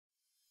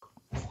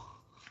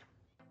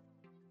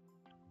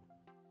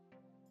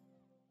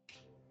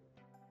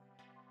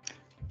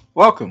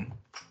Welcome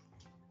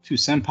to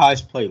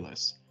Senpai's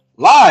Playlist,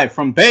 live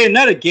from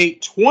Bayonetta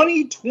Gate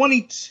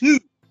 2022.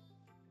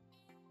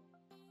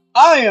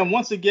 I am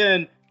once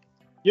again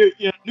your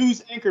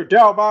news anchor,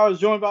 Daryl Bowers,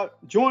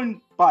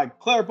 joined by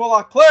Claire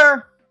Bullock.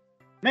 Claire,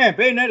 man,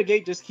 Bayonetta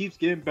Gate just keeps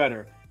getting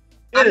better.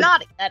 I'm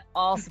not at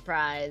all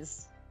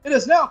surprised. It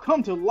has now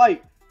come to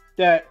light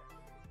that,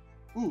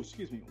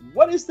 excuse me,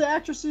 what is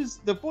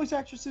the voice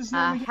actress's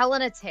name?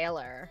 Helena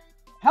Taylor.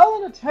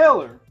 Helena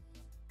Taylor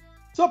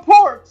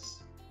supports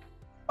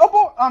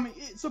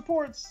it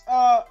supports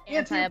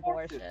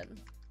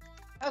anti-abortion.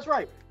 That's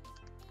right.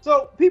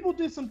 So people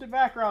did some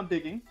background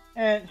digging,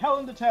 and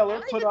Helena Taylor I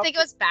don't even think it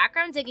was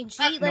background digging.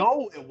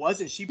 No, it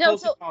wasn't. She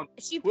posted on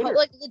Twitter.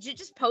 Legit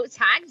just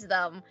tagged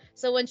them.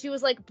 So when she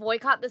was like,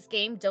 boycott this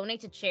game,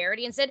 donate to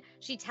charity, instead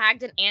she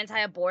tagged an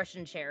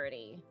anti-abortion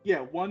charity. Yeah,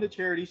 one of the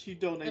charities she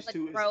donates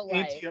to is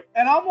pro-life.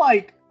 And I'm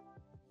like,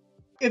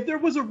 if there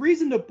was a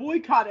reason to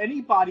boycott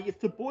anybody,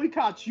 it's to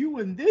boycott you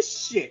in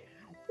this shit.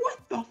 What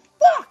the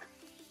fuck?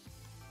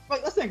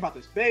 Like, let's think about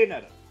this.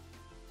 Bayonetta,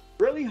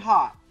 really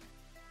hot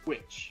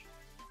witch,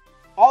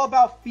 all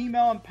about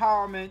female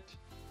empowerment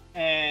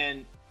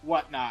and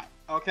whatnot.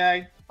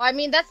 Okay. Well, I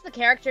mean, that's the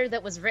character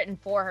that was written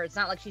for her. It's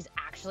not like she's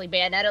actually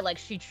Bayonetta, like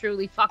she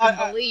truly fucking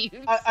believes.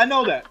 I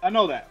know that. I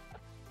know that.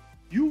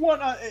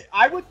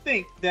 I would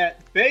think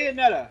that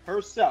Bayonetta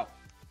herself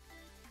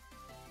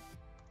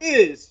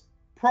is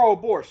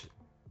pro-abortion.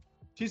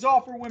 She's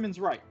all for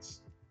women's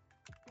rights.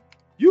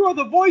 You were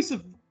the voice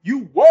of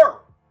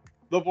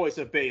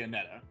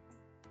Bayonetta.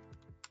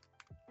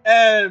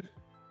 And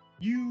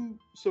you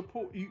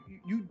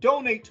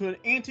donate to an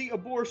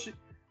anti-abortion.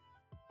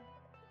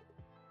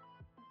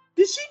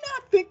 Did she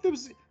not think there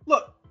was...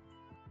 Look,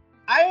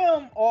 I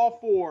am all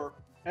for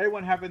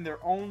everyone having their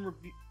own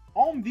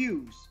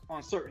views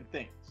on certain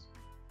things.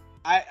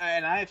 I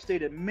have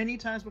stated many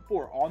times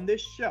before on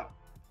this show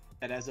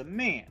that as a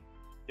man,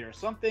 there are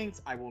some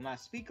things I will not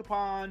speak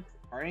upon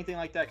or anything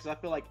like that because I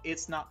feel like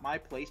it's not my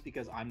place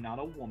because I'm not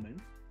a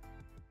woman.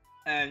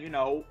 And,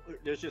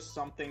 there's just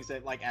some things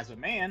that, like, as a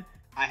man,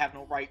 I have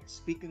no right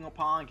speaking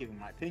upon, giving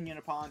my opinion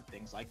upon,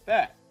 things like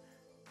that.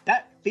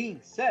 That being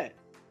said,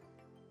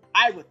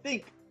 I would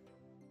think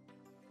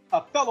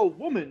a fellow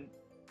woman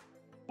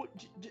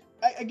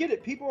I get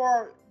it. People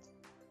are...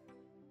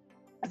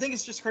 I think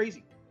it's just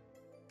crazy.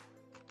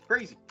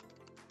 Crazy.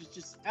 It's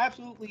just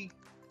absolutely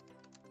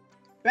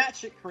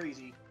batshit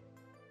crazy.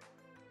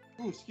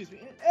 Excuse me.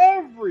 In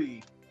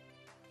every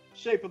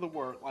shape of the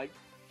word. Like,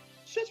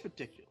 shit's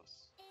ridiculous.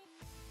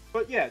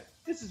 But yeah,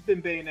 this has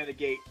been Bayonetta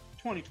Gate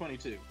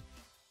 2022.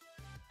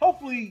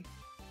 Hopefully...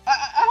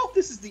 I hope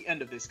this is the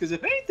end of this, because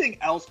if anything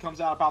else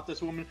comes out about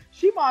this woman,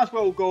 she might as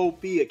well go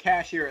be a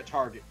cashier at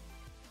Target.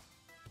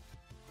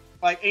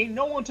 Like, ain't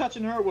no one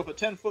touching her with a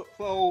 10-foot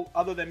pole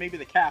other than maybe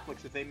the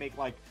Catholics if they make,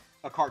 like,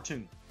 a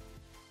cartoon.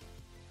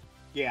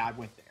 Yeah, I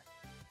went there.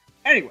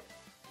 Anyway.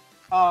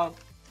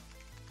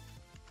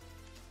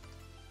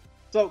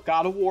 So,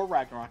 God of War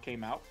Ragnarok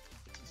came out.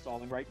 It's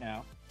installing right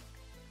now.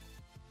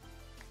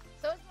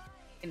 So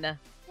is mine.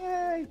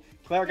 Yay!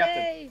 Claire got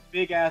the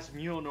big-ass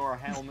Mjolnir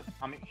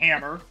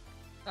hammer.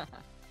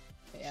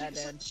 Yeah, I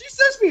did. She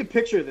sends me a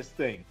picture of this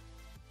thing.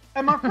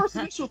 And my first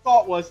initial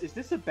thought was, is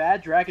this a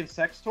bad dragon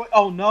sex toy?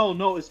 Oh,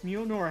 no, it's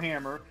Mjolnir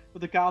hammer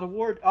with the God of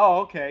War.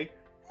 Oh, okay.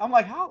 I'm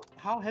like,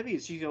 how heavy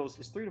is she? She goes,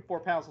 it's 3 to 4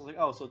 pounds. I was like,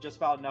 oh, so just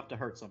about enough to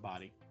hurt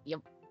somebody. Yep.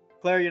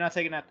 Claire, you're not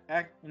taking that?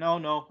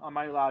 No, I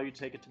might allow you to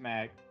take it to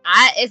Mag.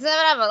 It's not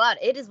that I'm allowed.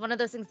 It is one of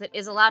those things that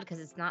is allowed because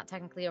it's not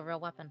technically a real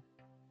weapon.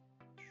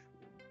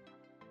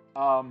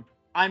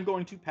 I'm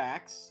going to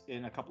PAX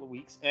in a couple of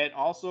weeks, and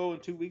also in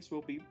 2 weeks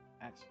we'll be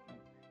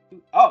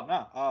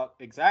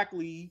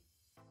exactly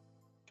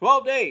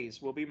 12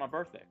 days will be my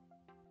birthday.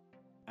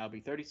 I'll be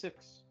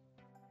 36.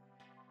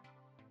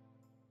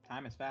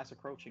 Time is fast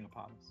approaching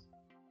upon us.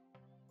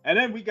 And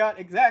then we got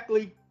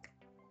exactly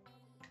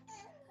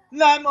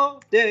 9 more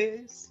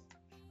days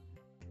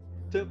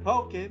to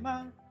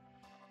Pokemon.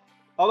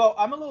 Although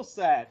I'm a little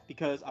sad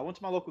because I went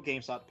to my local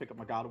GameStop to pick up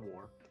my God of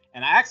War.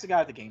 And I asked the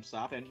guy at the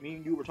GameStop, and me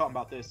and you were talking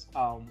about this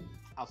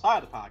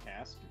outside of the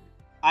podcast.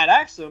 I'd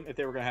asked him if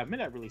they were going to have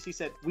midnight release. He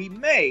said, we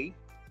may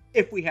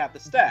if we have the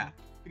staff.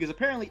 Because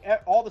apparently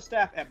all the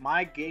staff at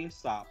my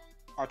GameStop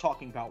are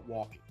talking about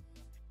walking.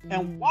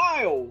 And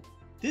while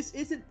this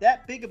isn't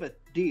that big of a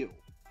deal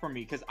for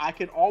me, because I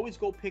can always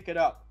go pick it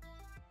up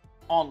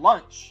on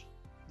lunch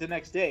the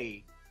next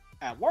day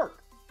at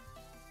work.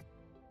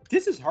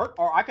 This is her,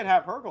 or I could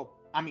have them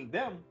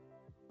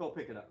go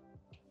pick it up.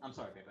 I'm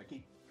sorry, babe. I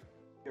keep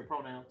your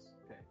pronouns.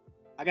 Okay.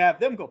 I can have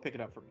them go pick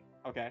it up for me.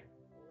 Okay.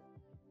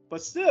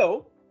 But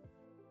still,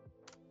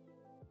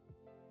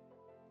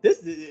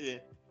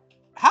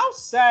 how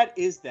sad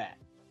is that?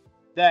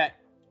 That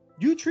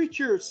you treat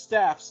your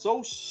staff so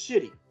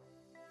shitty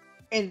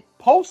in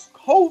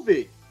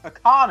post-COVID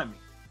economy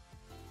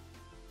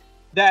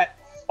that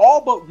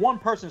all but one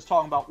person is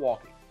talking about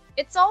walking.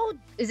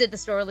 Is it the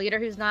store leader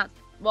who's not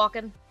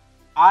walking?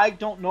 I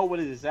don't know what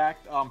his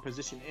exact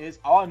position is.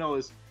 All I know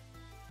is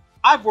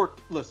I've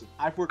worked. Listen,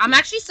 I've worked. I'm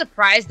actually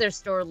surprised their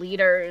store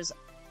leaders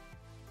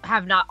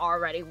have not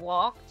already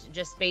walked,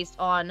 just based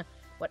on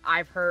what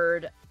I've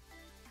heard.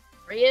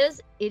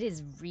 It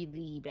is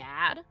really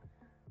bad.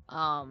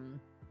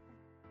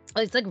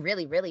 It's like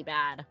really, really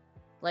bad.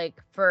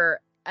 Like for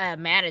a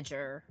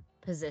manager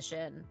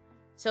position.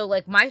 So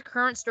like my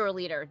current store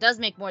leader does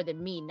make more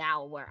than me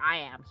now where I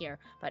am here.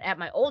 But at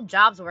my old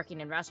jobs working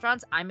in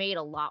restaurants, I made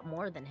a lot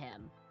more than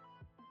him.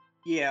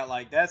 Yeah,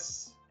 like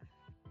that's.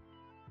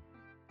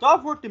 So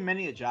I've worked in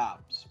many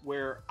jobs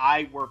where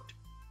I worked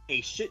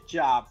a shit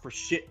job for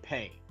shit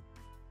pay.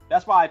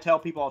 That's why I tell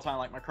people all the time,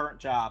 like my current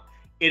job,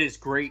 it is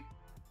great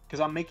because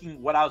I'm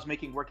making what I was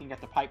making working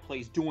at the Pike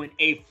Place, doing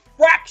a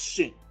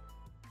fraction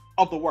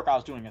of the work I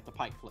was doing at the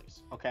Pike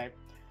Place. Okay.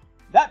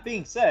 That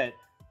being said,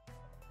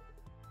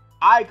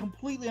 I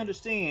completely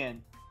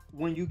understand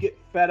when you get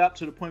fed up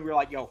to the point where you're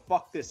like, yo,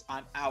 fuck this,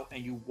 I'm out,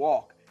 and you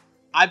walk.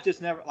 I've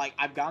just never, like,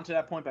 I've gotten to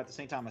that point, but at the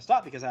same time I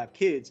stopped because I have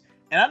kids.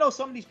 And I know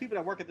some of these people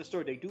that work at the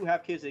store, they do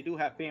have kids, they do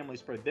have families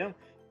for them.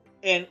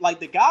 And like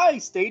the guy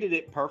stated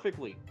it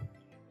perfectly.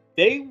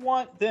 They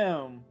want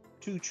them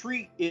to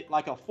treat it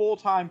like a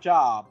full-time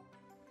job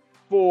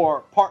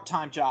for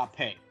part-time job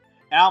pay.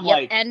 And I'm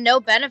like, and no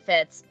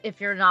benefits if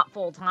you're not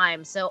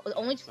full-time. So the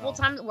only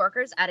full-time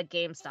workers at a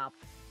GameStop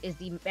is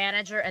the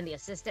manager and the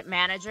assistant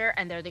manager,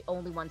 and they're the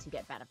only ones who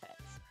get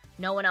benefits.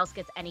 No one else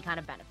gets any kind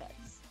of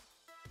benefits.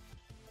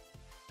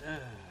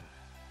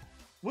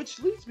 Which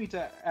leads me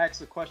to ask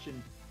the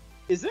question,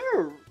 is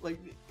there, like,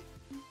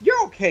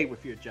 you're okay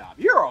with your job.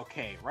 You're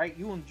okay, right?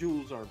 You and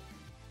Jules are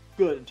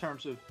good in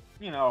terms of,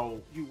 you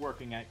know, you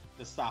working at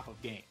the Stop of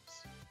Games.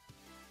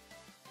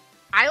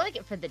 I like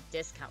it for the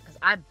discount because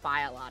I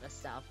buy a lot of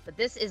stuff, but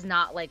this is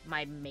not like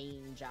my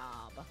main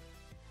job.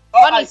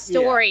 Funny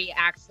story,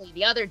 actually.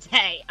 The other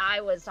day,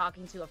 I was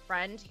talking to a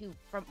friend who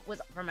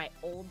was from my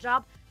old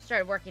job,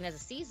 started working as a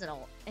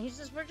seasonal, and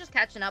we're just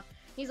catching up.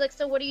 He's like,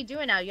 so what are you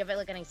doing now? You have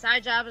like any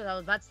side jobs? And I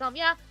was about to tell him,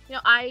 yeah, you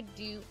know, I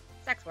do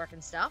sex work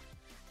and stuff.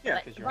 Yeah,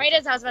 right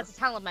as I was about to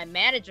tell him, my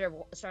manager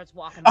starts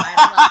walking by. And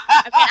I'm like,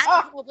 I mean, I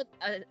can come up with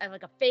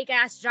like a fake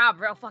ass job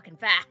real fucking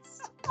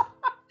fast.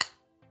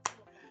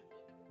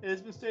 It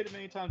has been stated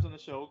many times on the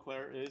show,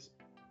 Claire is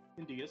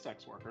indeed a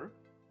sex worker.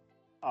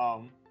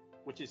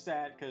 Which is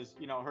sad because,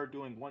 you know, her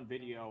doing one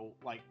video,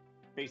 like,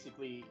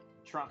 basically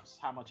trumps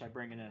how much I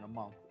bring in a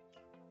month.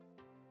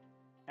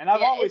 And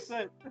I've always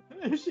said,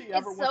 if she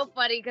ever it's so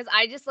funny because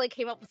I just, like,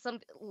 came up with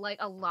some, like,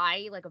 a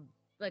lie, like a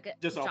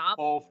just job,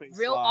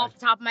 real lie. off the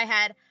top of my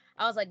head.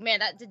 I was like, man,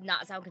 that did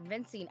not sound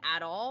convincing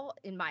at all,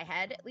 in my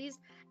head, at least.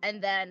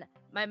 And then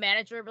my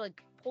manager,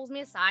 like, pulls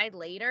me aside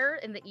later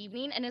in the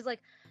evening and is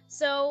like,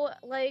 so,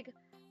 like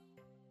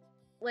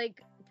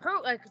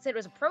I said it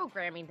was a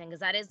programming thing because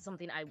that is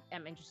something I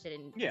am interested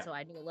in. Yeah. So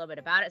I knew a little bit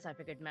about it, so I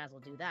figured might as well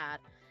do that.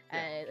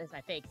 And it's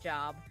my fake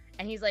job.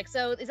 And he's like,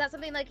 so is that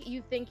something like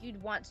you think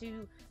you'd want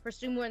to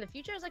pursue more in the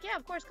future? I was like, yeah,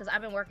 of course, because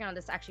I've been working on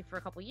this actually for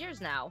a couple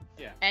years now.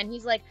 Yeah. And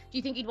he's like, do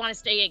you think you'd want to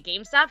stay at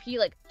GameStop? He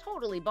like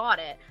totally bought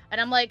it. And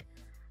I'm like,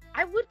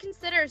 I would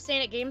consider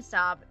staying at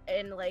GameStop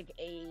in like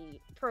a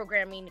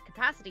programming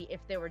capacity if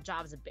there were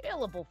jobs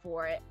available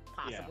for it,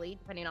 possibly,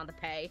 depending on the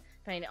pay,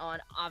 depending on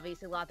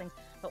obviously a lot of things.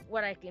 But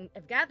what I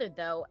have gathered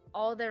though,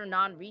 all their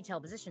non-retail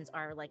positions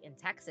are like in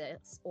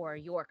Texas or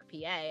York,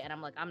 PA, and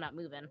I'm like, I'm not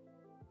moving.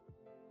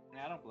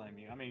 I don't blame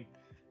you. I mean,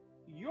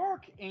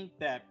 York ain't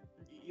that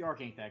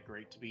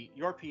great to be.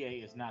 York, PA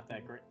is not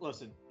that great.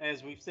 Listen,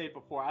 as we've said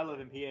before, I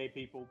live in PA,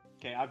 people.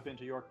 Okay, I've been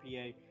to York,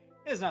 PA.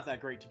 It's not that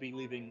great to be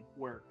leaving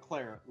where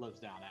Claire lives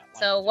down at.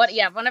 Like, so what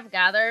I've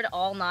gathered,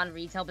 all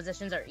non-retail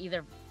positions are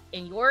either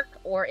in York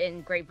or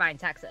in Grapevine,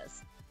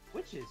 Texas.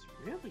 Which is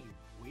really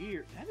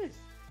weird. That is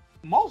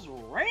most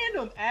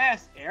random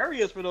ass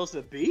areas for those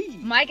to be.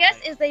 My guess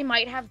is they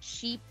might have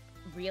cheap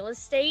real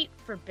estate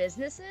for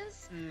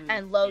businesses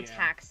and low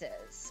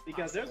taxes.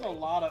 Because possibly.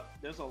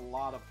 there's a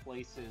lot of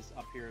places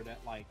up here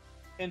that, like,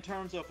 in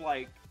terms of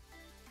like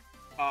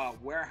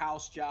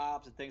warehouse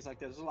jobs and things like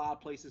that. There's a lot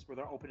of places where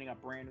they're opening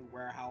up brand new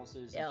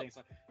warehouses and things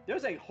like that.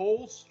 There's a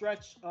whole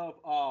stretch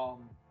of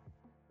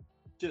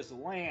just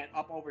land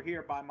up over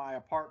here by my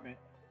apartment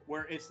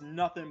where it's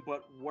nothing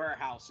but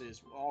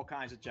warehouses, all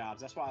kinds of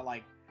jobs. That's why,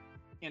 like,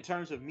 in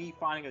terms of me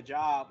finding a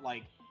job,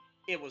 like,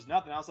 it was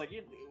nothing. I was like,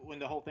 when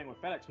the whole thing with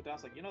FedEx went down, I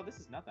was like, you know, this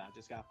is nothing. I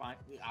just gotta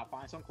I'll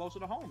find something closer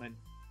to home, and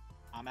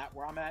I'm at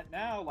where I'm at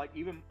now. Like,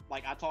 even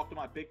like I talked to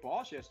my big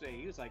boss yesterday.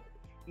 He was like,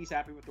 he's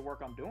happy with the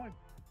work I'm doing.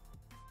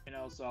 You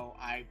know, so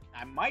I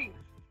might.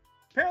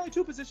 Apparently,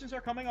 2 positions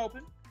are coming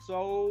open,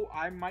 so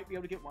I might be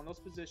able to get one of those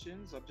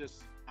positions.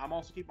 I'm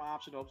also keep my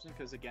option open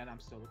because, again, I'm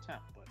still a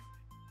temp.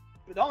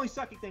 But the only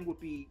sucky thing would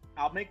be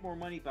I'll make more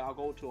money, but I'll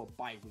go to a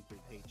bi-weekly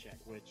paycheck,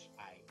 which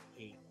I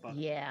hate. But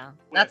yeah,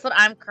 that's what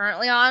I'm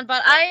currently on.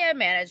 But I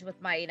manage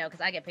with my,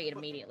 because I get paid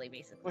immediately,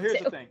 basically. Well,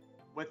 here's the thing.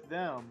 With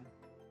them,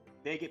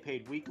 they get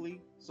paid weekly,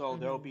 so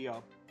there'll be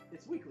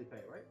it's weekly pay,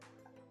 right?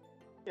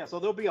 Yeah, so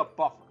there'll be a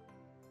buffer.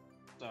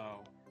 So,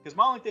 because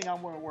my only thing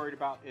I'm more worried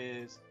about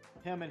is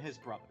him and his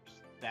brothers.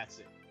 That's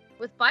it.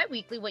 With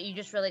bi-weekly, what you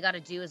just really got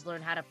to do is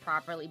learn how to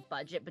properly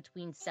budget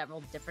between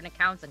several different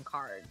accounts and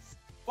cards.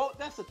 Well,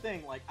 that's the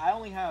thing. Like, I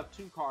only have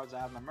 2 cards. I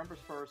have my Members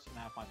First and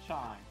I have my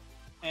Chime.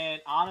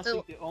 And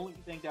honestly, the only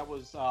thing that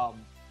was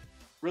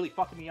really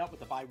fucking me up with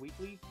the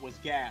bi-weekly was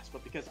gas.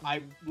 But because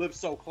I live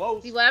so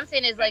close... See, what I'm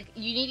saying is, like,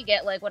 you need to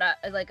get, like,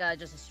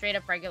 just a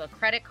straight-up regular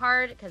credit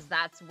card, because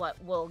that's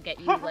what will get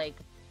you, like,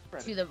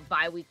 to the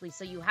bi-weekly.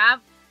 So you have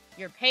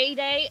your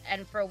payday,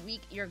 and for a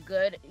week, you're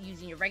good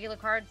using your regular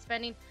card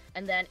spending.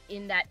 And then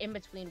in that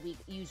in-between week,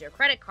 use your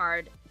credit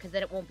card, because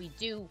then it won't be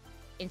due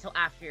until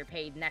after you're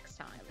paid next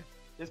time.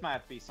 This might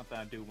have to be something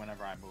I do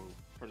whenever I move,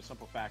 for the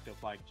simple fact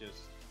of, like, just...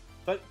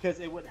 But, because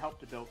it would help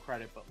to build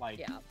credit, but, like...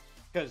 Yeah.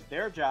 Because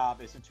their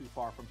job isn't too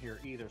far from here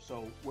either,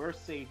 so we're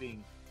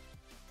saving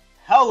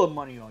hella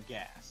money on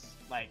gas.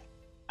 Like,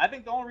 I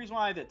think the only reason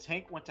why the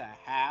tank went to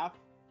half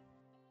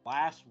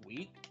last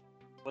week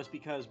was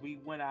because we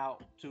went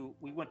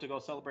to go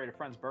celebrate a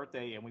friend's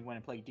birthday, and we went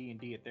and played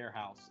D&D at their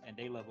house, and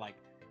they live, like,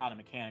 out of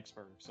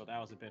Mechanicsburg, so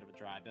that was a bit of a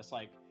drive. That's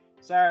like,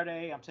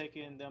 Saturday, I'm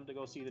taking them to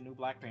go see the new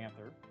Black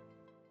Panther,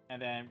 and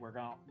then we're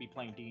gonna be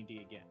playing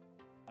D&D again.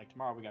 Like,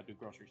 tomorrow we gotta do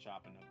grocery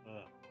shopping.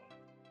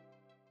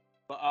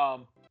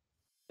 But,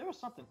 there was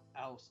something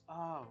else.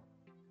 Oh.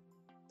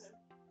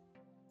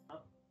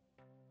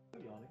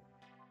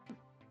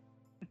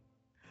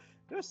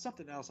 There was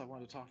something else I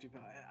wanted to talk to you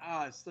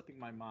about. It's slipping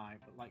my mind.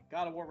 But, like,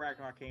 God of War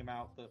Ragnarok came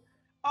out. The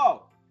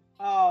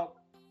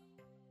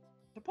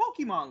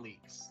Pokemon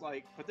leaks.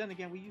 Like, but then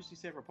again, we usually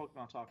save our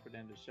Pokemon talk for the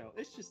end of the show.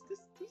 It's just,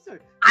 these are...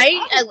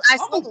 I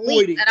saw the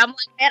leaks, and I'm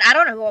like, man, I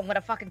don't know who I'm going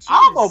to fucking choose.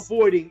 I'm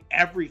avoiding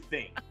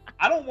everything.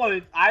 I don't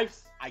want to...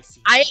 I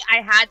see.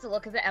 I had to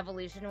look at the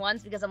evolution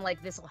ones because I'm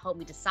like, this will help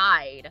me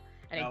decide,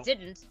 and it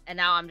didn't, and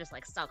now I'm just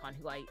like stuck on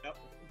who I. Yep.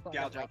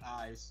 Gouge out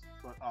eyes,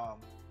 but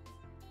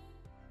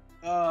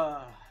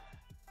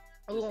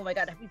Oh my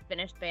god, have you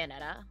finished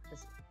Bayonetta?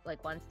 Just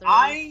like once through.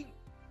 I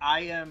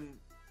am.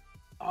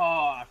 Oh,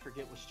 I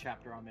forget which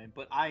chapter I'm in,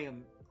 but I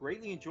am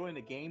greatly enjoying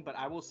the game. But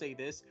I will say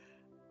this: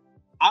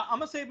 I'm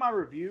gonna save my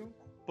review,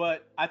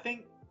 but I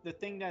think the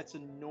thing that's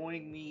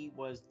annoying me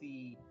was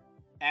the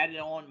added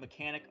on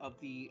mechanic of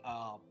the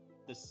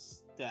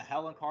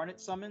Hell Incarnate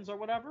summons or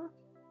whatever.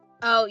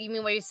 Oh, you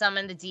mean where you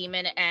summon the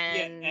demon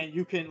and... Yeah, and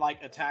you can,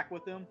 like, attack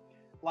with them.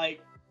 Like,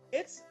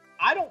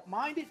 I don't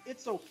mind it.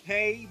 It's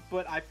okay,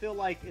 but I feel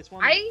like it's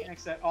one of the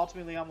mechanics that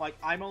ultimately I'm like,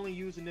 I'm only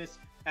using this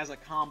as a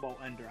combo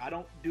ender. I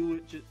don't do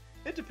it just...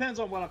 It depends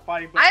on what I'm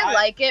fighting. But I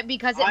like it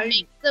because it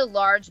makes the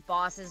large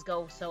bosses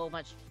go so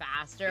much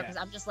faster. Because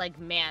I'm just like,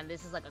 man,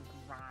 this is like a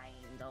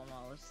grind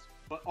almost.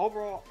 But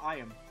overall, I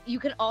am... You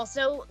can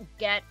also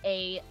get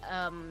a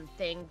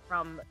thing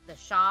from the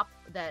shop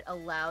that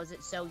allows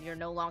it so you're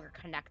no longer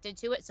connected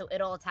to it, so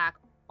it'll attack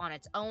on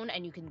its own,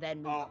 and you can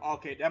then move. Oh,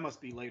 okay, that must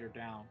be later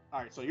down. All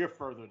right, so you're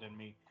further than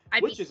me.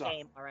 I beat the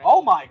game already.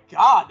 Oh my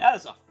god, that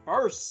is a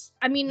first.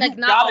 I mean, like,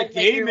 not all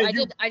game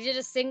I did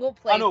a single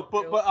play. I know,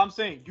 but I'm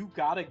saying you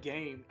got a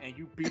game and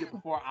you beat it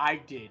before I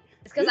did.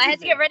 It's because I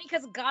had to get ready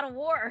because of God of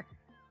War.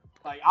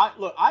 Like,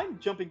 I'm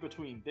jumping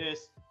between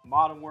this,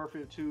 Modern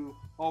Warfare 2,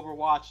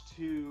 Overwatch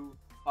 2,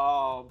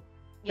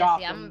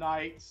 Gotham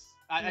Knights.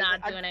 I'm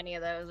not doing any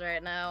of those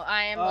right now.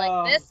 I am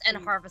like this and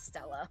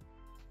Harvestella.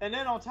 And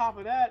then on top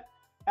of that,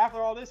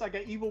 after all this, I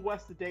got Evil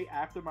West the day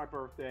after my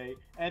birthday,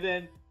 and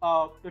then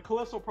the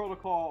Calypso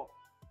Protocol.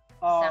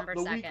 December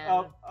the 2nd. Week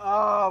of,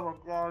 oh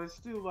my god, it's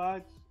too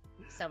much.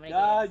 So many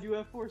God, games. you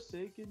have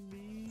forsaken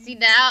me. See,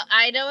 now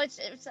I know it's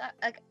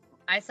like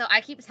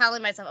I keep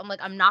telling myself, I'm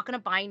like, I'm not gonna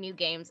buy new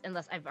games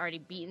unless I've already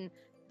beaten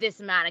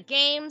this amount of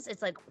games.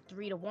 It's like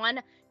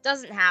 3-1.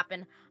 Doesn't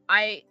happen.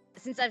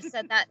 Since I've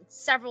said that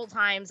several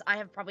times, I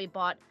have probably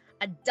bought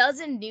a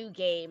dozen new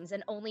games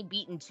and only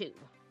beaten 2.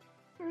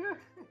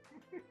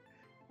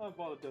 I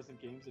bought a dozen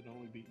games and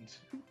only beaten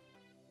 2.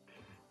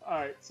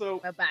 Alright, so...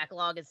 My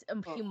backlog is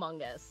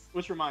humongous.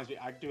 Which reminds me,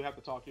 I do have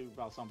to talk to you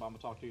about something, but I'm going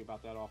to talk to you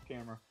about that off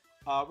camera.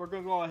 We're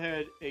going to go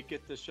ahead and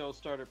get the show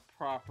started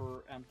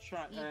proper. I'm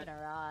trying... Even a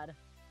rod.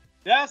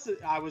 That's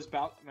it. I was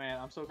about... Man,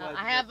 I'm so glad...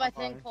 I have my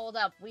thing pulled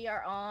up. We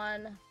are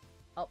on...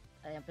 Oh,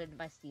 I opened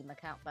my Steam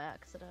account by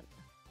accident.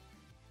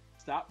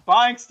 Stop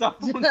buying stuff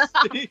on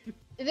Steam!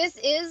 This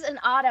is an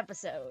odd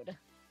episode.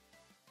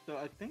 So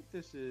I think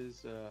this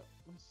is...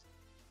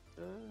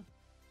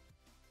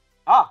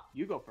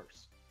 you go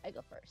first. I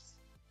go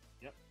first.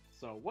 Yep.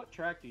 So what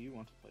track do you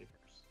want to play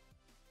first?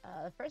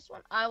 The first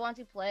one I want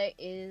to play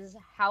is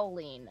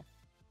Howling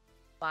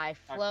by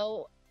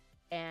Flo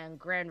and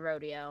Grand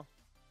Rodeo.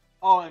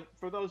 Oh, and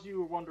for those of you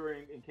who are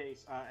wondering, in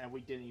case, and we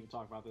didn't even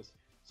talk about this,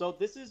 so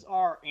this is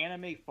our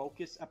anime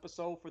focus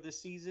episode for this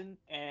season,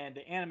 and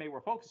the anime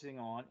we're focusing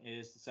on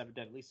is the Seven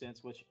Deadly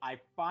Sins, which I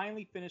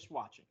finally finished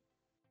watching.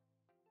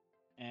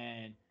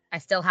 And I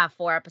still have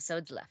 4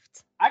 episodes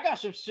left. I got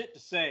some shit to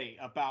say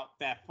about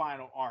that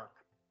final arc.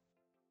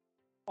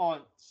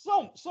 On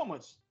so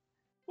much.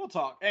 We'll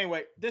talk.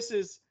 Anyway, this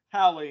is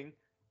Howling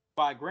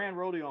by Grand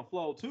Rodeo and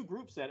Flow, 2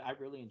 groups that I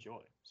really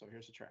enjoy. So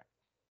here's the track.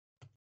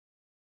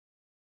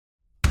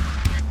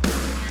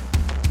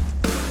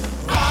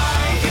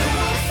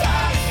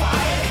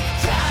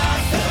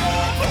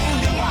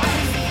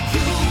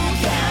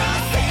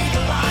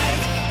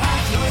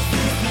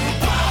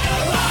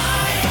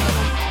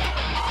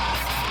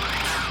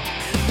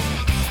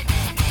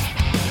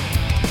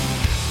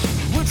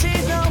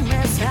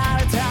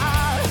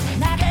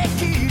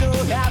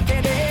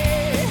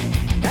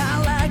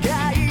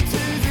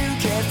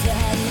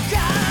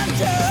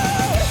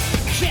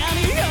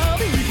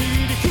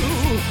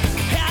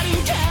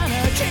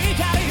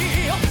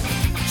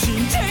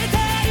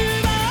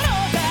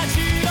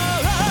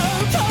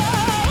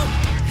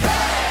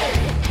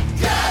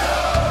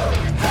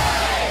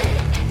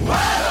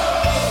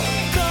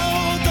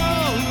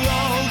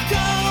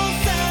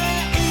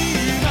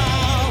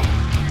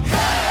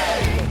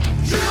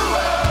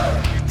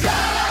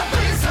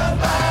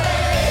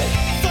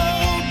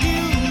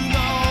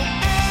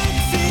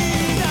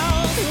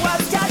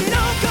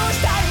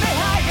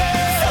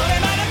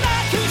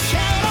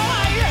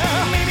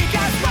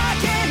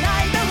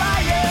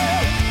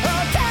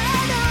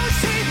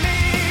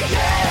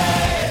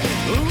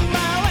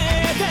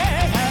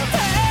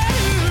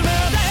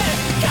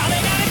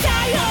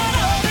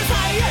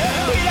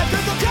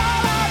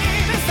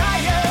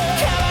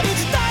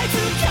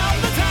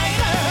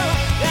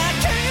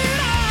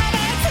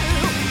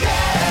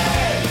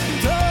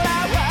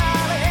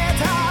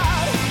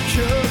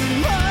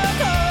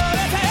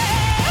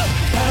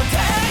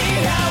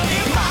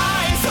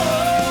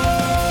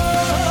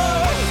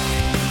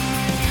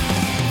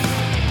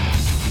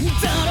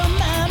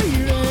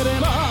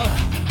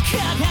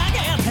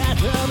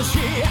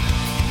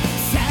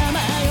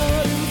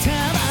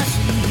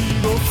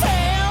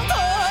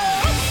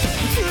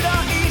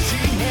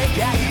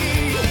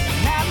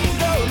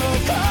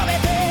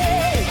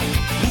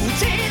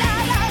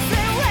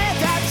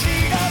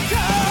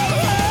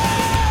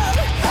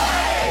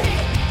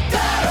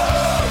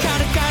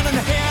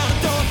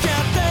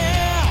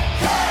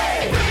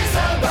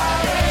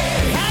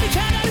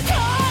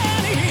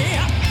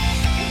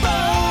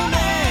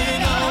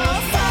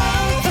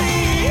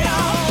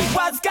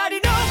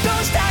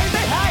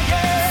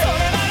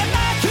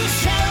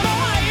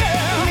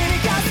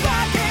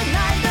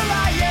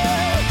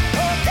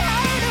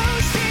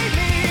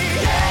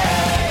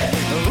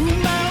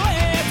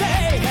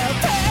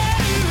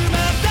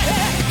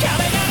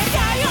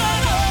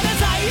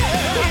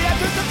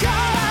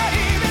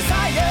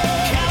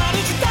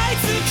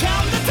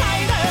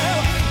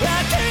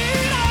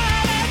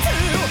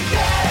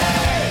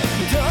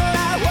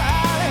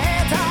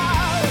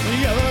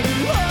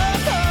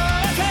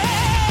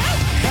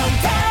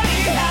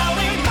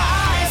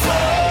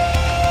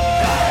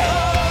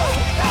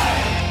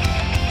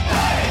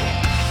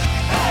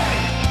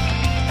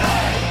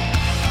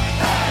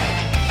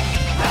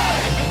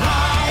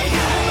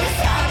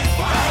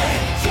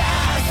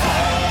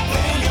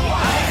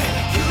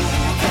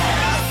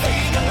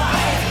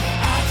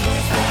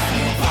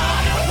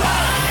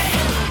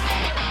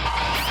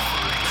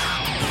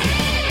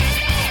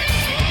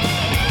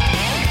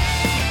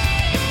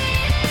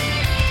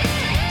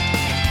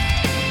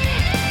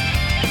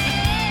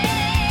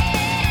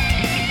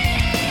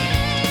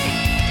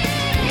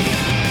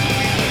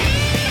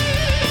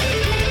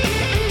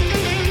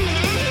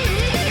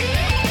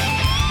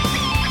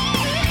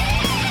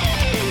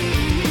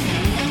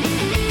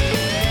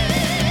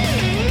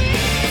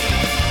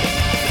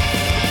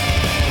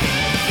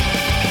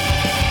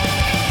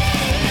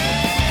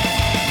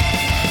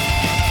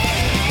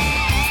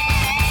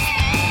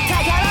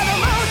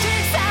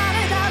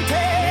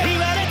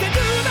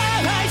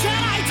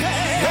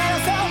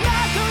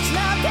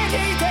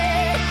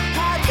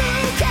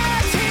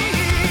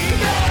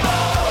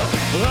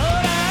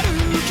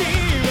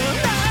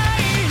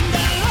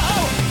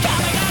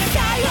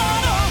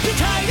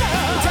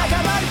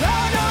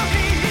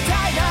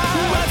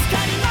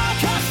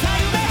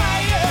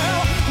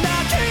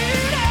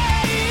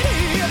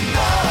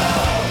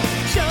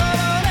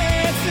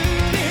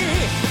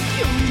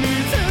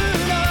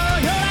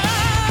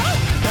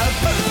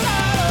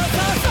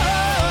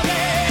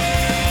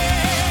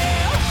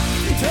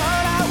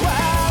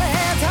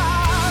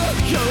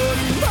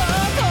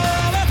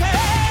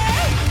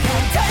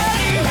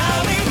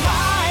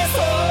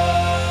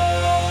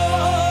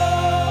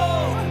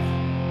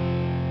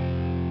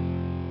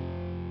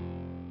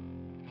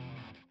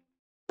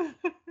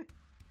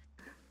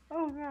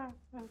 Oh god.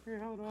 Okay,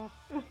 hold on.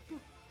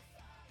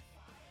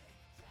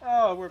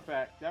 Oh, we're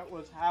back. That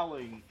was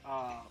Howling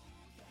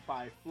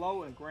by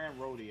Flo and Grand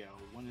Rodeo.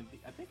 One of the,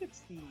 I think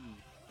it's the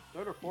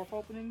third or fourth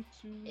opening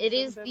to It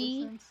Seven is Deadly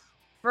the Sins.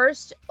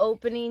 first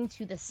opening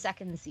to the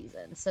second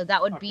season. So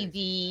that would be Okay.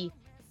 the.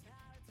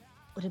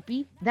 Would it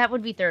be? That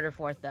would be third or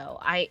fourth, though.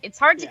 It's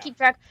hard to Yeah, keep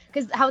track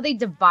because how they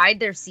divide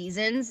their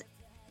seasons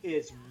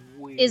it's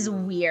weird. is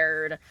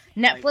weird.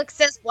 Like, Netflix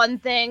says one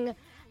thing,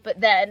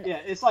 but then yeah,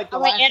 it's like the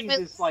LA last Anime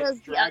season's like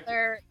says the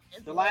other.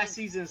 It's the like- last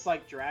season's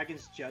like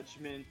Dragon's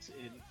Judgment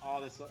and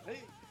all this stuff. Hey,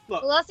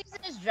 look, The last season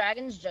is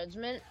Dragon's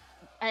Judgment,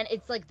 and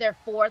it's like their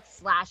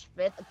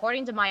 4th/5th.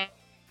 According to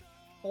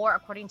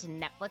according to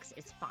Netflix,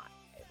 it's 5.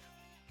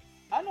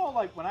 I know,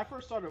 like, when I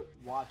first started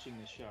watching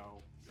the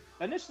show,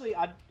 initially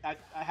I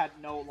had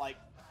no like,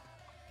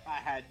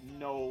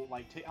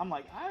 I'm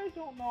like, I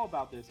don't know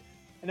about this.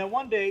 And then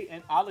one day,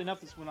 and oddly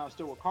enough, this is when I was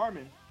still with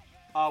Carmen,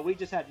 we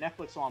just had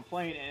Netflix on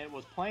playing, and it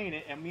was playing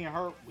it, and me and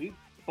her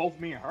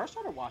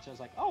started watching. I was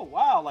like, oh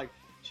wow, like,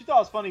 she thought it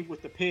was funny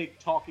with the pig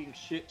talking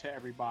shit to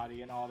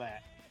everybody and all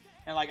that.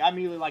 And like, I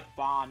immediately like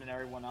Bond and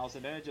everyone else,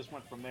 and then it just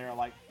went from there.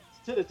 Like,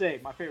 to this day,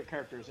 my favorite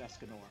character is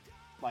Escanor.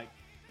 Like,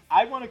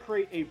 I want to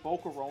create a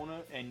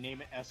Volcarona and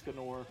name it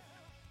Escanor,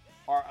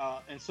 or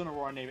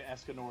Incineroar and name it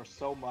Escanor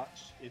so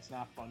much it's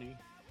not funny.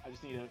 I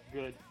just need a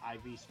good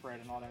IV spread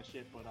and all that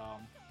shit. But I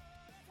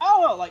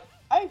don't know. Like,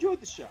 I enjoyed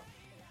the show,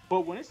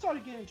 but when it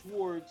started getting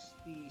towards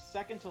the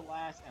second to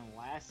last and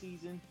last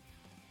season,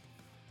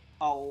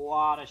 a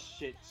lot of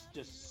shit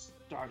just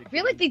started. I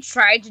feel like they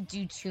tried to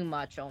do too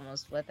much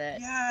almost with it.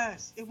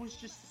 Yes, it was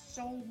just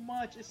so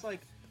much. It's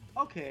like,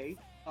 okay,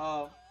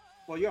 well,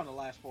 you're on the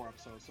last 4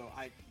 episodes, so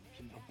I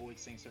can avoid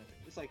saying certain things.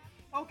 It's like,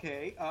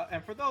 okay,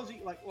 and for those of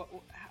you, like, when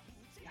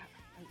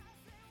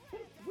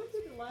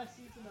did the last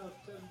season of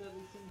Seven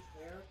Deadly Sins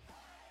air?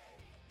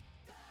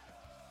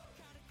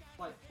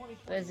 Like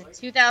 2020, Was it right?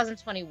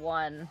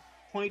 2021?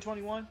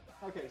 2021?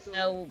 Okay, so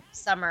No,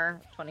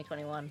 summer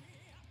 2021.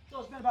 So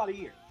it's been about a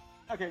year.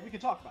 Okay, we can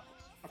talk about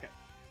this. Okay.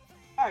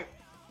 Alright.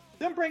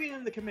 Them bringing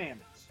in the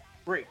commandments.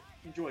 Great.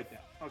 Enjoyed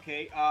that.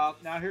 Okay,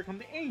 now here come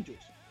the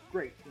angels.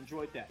 Great.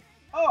 Enjoyed that.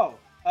 Oh,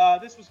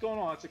 this was going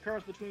on. It's a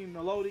curse between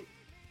Meliodas?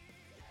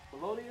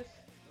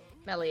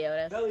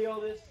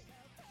 Meliodas.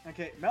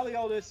 Okay,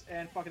 Meliodas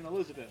and fucking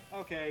Elizabeth.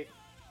 Okay.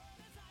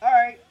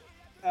 Alright.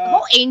 The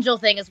whole angel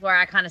thing is where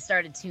I kind of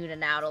started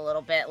tuning out a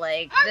little bit.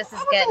 Like, this is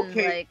getting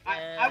okay. like.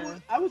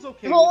 I was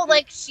okay. The whole, with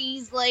like,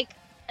 she's like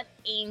an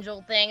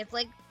angel thing. It's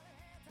like.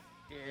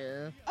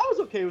 I was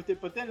okay with it,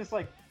 but then it's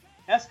like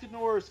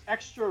Estarosa's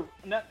extra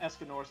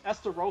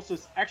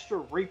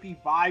rapey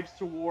vibes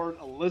toward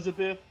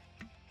Elizabeth.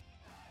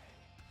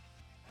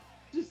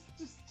 Just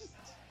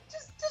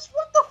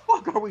what the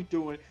fuck are we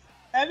doing?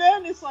 And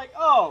then it's like,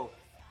 oh,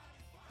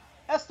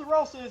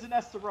 Estarosa isn't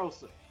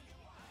Estarosa.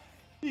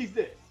 He's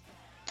this.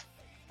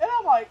 And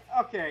I'm like,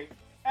 okay.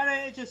 And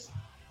then it just,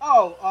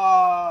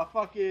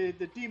 fucking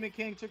the Demon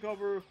King took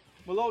over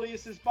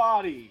Melodious'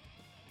 body.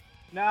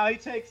 Now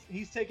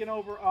he's taken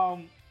over,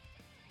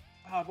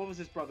 what was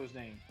his brother's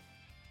name?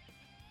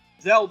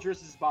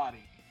 Zeldris'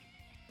 body.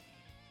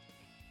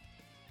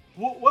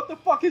 What the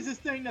fuck is this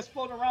thing that's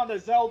floating around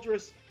that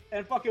Zeldris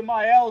and fucking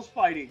Mael's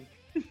fighting?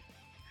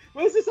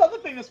 What is this other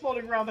thing that's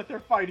floating around that they're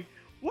fighting?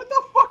 What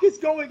the fuck is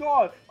going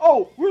on?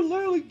 Oh, we're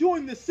literally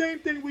doing the same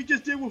thing we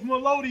just did with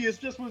Melodious,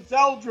 just with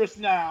Zeldris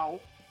now,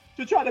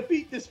 to try to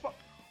beat this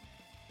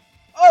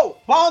Oh,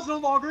 Bond's no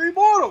longer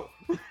immortal!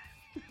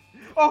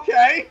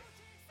 Okay.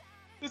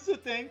 This is the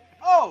thing.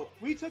 Oh,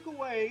 we took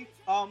away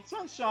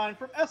Sunshine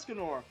from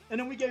Escanor, and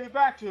then we gave it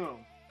back to him.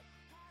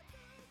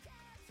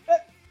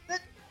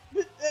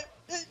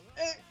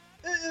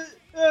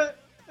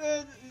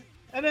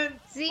 And then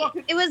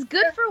it was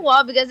good for a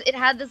while because it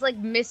had this like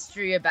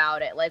mystery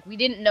about it. Like, we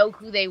didn't know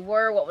who they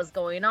were, what was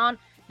going on.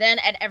 Then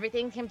and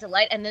everything came to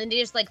light, and then they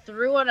just like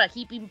threw on a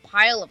heaping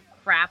pile of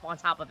crap on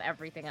top of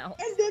everything else.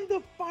 And then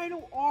the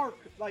final arc,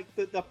 like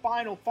the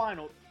final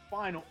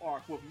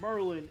arc with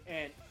Merlin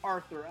and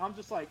Arthur. I'm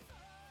just like,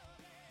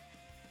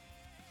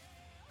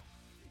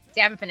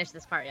 see, I haven't finished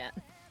this part yet.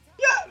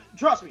 Yeah,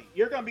 trust me,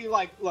 you're gonna be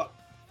like, look,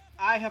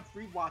 I have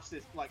rewatched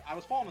this. Like, I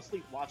was falling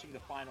asleep watching the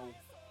final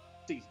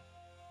season.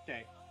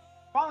 Okay,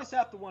 finally sat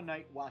up the one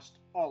night, watched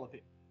all of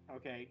it.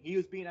 Okay, he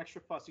was being extra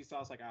fussy, so I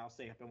was like, I'll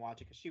stay up and watch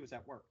it because she was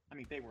at work. I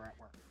mean, they were at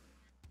work.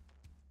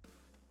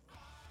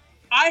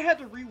 I had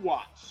to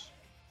rewatch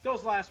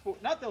those last 4,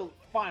 not the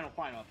final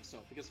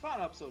episode, because the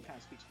final episode kind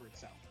of speaks for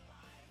itself.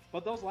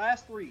 But those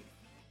last 3,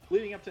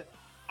 leading up to,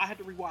 I had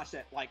to rewatch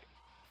that like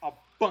a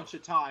bunch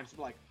of times.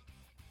 Like,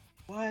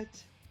 what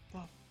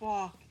the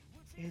fuck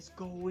is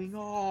going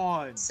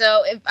on?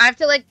 So if I have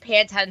to like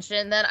pay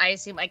attention, then I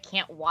assume I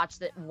can't watch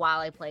that while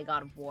I play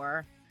God of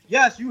War.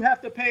 Yes, you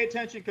have to pay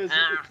attention because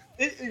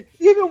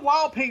even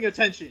while paying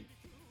attention,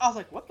 I was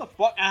like, what the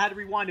fuck? I had to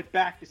rewind it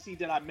back to see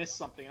that I missed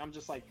something. I'm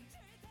just like,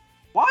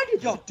 why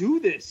did y'all do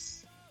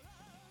this?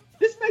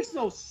 This makes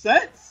no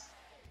sense.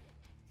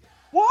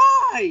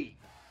 Why?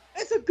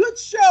 It's a good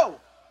show.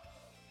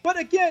 But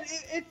again,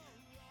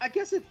 I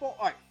guess it fall.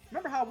 All right.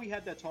 Remember how we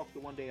had that talk the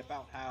one day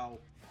about how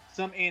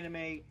some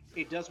anime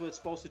it does what it's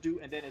supposed to do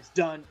and then it's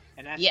done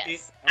and that's it.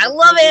 Yes, I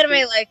love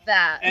anime like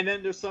that. And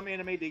then there's some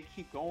anime they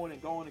keep going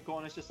and going and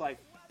going. It's just like,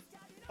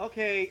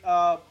 okay,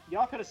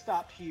 y'all could have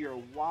stopped here.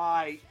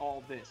 Why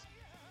all this?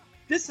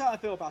 This is how I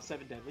feel about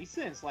Seven Deadly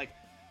Sins. Like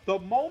the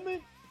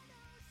moment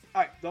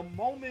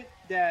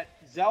that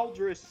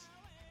Zeldris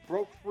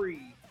broke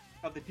free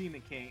of the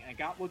Demon King and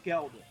got with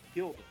Gilda,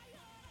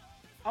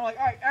 I'm like,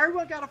 all right,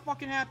 everyone got a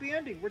fucking happy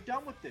ending. We're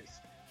done with this.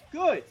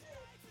 Good.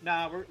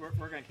 Nah, we're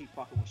gonna keep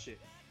fucking with shit.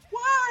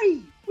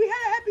 Why? We had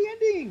a happy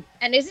ending.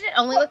 And isn't it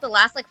only like the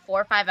last like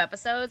 4 or 5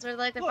 episodes where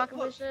like they're fucking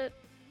with shit?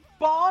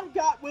 Bond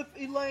got with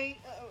Elaine.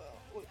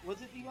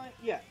 Was it Elaine?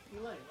 Yeah,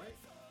 Elaine, right?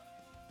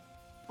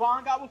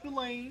 Bond got with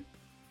Elaine.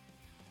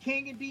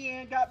 King and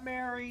Deanne got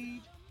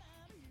married.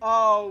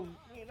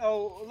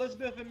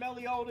 Elizabeth and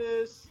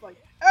Meliodas.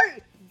 Like,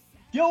 hey,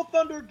 Gil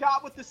Thunder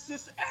got with the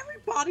sister.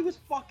 Everybody was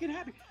fucking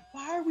happy.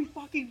 Why are we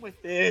fucking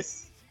with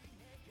this?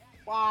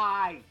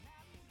 Why?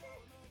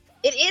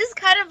 It is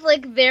kind of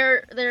like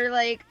they're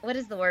like, what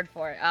is the word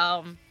for it?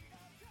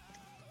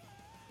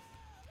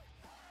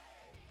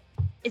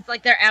 It's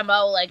like their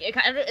MO. Like it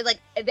kind of like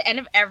at the end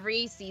of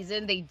every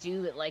season they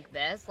do it like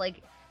this.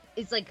 Like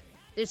it's like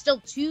there's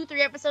still 2-3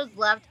 episodes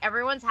left.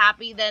 Everyone's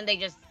happy. Then they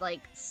just like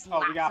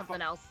slap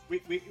something else. We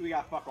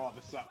gotta fuck all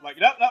this up.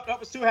 Like nope.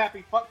 It's too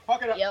happy. Fuck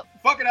it up. Yep.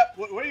 Fuck it up.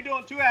 What are you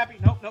doing? Too happy.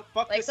 Nope.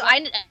 Fuck like this so. Up. I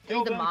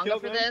read the manga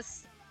for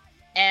this,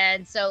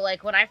 and so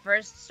like when I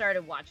first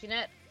started watching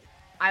it,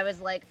 I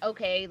was like,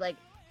 okay, like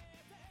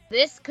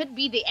this could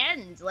be the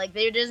end. Like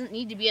there doesn't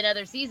need to be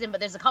another season, but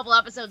there's a couple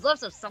episodes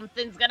left, so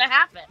something's gonna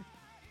happen.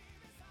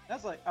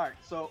 That's like, all right.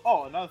 So,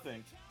 another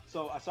thing.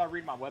 So I started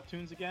reading my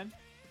webtoons again.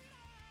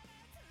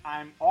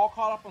 I'm all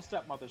caught up on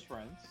Stepmother's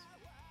Friends.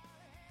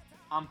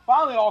 I'm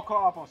finally all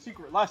caught up on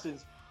Secret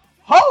Lessons.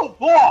 Oh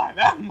boy,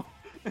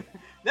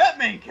 that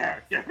main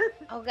character.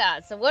 Oh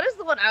god. So what is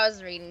the one I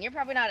was reading? You're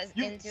probably not as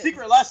into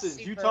Secret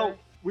Lessons. You told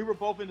we were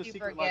both into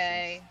Secret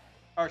Lessons.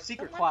 Or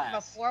Secret Class.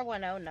 A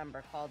 410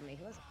 number called me.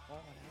 Who was a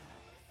 410?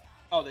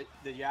 Oh,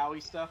 the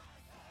yaoi stuff.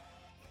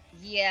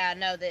 Yeah,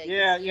 no,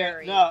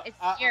 Yuri. No, it's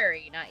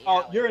Yuri, not Yaoi.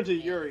 Oh, you're into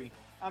Yuri.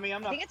 I mean,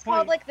 I'm not. I think it's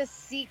called like the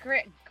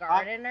Secret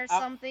Garden or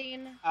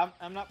something.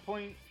 I'm not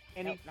pointing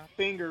any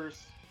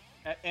fingers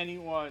at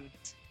anyone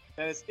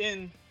that is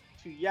into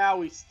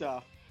yaoi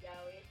stuff.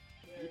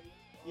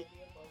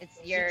 It's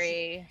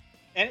Yuri.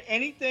 And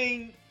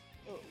anything.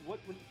 What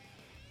did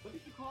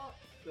you call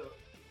it? The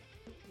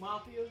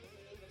Mafia.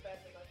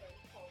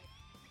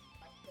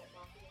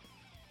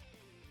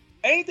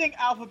 Anything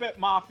Alphabet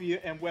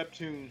Mafia and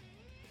Webtoon,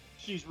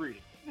 she's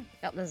reading.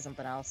 Nope, this is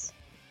something else.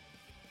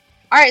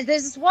 Alright,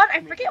 there's this one,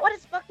 I forget what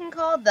it's fucking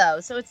called though.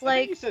 So it's like. I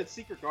think you said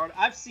Secret Garden.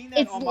 I've seen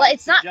that on my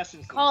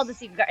suggestions. It's not called the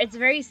Secret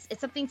Garden.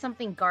 It's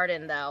something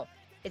garden though.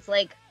 It's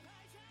like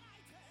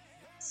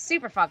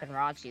super fucking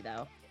raunchy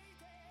though.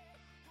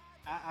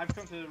 I've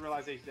come to the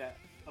realization that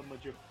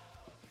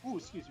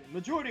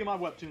majority of my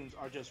webtoons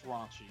are just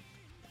raunchy.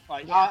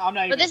 Like I'm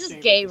not even. But this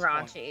is gay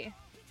raunchy.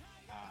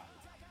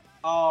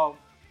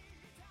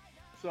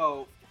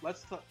 So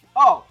let's talk.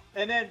 Oh,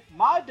 and then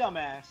my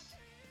dumbass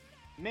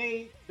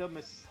made the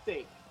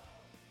mistake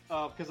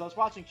of, because I was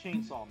watching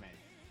Chainsaw Man,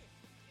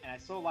 and I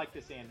so like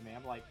this anime.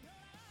 I'm like,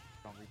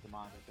 don't read the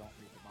manga.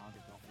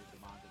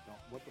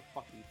 What the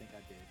fuck do you think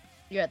I did?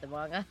 You read the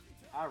manga.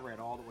 I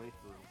read all the way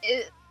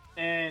through.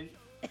 And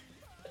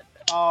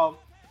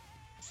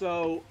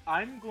so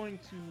I'm going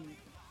to,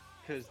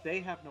 because they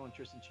have no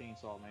interest in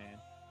Chainsaw Man.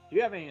 Do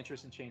you have any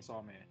interest in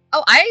Chainsaw Man?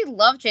 Oh, I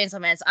love Chainsaw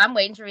Man, so I'm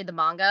waiting to read the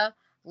manga.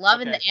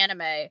 Loving the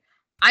anime.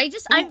 I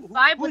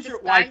vibe with this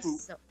guy.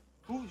 So...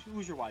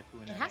 Who's your waifu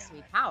in that? It has to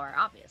be Power,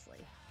 obviously.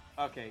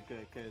 Okay,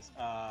 good, because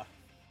I'm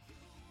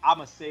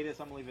gonna say this.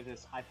 I'm gonna leave it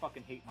this. I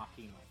fucking hate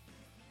Makima.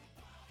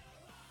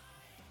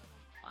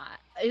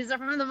 What? Is it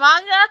from the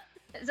manga?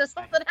 Is there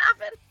something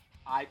happened?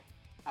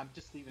 I'm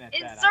just leaving it at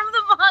that. It's from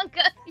the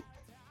manga.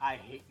 I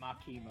hate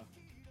Makima.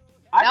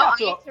 I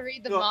need to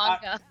read the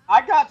manga.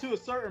 I got to a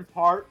certain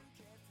part.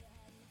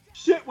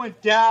 Shit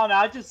went down.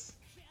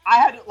 I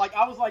had to, like,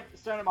 I was like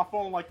staring at my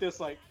phone like this,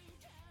 like,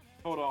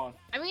 hold on.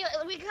 I mean,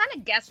 we kind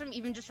of guessed from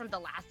the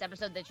last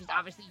episode that she's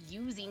obviously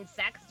using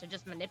sex to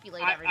just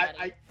manipulate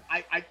everybody.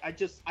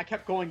 I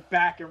kept going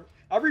back and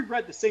I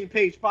reread the same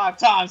page 5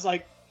 times,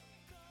 like,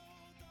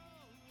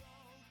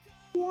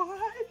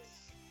 what?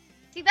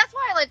 See, that's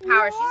why I like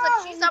Power.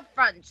 What? She's up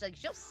front.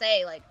 She'll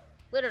say like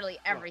literally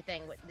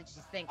everything that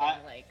she's thinking.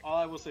 All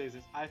I will say is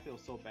this: I feel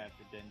so bad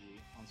for Denji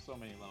on so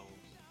many levels.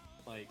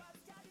 Like,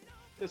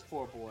 this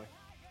poor boy.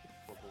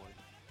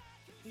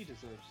 He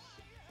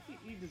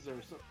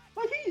deserves so.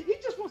 Like, he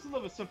just wants to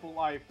live a simple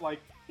life.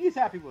 Like, he's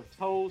happy with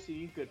toast, he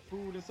eats good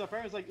food and stuff.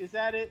 Everyone's like, is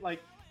that it?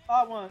 Like,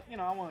 I want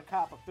to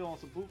cop a fill on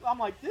some boots. I'm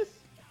like, this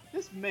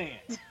man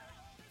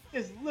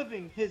is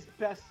living his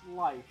best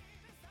life.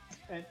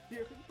 And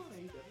here, can you put on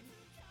AEW?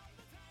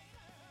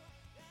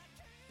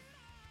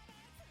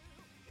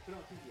 Put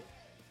on TBS.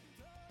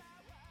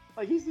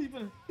 Like, he's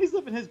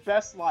living his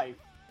best life.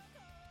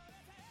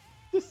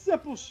 The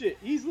simple shit.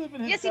 He's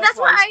living his Yeah, see, best that's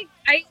why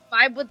life.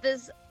 I vibe with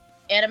this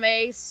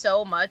anime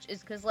so much,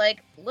 is because,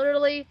 like,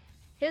 literally,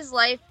 his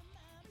life,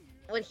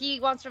 what he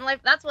wants from life,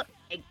 that's what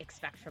I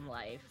expect from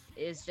life,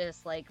 is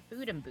just, like,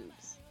 food and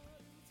boobs.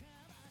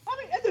 I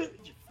mean,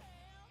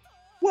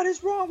 what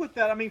is wrong with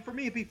that? I mean, for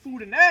me, it'd be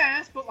food and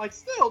ass, but, like,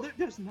 still,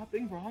 there's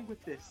nothing wrong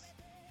with this.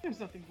 There's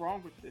nothing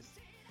wrong with this.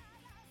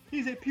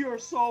 He's a pure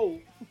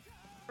soul.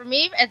 For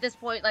me, at this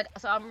point, like,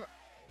 so I'm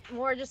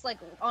more just, like,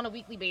 on a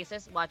weekly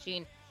basis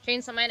watching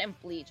Chainsaw Man and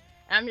Bleach.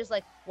 And I'm just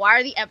like, why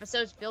are the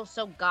episodes feel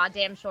so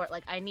goddamn short?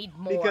 Like, I need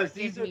more. Because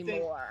Give me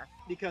more.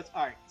 Because,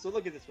 alright, so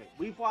look at it this way.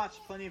 We've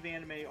watched plenty of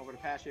anime over the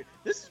past year.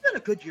 This has been a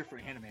good year for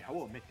anime. I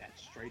will admit that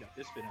straight up.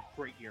 This has been a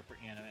great year for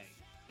anime.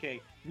 Okay,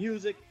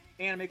 music,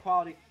 anime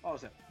quality, all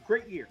that.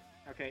 Great year.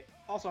 Okay.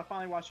 Also, I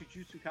finally watched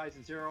Jujutsu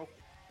Kaisen 0.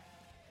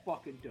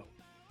 Fucking dope.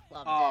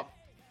 Loved it.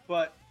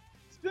 But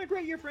it's been a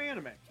great year for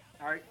anime.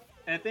 Alright?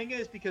 And the thing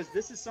is, because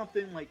this is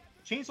something like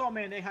Chainsaw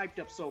Man, they hyped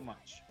up so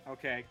much.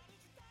 Okay?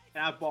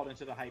 And I've bought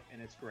into the hype,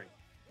 and it's great.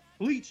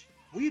 Bleach,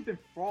 we've been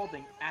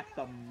frothing at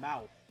the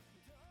mouth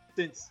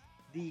since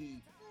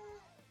the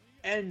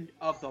end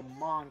of the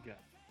manga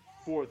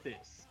for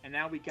this. And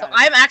now we got. So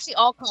I'm actually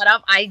all caught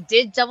up. I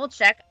did double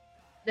check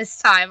this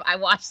time. I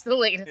watched the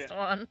latest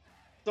one.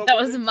 So that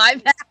was my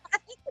bad.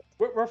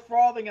 We're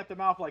frothing at the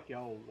mouth like,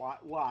 yo,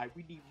 why?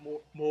 We need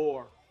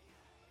more.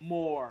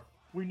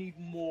 We need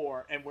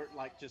more. And we're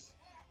like, just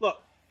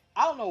look.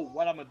 I don't know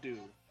what I'm gonna do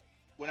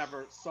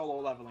whenever Solo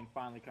Leveling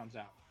finally comes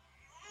out.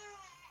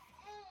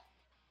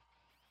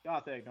 Y'all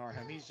have to ignore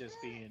him. He's just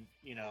being,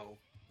 he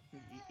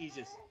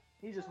just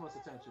wants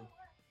attention.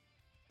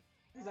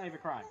 He's not even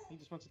crying. He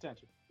just wants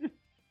attention.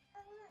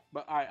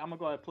 But alright, I'm gonna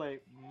go ahead and play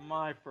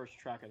my first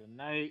track of the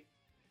night.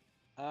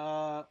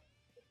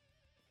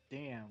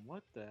 Damn,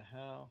 what the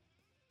hell?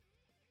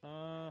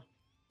 I'm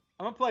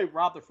gonna play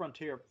Rob the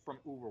Frontier from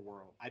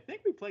Uberworld. I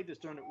think we played this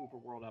during the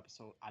Uberworld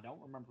episode. I don't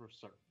remember for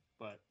certain,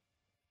 but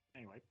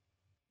anyway,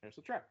 here's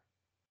the track. 「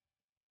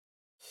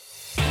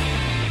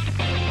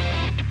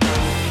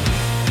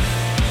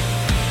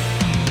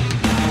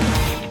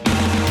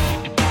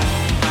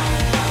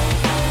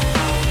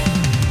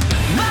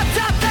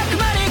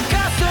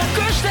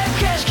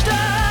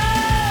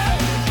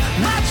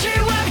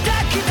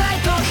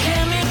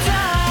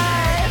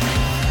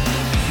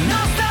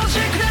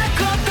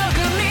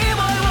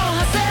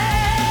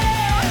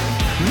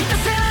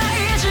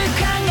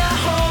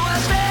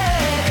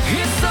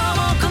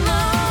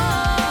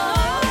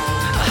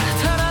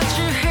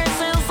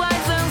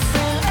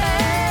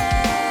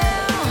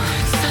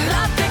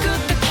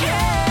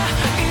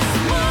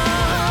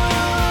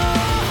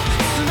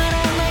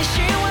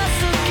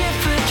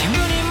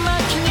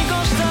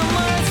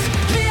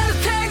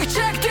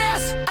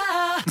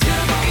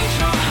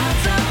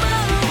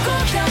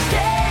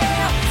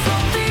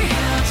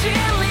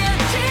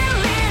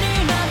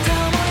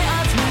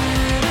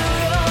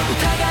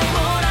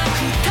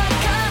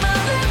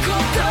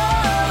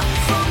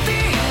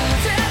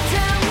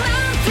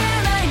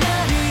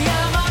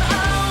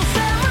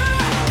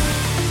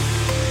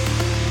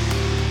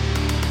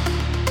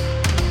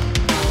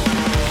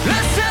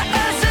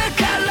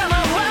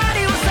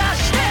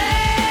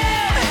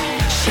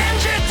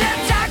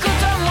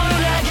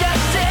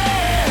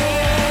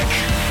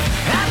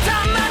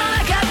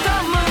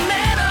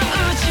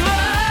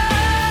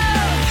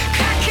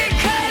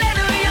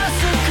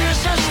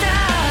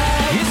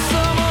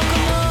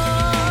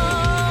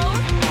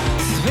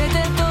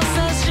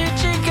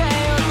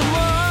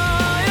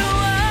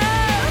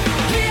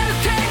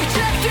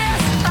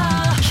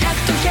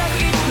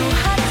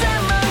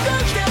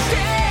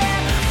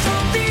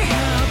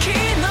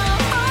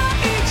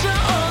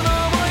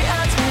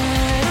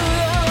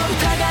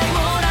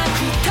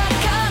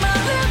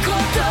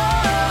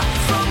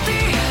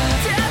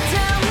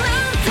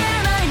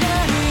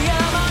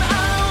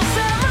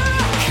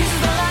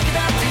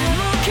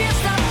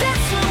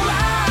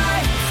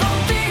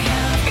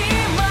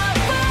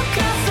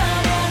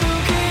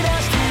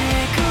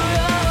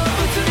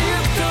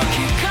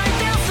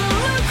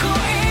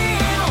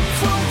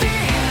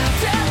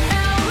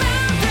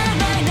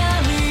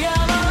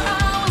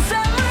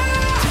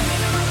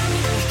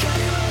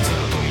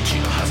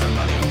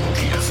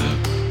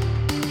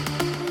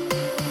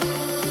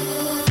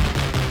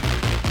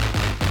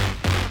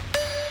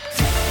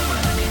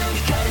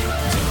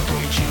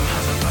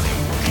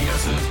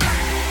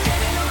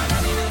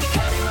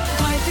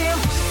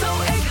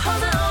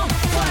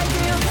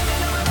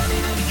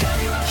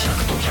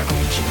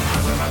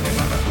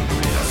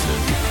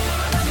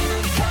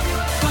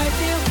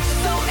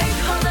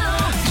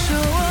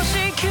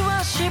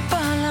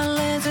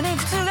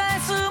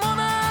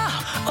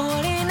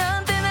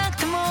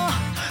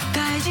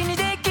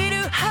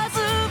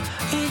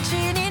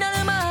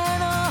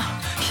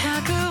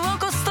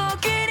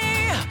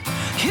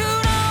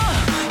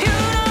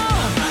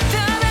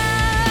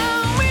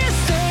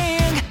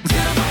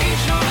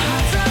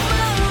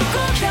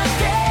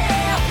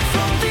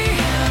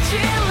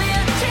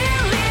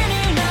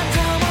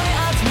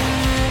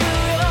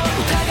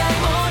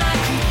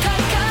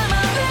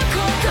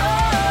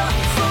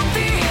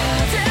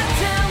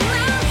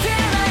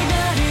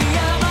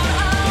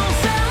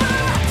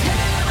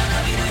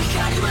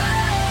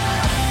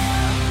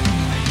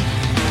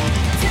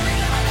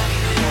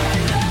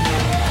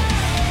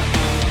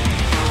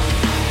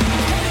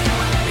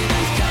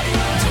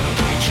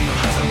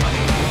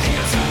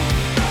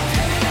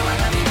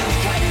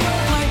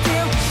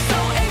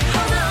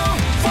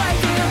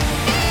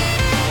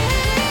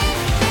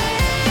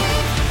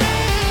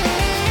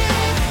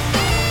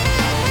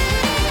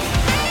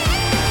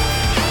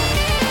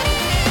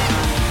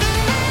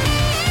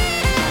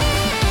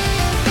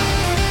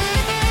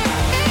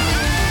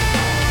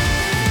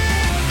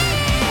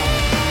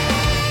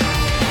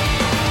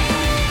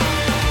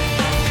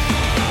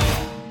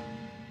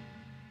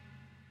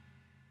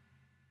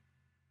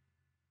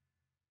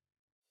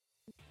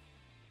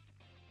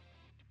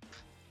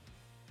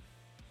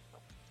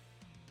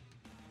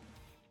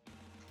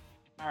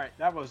Alright,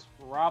 that was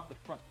Rob the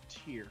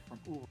Frontier from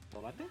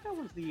Overworld. I think that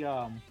was the,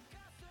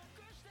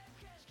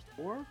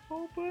 fourth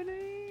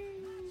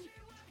opening?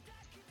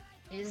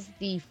 Is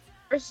the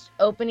first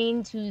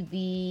opening to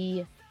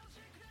the...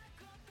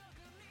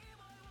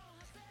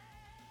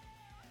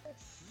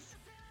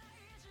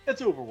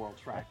 It's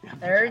Overworld track.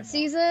 third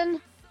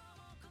season?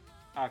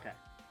 Okay.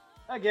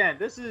 Again,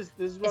 this is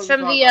what it's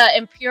from the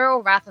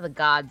Imperial Wrath of the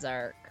Gods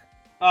arc.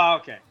 Oh,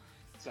 okay.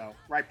 So,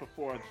 right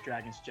before the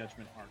Dragon's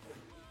Judgment arc.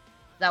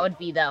 That would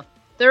be the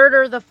third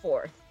or the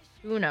fourth.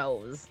 Who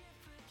knows?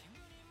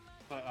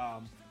 But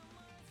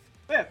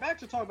yeah, back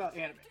to talk about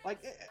anime. Like,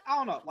 I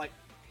don't know. Like,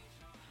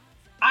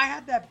 I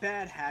had that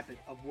bad habit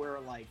of where,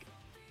 like,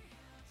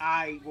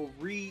 I will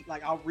read,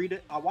 like, I'll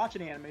watch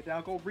an anime, then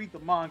I'll go read the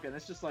manga, and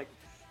it's just like,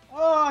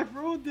 oh, I've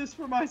ruined this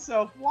for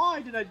myself. Why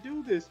did I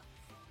do this?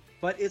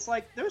 But it's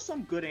like, there's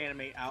some good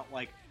anime out.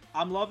 Like,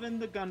 I'm loving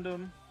the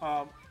Gundam,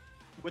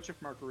 Witch of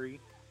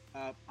Mercury,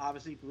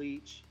 obviously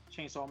Bleach,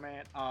 Chainsaw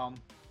Man,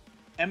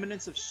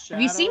 Eminence of Shadow.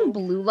 Have you seen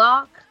Blue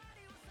Lock?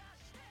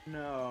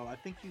 No, I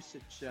think you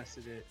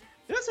suggested it.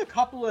 There's a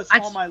couple that's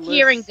on my list. I'm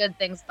hearing good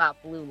things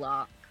about Blue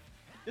Lock.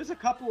 There's a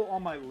couple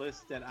on my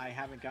list that I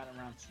haven't gotten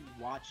around to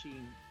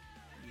watching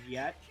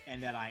yet,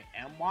 and that I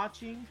am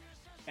watching.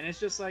 And it's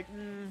just like,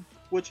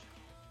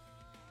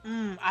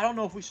 I don't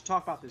know if we should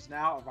talk about this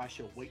now, or if I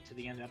should wait to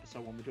the end of the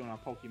episode when we're doing our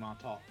Pokemon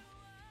talk.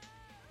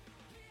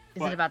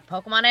 Is it about the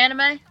Pokemon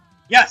anime?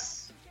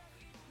 Yes!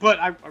 But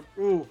I'm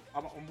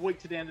wait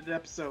to the end of the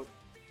episode.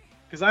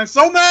 Because I'm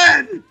so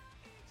mad!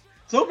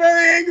 So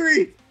very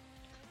angry!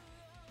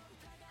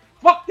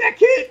 Fuck that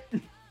kid!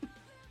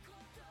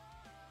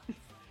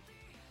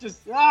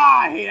 Just,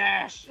 I hate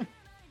Ash!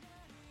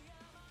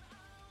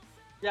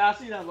 Yeah, I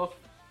see that look.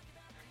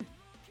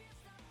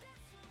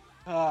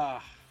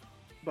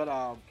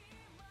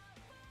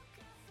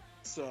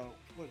 So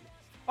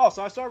I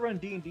started running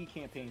D&D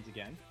campaigns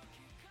again.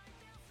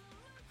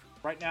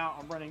 Right now,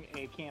 I'm running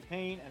a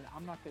campaign, and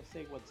I'm not going to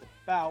say what's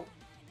about,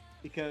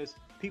 because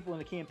people in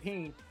the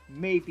campaign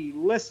may be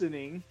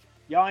listening.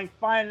 Y'all ain't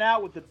finding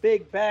out what the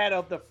big bad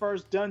of the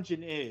first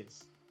dungeon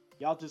is.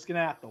 Y'all just going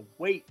to have to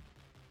wait,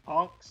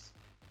 punks.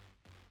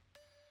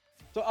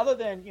 So other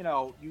than, you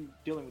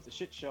dealing with the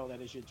shit show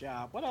that is your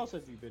job, what else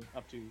have you been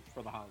up to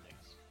for the holidays?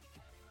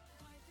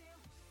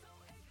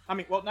 I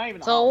mean, well, not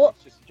even the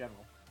holidays, just in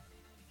general.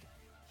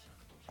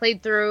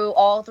 Played through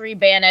all 3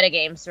 Bayonetta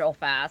games real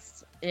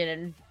fast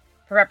in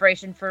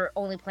preparation for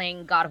only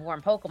playing God of War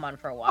and Pokemon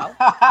for a while.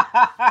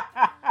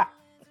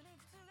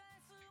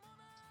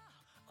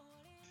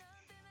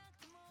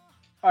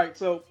 Alright,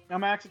 so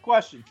I'm gonna ask a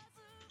question,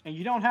 and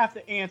you don't have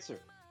to answer.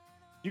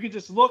 You can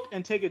just look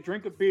and take a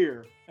drink of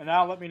beer, and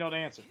that'll let me know the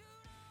answer.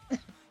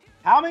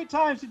 How many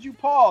times did you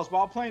pause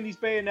while playing these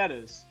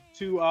Bayonettas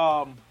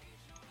to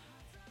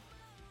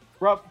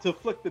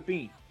flick the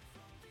bean?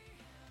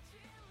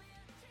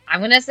 I'm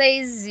gonna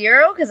say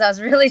 0 because I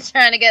was really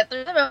trying to get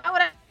through them.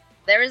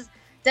 There is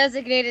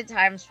designated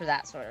times for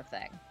that sort of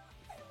thing.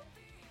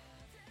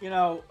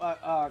 Oh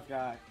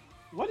god,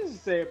 what does it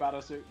say about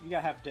us? You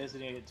gotta have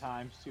designated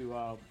times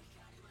to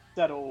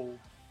settle,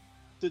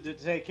 to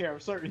take care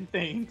of certain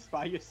things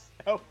by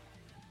yourself.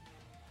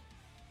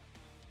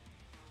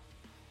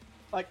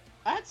 Like,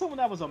 I had someone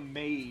that was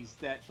amazed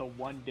that the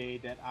one day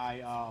that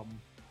I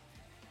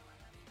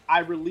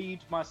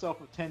relieved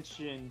myself of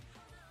tension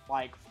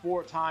like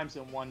 4 times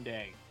in one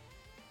day.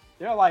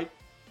 They're like,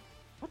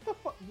 what the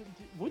fuck?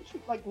 Would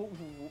you, like,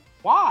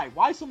 why?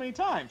 Why so many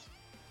times?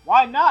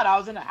 Why not? I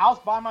was in the house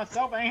by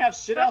myself. I ain't have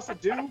shit else to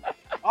do.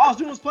 All I was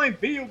doing was playing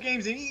video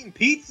games and eating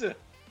pizza.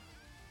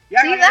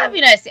 Yeah, see, that'd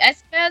be nice. I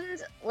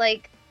spend,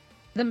 like,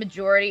 the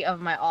majority of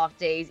my off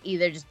days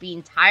either just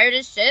being tired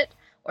as shit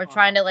or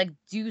trying to, like,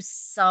 do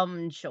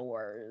some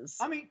chores.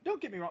 I mean,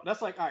 don't get me wrong.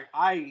 That's like,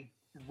 I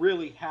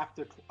really have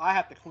to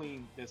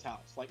clean this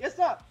house. Like, it's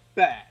not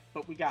bad,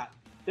 but we got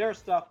their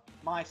stuff,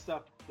 my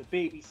stuff, the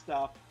baby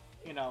stuff,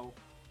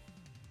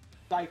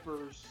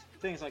 diapers,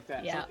 things like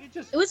that. Yeah.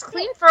 So it was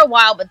clean for a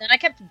while, but then I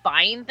kept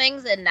buying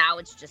things, and now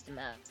it's just a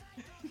mess.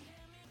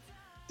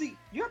 See,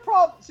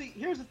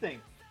 here's the thing.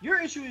 Your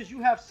issue is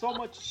you have so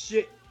much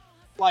shit,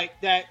 like,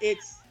 that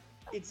it's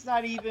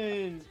not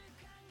even...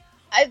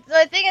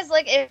 The thing is,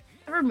 like, if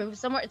I ever move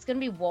somewhere, it's gonna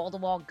be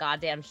wall-to-wall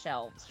goddamn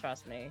shelves,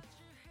 trust me.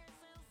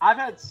 I've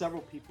had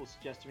several people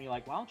suggest to me,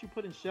 like, why don't you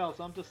put in shelves?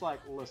 I'm just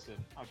like,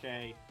 listen,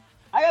 okay?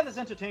 I got this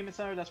entertainment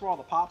center, that's where all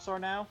the pops are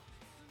now,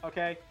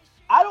 okay?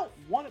 I don't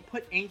want to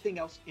put anything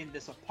else in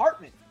this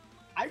apartment.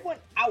 I went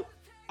out.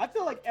 I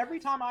feel like every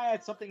time I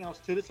add something else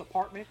to this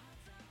apartment,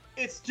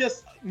 it's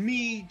just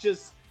me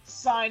just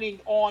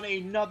signing on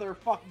another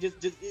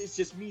it's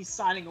just me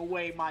signing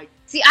away my...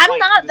 See, I'm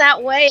not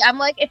that way. I'm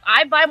like, if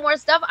I buy more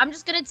stuff, I'm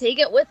just gonna take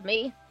it with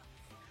me.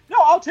 No,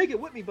 I'll take it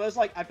with me, but it's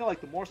like, I feel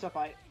like the more stuff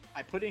I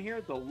put in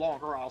here, the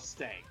longer I'll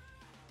stay.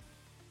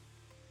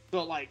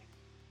 So, like,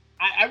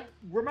 I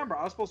remember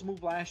I was supposed to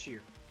move last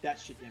year. That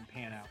shit didn't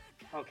pan out.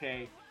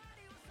 Okay.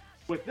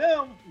 With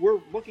them, we're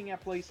looking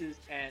at places,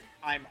 and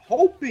I'm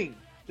hoping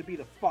to be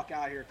the fuck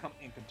out here come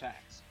income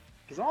tax.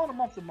 Because I'm on a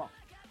month to month.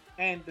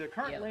 And the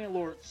current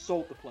landlord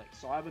sold the place.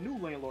 So I have a new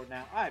landlord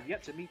now. I have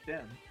yet to meet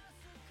them.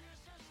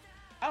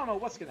 I don't know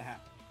what's going to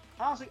happen.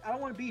 Honestly, I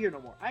don't want to be here no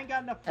more. I ain't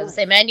got enough room. I was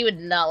gonna say, man, you would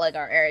not like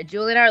our area.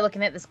 Julie and I are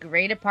looking at this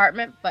great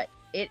apartment, but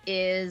it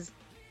is...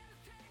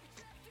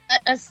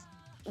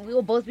 we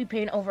will both be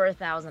paying over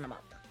 $1,000 a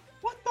month.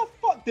 What the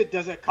fuck?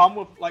 Does it come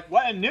with, like,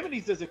 what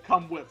amenities does it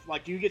come with?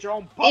 Like, do you get your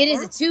own butler? It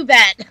is a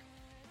 2-bed.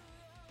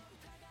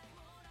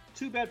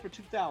 2-bed for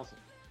 $2,000.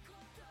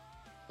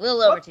 A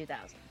little over $2,000.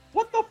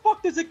 What the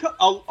fuck does it come?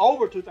 Oh,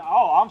 over $2,000.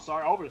 Oh, I'm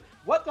sorry, over.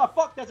 What the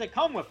fuck does it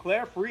come with,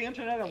 Claire? Free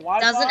internet and Wi-Fi?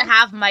 It doesn't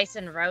have mice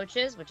and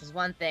roaches, which is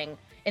one thing.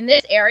 In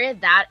this area,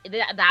 that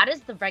is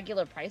the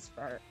regular price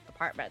for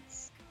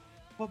apartments.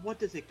 But what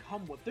does it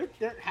come with?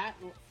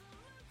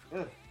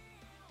 Ugh.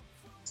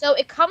 So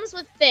it comes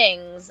with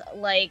things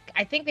like,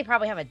 I think they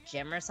probably have a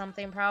gym or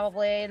something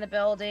probably in the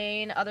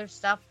building, other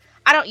stuff.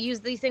 I don't use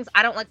these things.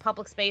 I don't like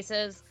public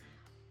spaces.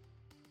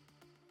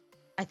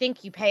 I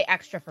think you pay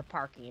extra for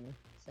parking,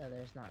 so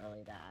there's not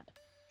really that.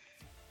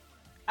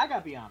 I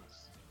gotta be honest.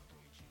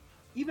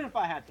 Even if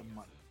I had the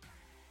money,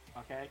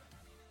 okay?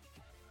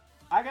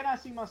 I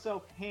cannot see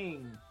myself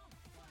paying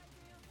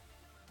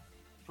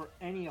for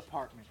any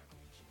apartment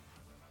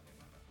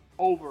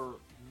over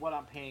what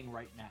I'm paying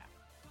right now.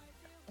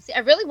 See, I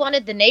really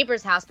wanted the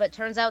neighbor's house, but it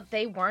turns out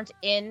they weren't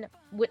in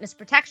witness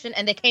protection,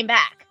 and they came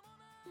back.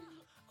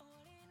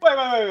 Wait,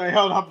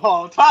 hold on,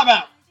 Paul. Time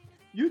out.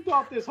 You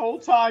thought this whole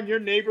time your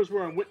neighbors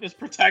were in witness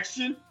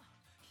protection?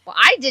 Well,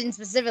 I didn't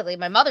specifically.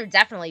 My mother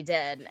definitely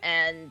did,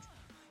 and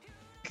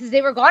because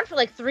they were gone for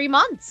like 3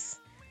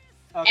 months.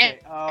 Okay.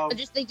 And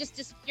they just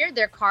disappeared.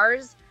 Their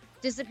cars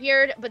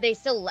disappeared, but they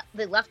still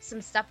they left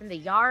some stuff in the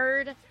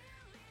yard,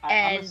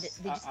 and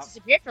they just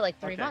disappeared for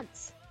like 3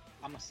 months.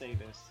 I'm gonna say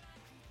this,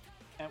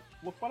 and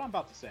look what I'm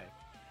about to say.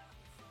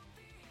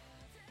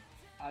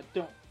 I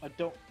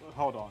don't.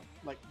 Hold on.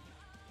 Like,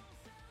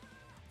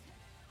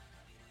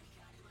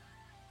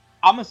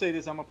 I'm gonna say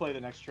this. I'm gonna play the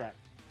next track.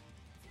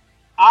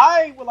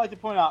 I would like to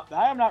point out that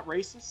I am not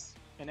racist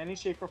in any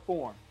shape or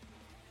form.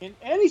 In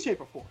any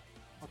shape or form.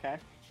 Okay?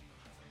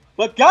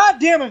 But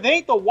goddamn if they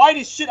ain't the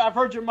whitest shit I've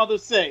heard your mother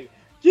say.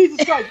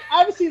 Jesus Christ, I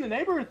haven't seen the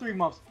neighbor in 3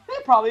 months.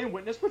 They're probably in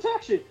witness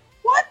protection.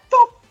 What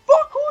the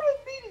fuck? Who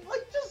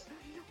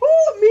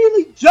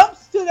immediately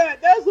jumps to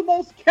that? That's the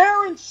most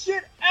Karen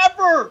shit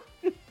ever.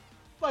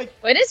 Like,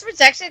 witness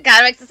protection kind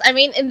of makes sense. I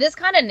mean, in this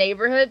kind of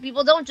neighborhood,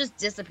 people don't just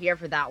disappear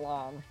for that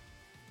long.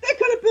 They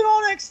could have been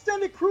on an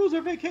extended cruise or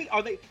vacation.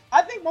 Are they?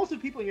 I think most of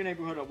the people in your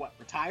neighborhood are what?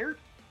 Retired?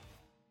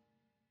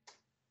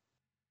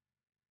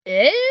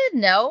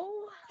 No.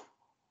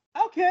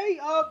 Okay,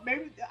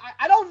 maybe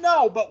I don't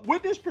know, but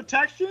witness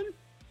protection.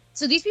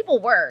 So these people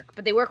work,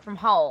 but they work from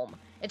home.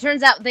 It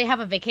turns out they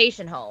have a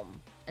vacation home,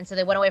 and so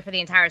they went away for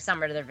the entire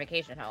summer to their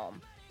vacation home.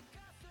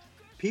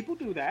 People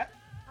do that.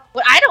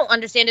 What I don't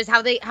understand is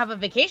how they have a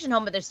vacation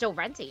home, but they're still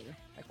renting.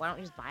 Like, why don't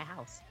you just buy a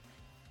house?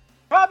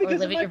 Probably or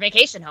because live at your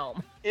vacation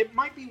home. It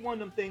might be one of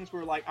them things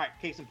where, like, all right,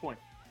 case in point,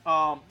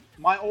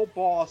 my old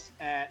boss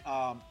at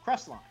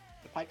Crestline,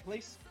 the Pike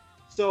place.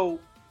 So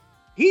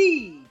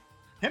him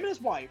and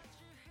his wife,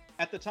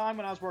 at the time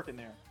when I was working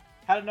there,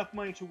 had enough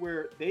money to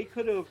where they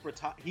could have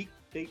retired. He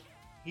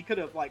could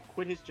have like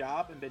quit his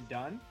job and been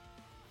done,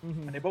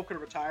 and they both could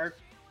have retired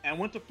and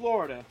went to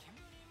Florida,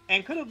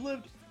 and could have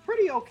lived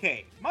pretty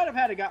okay. Might have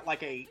had to got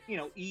like a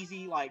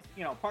easy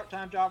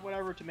part-time job,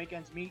 whatever, to make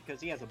ends meet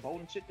because he has a boat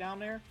and shit down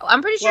there. Oh,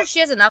 I'm pretty sure she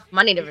has enough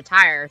money to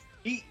retire.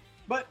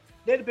 But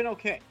they'd have been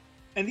okay.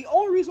 And the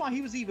only reason why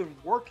he was even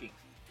working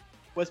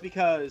was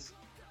because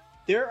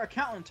their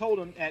accountant told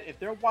him that if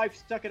their wife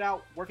stuck it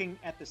out working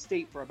at the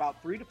state for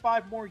about 3 to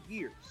 5 more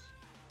years,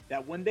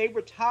 that when they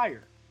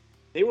retire,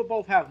 they would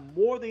both have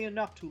more than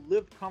enough to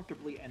live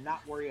comfortably and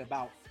not worry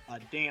about a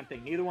damn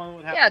thing. Neither one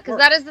would have to work. because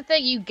that is the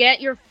thing. You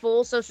get your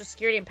full Social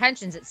Security and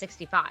pensions at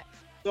 65.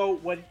 So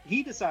what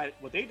they decided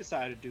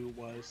to do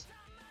was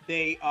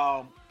they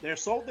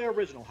sold their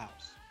original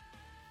house,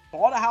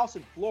 bought a house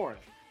in Florida,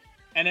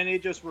 and then they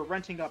just were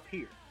renting up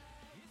here.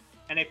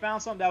 And they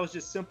found something that was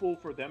just simple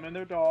for them and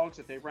their dogs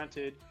that they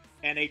rented,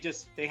 and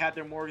they had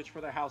their mortgage for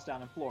their house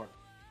down in Florida.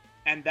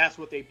 And that's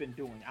what they've been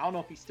doing. I don't know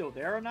if he's still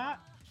there or not,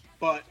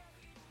 but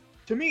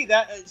to me,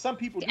 that some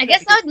people do I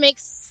guess that would make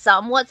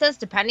somewhat sense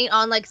depending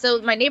on,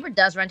 so my neighbor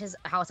does rent his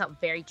house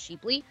out very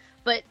cheaply,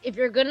 but if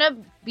you're gonna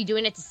be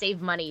doing it to save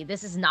money,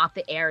 this is not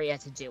the area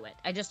to do it.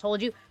 I just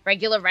told you,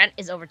 regular rent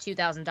is over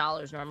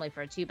 $2,000 normally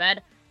for a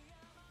 2-bed.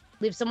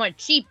 Live somewhere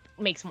cheap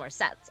makes more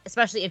sense,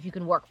 especially if you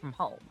can work from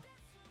home.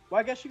 Well,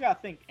 I guess you gotta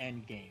think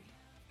end game.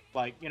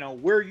 Like,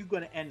 where are you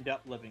gonna end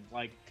up living?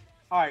 Like,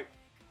 all right,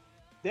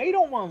 they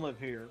don't want to live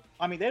here.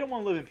 I mean, they don't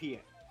want to live in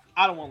PA.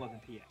 I don't want to live in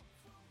PA.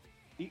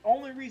 The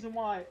only reason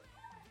why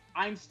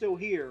I'm still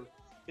here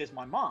is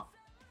my mom.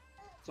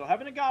 So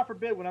heaven and God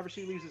forbid, whenever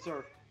she leaves this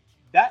earth,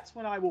 that's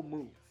when I will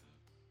move.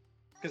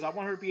 Because I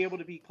want her to be able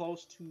to be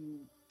close to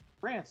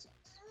grandsons.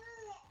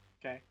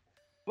 Okay?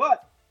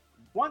 But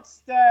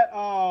once that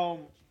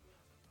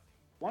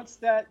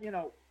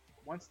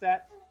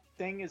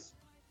thing is,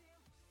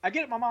 I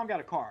get it, my mom got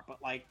a car, but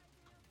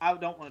I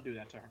don't want to do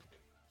that to her.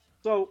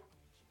 So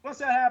once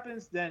that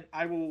happens, then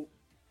I'm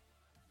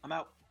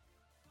out.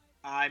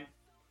 I'm,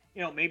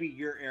 maybe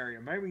your area,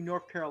 maybe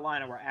North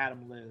Carolina where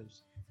Adam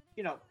lives,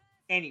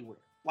 anywhere.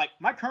 Like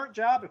my current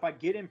job, if I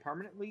get in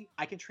permanently,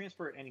 I can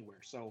transfer it anywhere.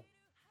 So,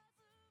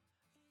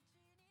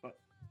 but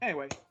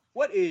anyway,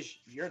 what is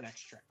your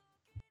next track?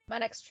 My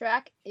next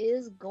track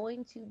is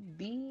going to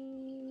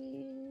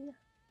be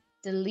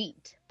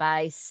Delete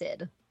by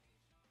Sid.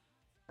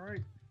 All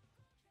right.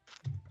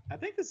 I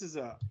think this is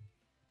an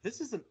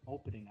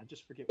opening. I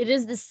just forget. It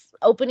is this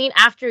opening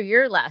after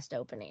your last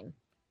opening.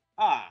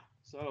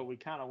 So we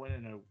kind of went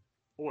in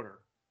order.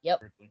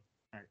 Yep. All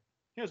right.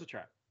 Here's the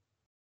track.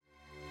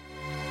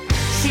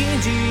 信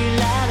じ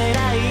られ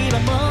ない今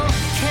も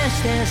消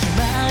してし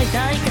まい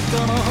たい過去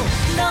も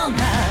どん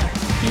な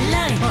未来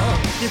も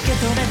受け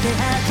止めて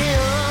あげよ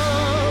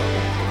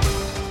う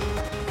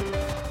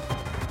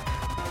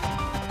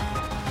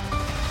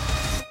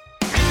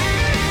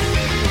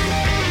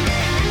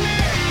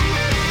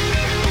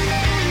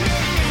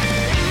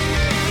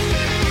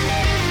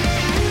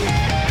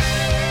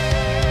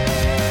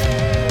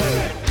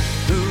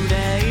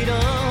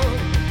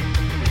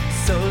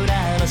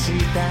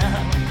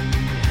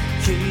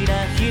ひら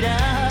ひら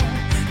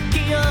記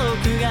憶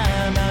が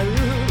舞う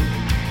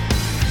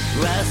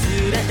忘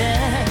れて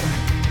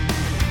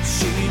し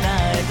ま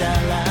えた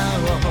ら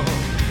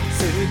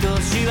少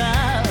しは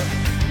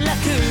楽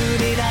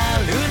にな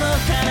るの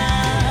かな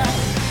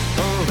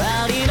終わ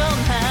りの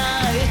な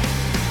い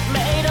迷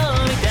路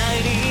みたい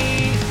に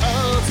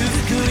続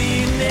く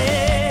因縁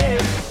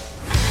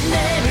眠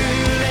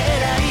れ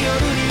ない夜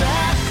には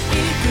い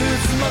く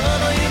つも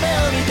の夢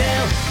を見て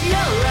夜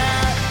は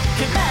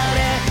けばれ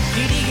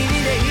ギリギリ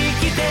で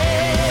生きて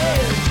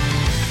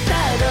た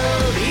ど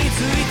り着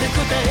いた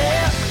答え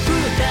二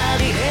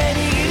人で握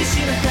りし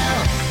めた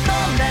ど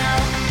んな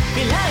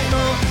未来も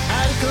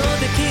歩こうっ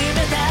て決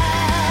めた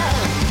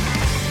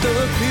遠く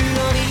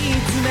を見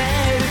つめ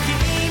る君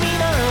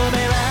の目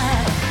は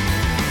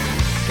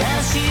確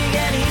か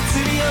に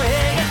罪を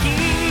描き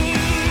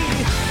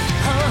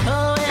微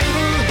笑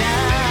む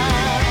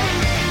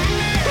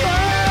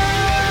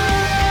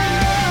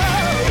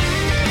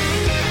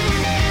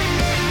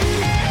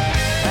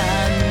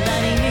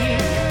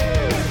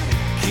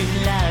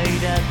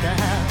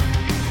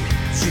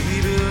自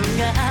分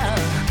が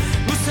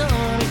嘘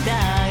みた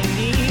い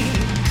に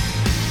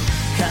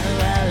変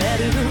われ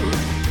る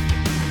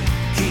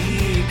き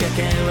っかけ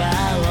は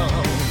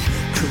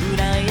暗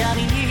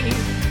闇に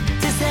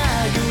手探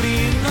り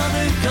の向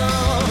こ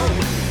う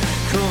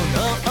こ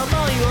の想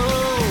いを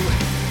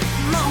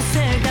乗せ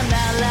たな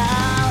ら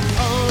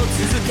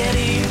続ける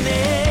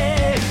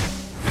ね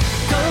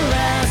壊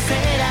せ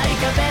ない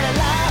壁な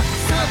ら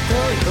そっと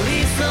寄り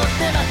添っ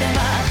て待てば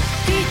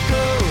きっと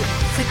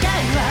世界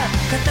は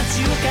形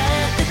を変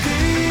えてく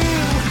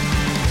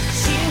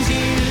信じ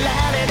ら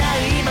れな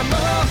い今も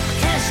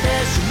消して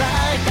しま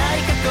いたい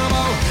過去も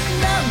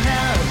どんな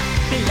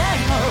未来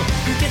も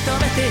受け止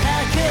めて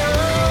あげよ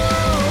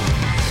う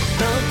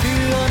遠く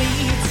を見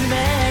つめ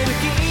る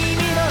君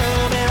の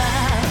目は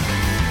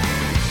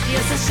優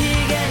しげ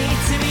に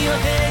罪を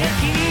描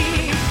き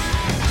微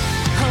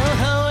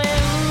笑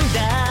んだ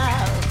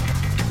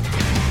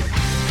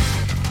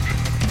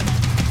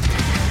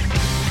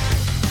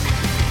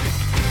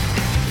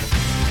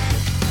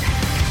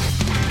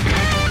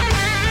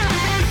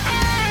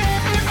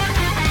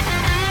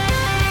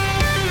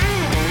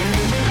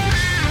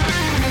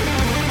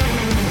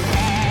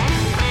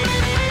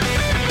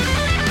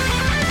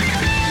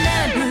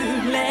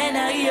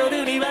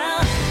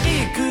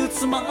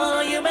も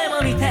う夢も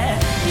見て夜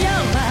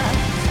は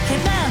け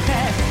ばって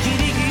ギ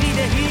リギリ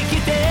で生き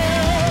て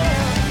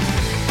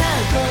た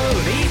ど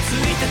り着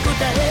いた答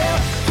えを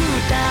二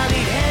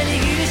人で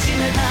握りし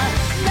めた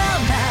ど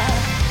んな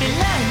未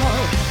来も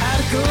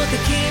歩こうって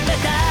決め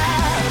た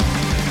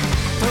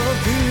遠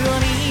くを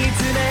見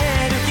つめ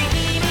る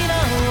君の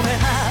目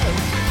は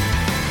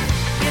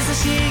優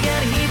しげ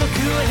に僕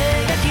を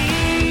描き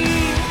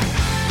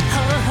微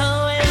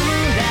笑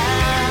んだ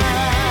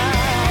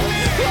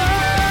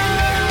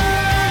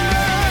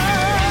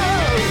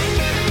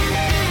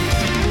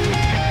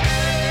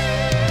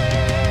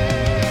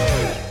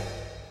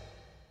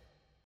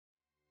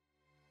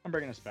I'm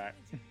bringing us back.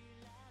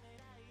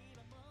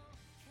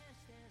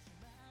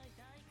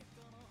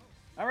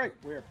 All right,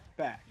 we're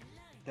back.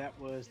 That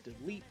was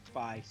Delete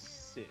by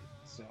Sid.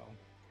 So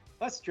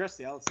let's address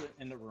the elephant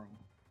in the room.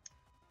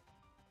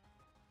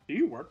 Do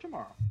you work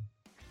tomorrow?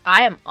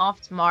 I am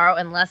off tomorrow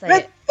unless I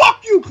Man, get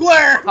fuck you,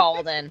 Claire!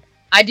 called in.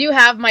 I do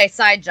have my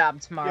side job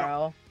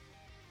tomorrow.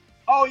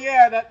 Oh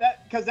yeah,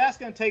 that because that's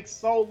gonna take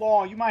so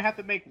long. You might have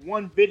to make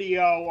one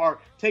video or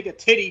take a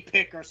titty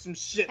pic or some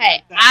shit. Hey,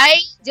 like that. I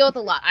deal with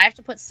a lot. I have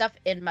to put stuff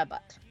in my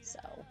butt, so.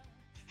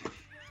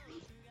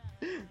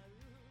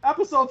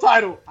 Episode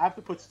title: I have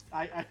to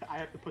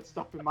put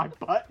stuff in my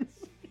butt.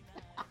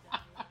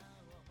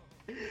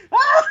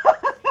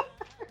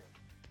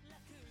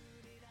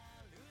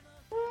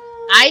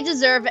 I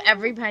deserve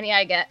every penny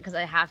I get because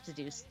I have to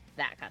do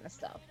that kind of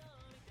stuff.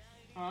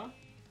 Huh?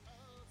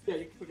 Yeah,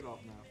 you can pick it off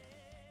now.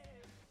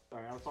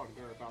 Sorry, I was talking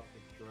to her about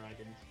the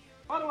dragons.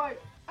 By the way,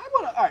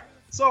 alright,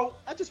 so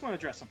I just want to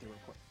address something real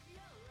quick.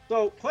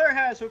 So, Claire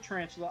has her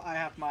tarantula, I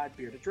have my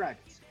bearded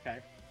dragons, okay?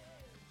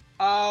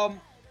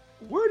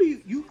 Where do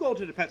you go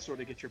to the pet store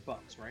to get your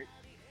bugs, right?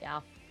 Yeah.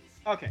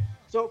 Okay,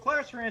 so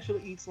Claire's tarantula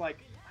eats like,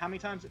 how many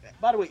times?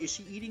 By the way, is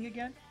she eating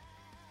again?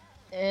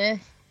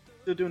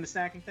 Still doing the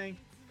snacking thing?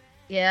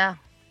 Yeah.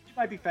 She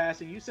might be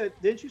fasting.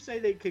 Didn't you say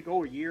they could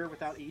go a year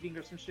without eating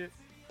or some shit?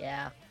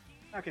 Yeah.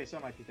 Okay, so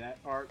it might be that.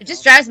 Or, it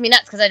just drives me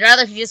nuts because I'd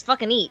rather she just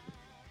fucking eat.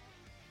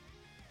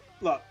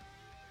 Look,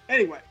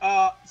 anyway,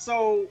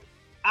 so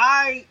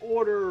I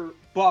order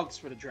bugs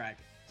for the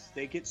dragons.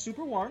 They get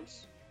super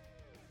worms,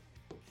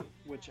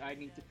 which I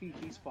need to feed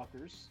these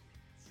fuckers.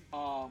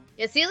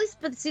 Yeah, see,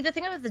 the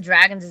thing about the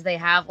dragons is they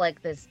have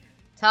like this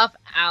tough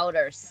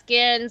outer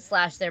skin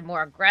 / they're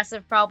more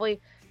aggressive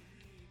probably.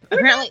 They're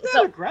Apparently, not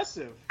that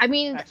aggressive. I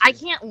mean, actually. I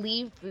can't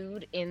leave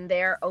food in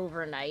there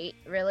overnight,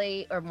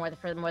 really, or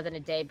for more than a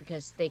day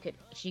because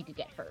she could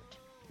get hurt.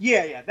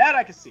 Yeah, that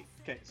I can see.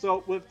 Okay,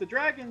 so with the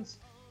dragons,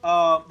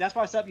 that's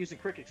why I stopped using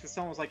crickets, because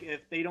someone was like,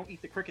 if they don't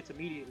eat the crickets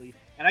immediately,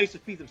 and I used to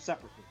feed them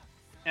separately,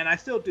 and I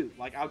still do.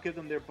 Like, I'll give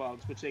them their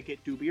bugs, which they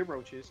get dubia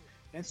roaches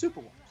and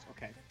super worms.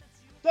 Okay,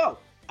 so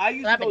I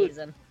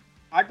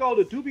go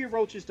to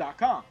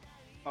dubiaroaches.com,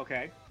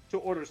 okay, to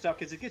order stuff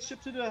because it gets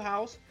shipped to the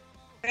house,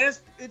 and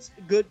it's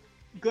a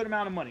good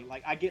amount of money.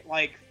 Like, I get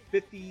like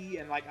 $50,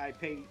 and like I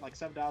pay like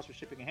 $7 for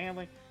shipping and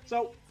handling.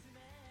 So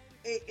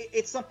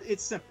it's something.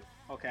 It's simple.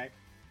 Okay.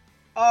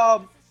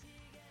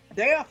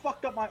 They have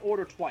fucked up my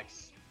order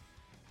twice,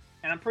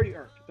 and I'm pretty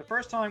irked. The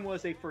first time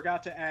was they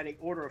forgot to add an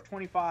order of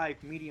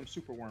 25 medium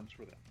super worms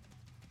for them,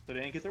 so they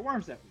didn't get their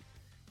worms that week.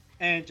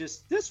 And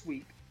just this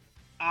week,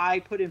 I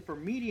put in for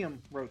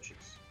medium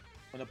roaches.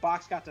 When the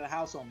box got to the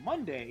house on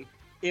Monday,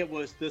 it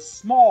was the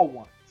small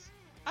ones.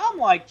 I'm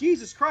like,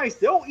 Jesus Christ,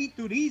 they'll eat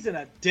through these in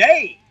a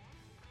day.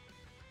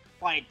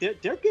 Like,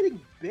 they're getting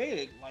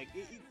big. Like,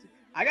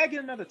 I gotta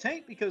get another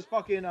tank because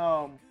fucking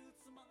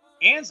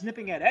Anne's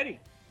nipping at Eddie.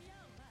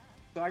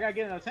 So I gotta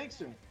get another tank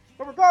soon.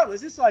 But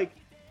regardless, it's like,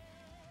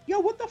 yo,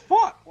 what the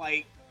fuck?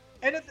 Like,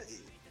 and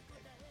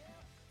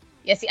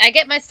yeah, see, I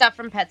get my stuff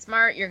from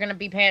PetSmart. You're gonna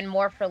be paying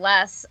more for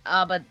less,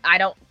 but I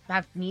don't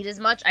need as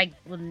much.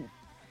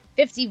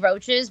 50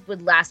 roaches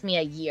would last me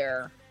a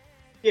year.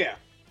 Yeah,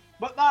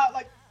 but not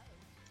like.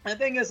 And the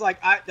thing is,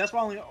 like, that's why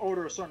I only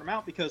order a certain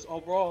amount because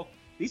overall,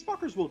 these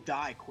fuckers will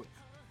die quick,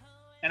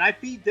 and I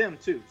feed them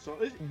too. So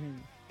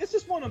it's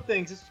just one of them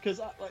things. It's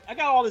because I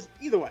got all this.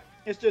 Either way,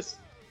 it's just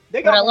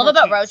they got. What I love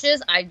about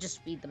roaches, I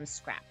just feed them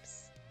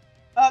scraps.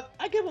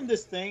 I give them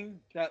this thing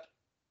that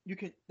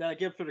I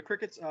give for the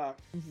crickets,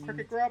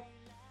 cricket grub,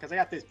 because I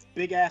got this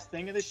big ass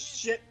thing of this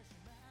shit.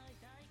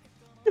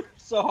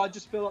 So I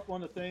just fill up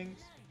one of the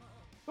things.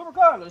 But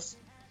regardless,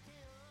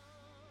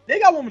 they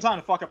got one more time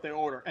to fuck up their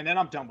order, and then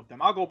I'm done with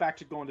them. I'll go back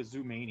to going to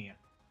Zoo Mania.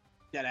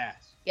 Dead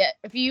ass. Yeah,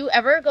 if you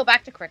ever go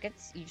back to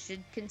crickets, you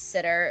should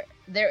consider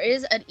there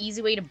is an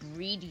easy way to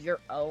breed your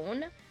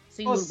own,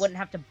 so you wouldn't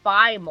have to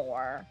buy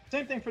more.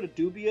 Same thing for the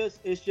dubias.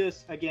 It's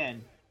just,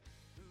 again,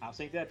 house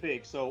ain't that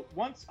big. So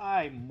once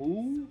I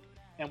move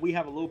and we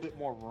have a little bit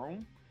more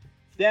room,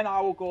 then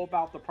I will go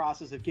about the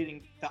process of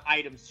getting the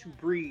items to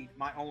breed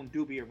my own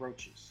dubia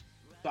roaches.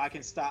 So I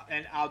can stop,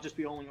 and I'll just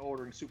be only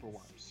ordering super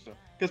worms. So,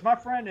 because my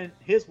friend and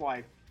his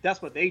wife,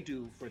 that's what they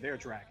do for their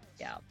dragons.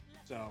 Yeah.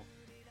 So,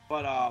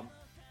 but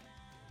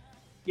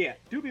yeah,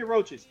 dubia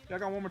roaches. I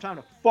got one more time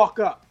to fuck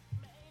up.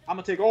 I'm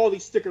gonna take all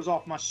these stickers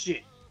off my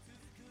shit.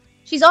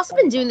 She's also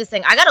been doing this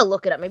thing. I gotta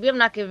look it up. Maybe I'm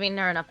not giving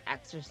her enough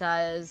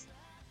exercise.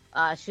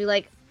 She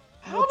like.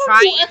 How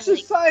do you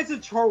exercise a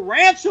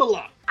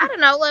tarantula? I don't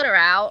know. Let her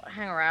out.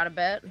 Hang around a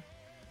bit.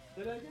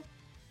 Say that again?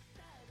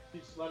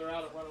 You just let her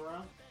out and run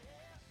around?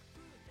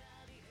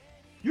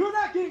 You're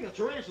not getting a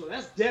tarantula.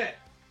 That's dead.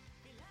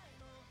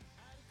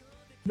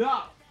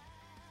 No.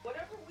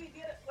 Whenever we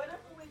get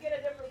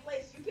a different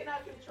place, you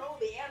cannot control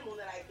the animal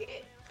that I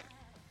get.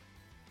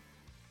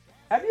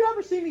 Have you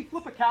ever seen me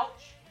flip a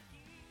couch?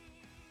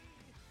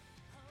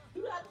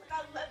 Do not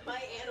let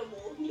my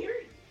animal near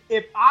you.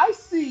 If I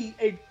see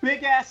a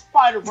big ass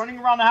spider running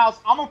around the house,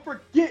 I'm gonna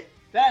forget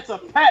that's a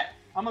pet.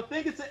 I'm gonna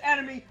think it's an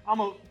enemy. I'm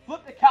gonna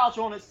flip the couch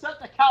on it, set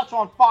the couch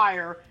on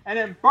fire, and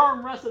then burn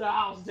the rest of the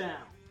house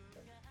down.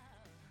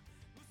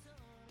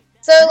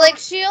 So, like,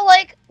 she'll,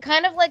 like,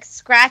 kind of, like,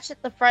 scratch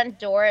at the front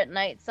door at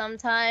night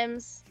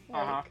sometimes.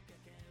 Like,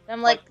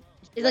 I'm like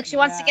she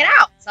wants to get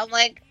out. So I'm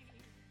like,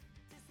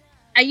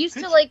 I used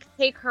to, like,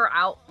 take her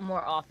out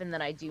more often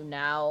than I do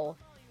now.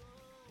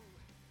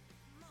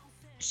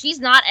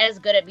 She's not as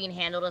good at being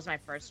handled as my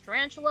first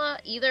tarantula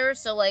either.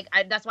 So, like,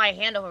 that's why I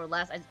handle her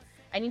less.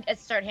 I need to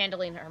start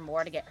handling her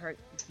more to get her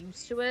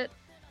used to it.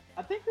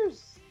 I think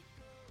there's...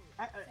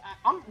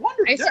 I'm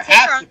wondering, there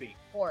has to be.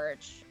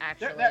 Porch,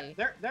 actually.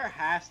 There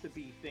has to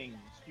be things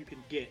you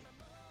can get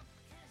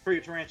for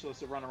your tarantulas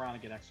to run around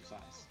and get exercise.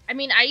 I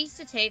mean, I used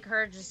to take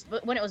her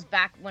when it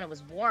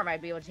was warm,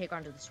 I'd be able to take her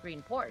onto the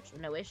screen porch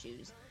with no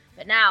issues.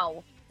 But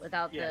now,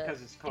 without Yeah, the.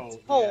 because it's cold.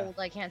 It's cold.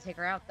 I can't take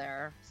her out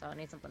there, so I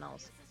need something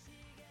else.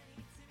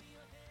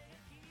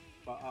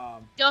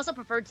 But She also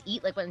preferred to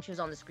eat like when she was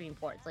on the screen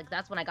ports. Like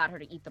that's when I got her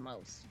to eat the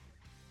most.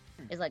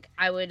 Is like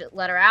I would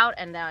let her out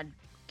and then I'd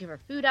give her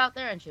food out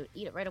there and she would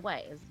eat it right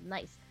away. It was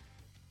nice.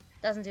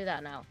 Doesn't do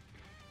that now.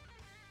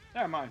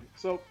 never mind.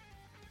 So,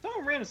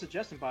 someone ran a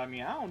suggestion by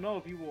me. I don't know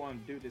if you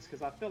want to do this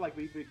because I feel like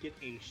we would get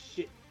a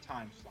shit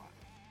time slot.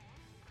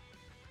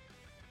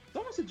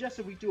 Someone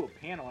suggested we do a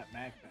panel at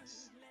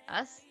MagFest.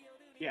 Us?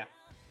 Yeah.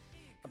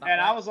 About And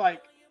what? I was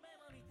like,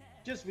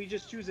 we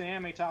just choose an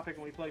anime topic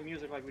and we play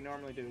music like we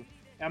normally do.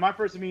 And my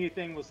first immediate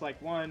thing was like,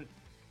 one,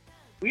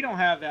 we don't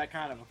have that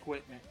kind of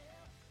equipment.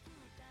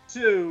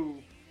 Two,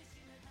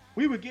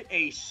 we would get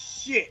a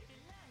shit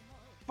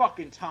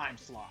fucking time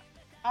slot.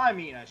 I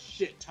mean a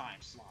shit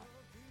time slot.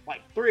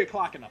 Like 3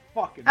 o'clock in the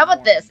fucking How about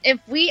morning. this? If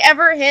we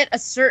ever hit a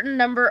certain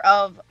number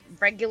of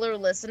regular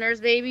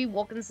listeners, maybe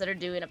we'll consider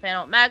doing a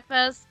panel at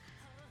MagFest.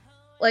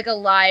 Like a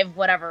live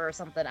whatever or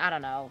something. I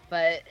don't know.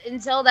 But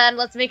until then,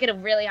 let's make it a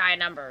really high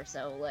number.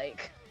 So,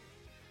 like...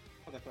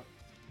 What the fuck?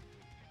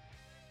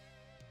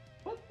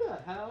 What the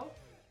hell?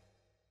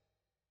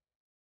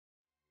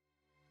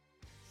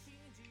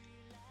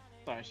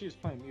 Sorry, she was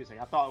playing music.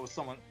 I thought it was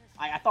someone.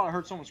 I thought I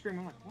heard someone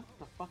screaming. I'm like, what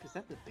the fuck is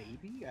that? The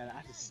baby? And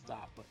I just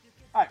stopped. But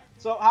all right.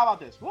 So how about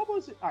this? What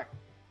was it? All right.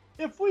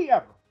 If we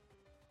ever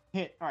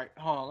hit. All right.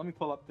 Hold on. Let me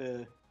pull up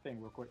the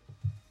thing real quick.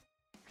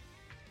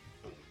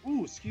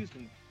 Ooh, excuse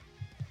me.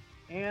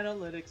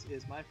 Analytics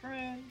is my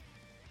friend.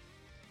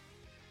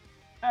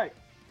 All right.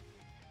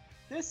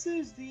 This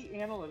is the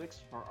analytics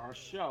for our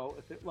show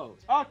if it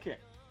loads. Okay.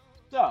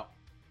 So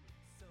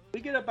we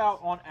get about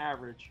on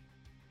average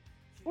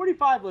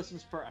 45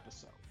 listens per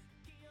episode.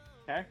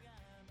 Okay?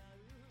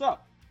 So,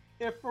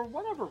 if for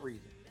whatever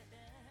reason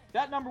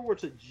that number were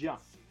to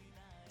jump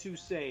to,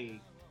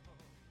 say,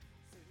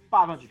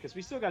 500, because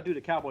we still got to do the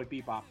Cowboy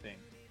Bebop thing,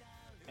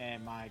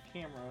 and my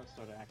camera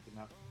started acting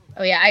up.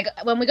 Oh, yeah.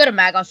 When we go to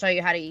Mag, I'll show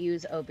you how to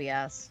use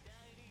OBS.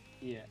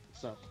 Yeah,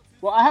 so,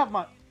 well, I have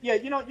my, yeah,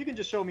 you know, you can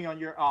just show me on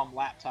your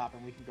laptop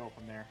and we can go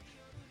from there.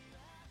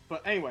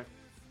 But anyway,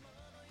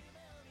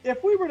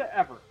 if we were to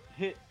ever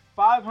hit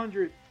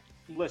 500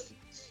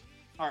 listens,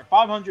 all right,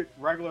 500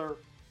 regular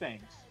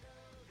things,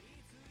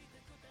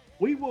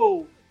 we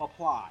will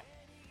apply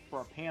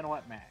for a panel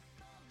at MAG.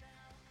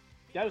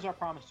 That is our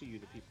promise to you,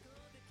 the people.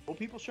 Will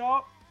people show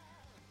up?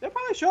 They'll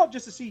probably show up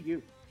just to see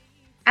you.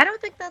 I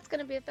don't think that's going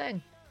to be a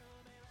thing.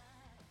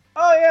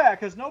 Oh, yeah,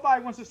 because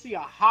nobody wants to see a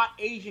hot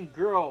Asian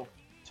girl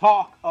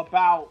talk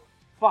about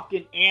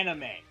fucking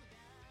anime.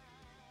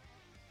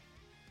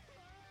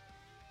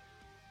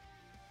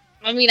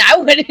 I mean, I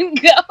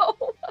wouldn't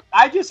go.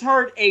 I just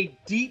heard a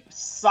deep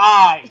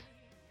sigh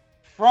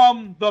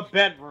from the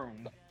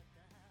bedroom.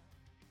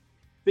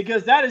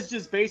 Because that is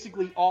just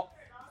basically all.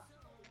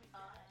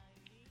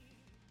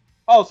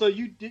 Oh, so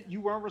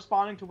you weren't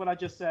responding to what I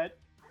just said?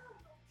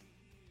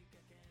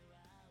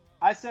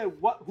 I said,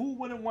 who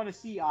wouldn't want to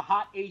see a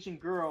hot Asian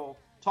girl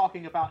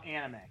talking about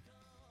anime?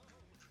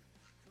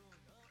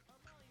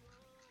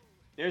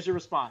 There's your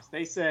response.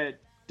 They said,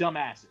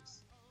 dumbasses.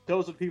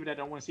 Those are the people that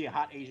don't want to see a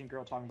hot Asian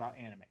girl talking about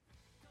anime.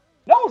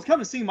 No one's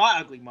coming to see my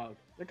ugly mug.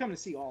 They're coming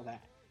to see all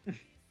that.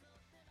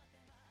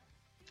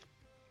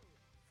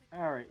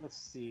 Alright, let's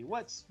see.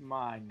 What's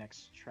my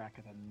next track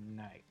of the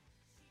night?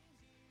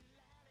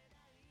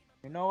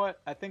 You know what?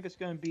 I think it's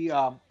going to be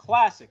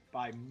Classic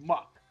by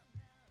Muck.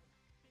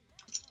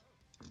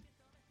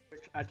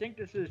 Which I think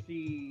this is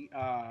the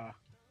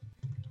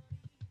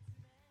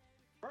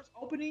first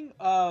opening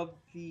of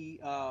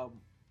the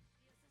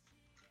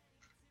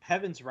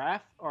Heaven's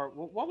Wrath, or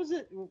what was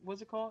it? What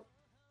was it called?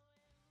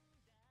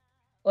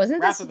 Wasn't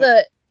Wrath this of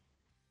the...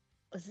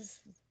 Was this...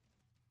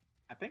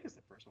 I think it's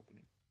the first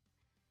opening.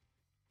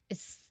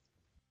 It's...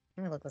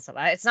 Let me look this up.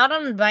 It's not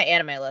on my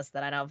anime list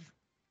that I know of.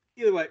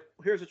 Either way,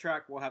 here's a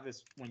track. We'll have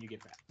this when we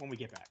get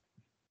back.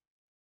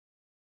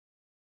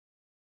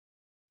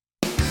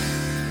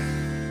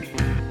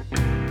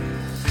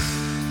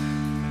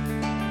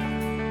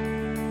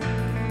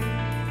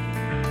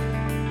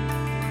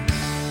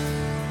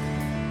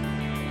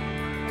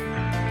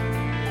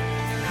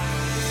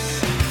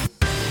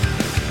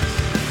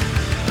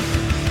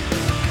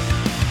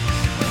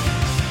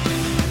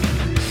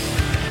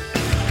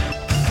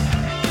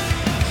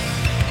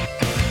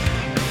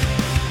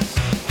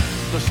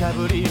土砂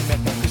降り目隠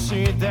し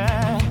て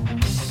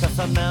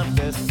傘なん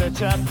て捨て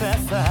ちゃって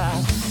さ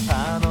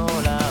パノ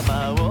ラ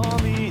マを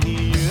見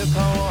に行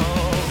こう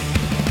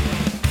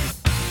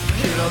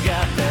広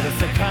がってる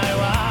世界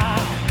は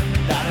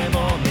誰も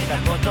見た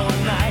こと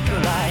ないく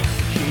らい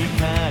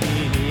光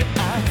に溢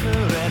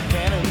れて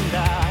るんだ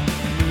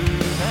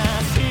虚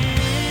し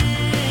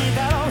いだ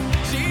ろ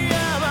幸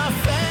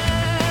せ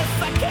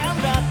叫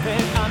んだって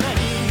雨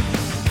に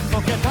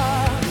溶けた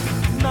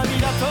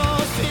涙と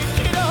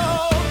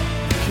色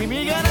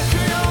君が泣くよ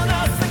うな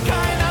世界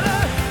なら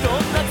どん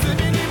な罪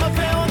にも手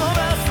を伸ば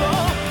そう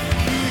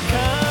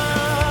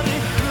光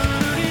降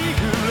り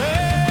ぐれ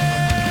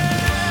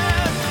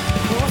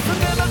What's the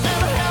never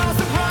ever else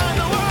a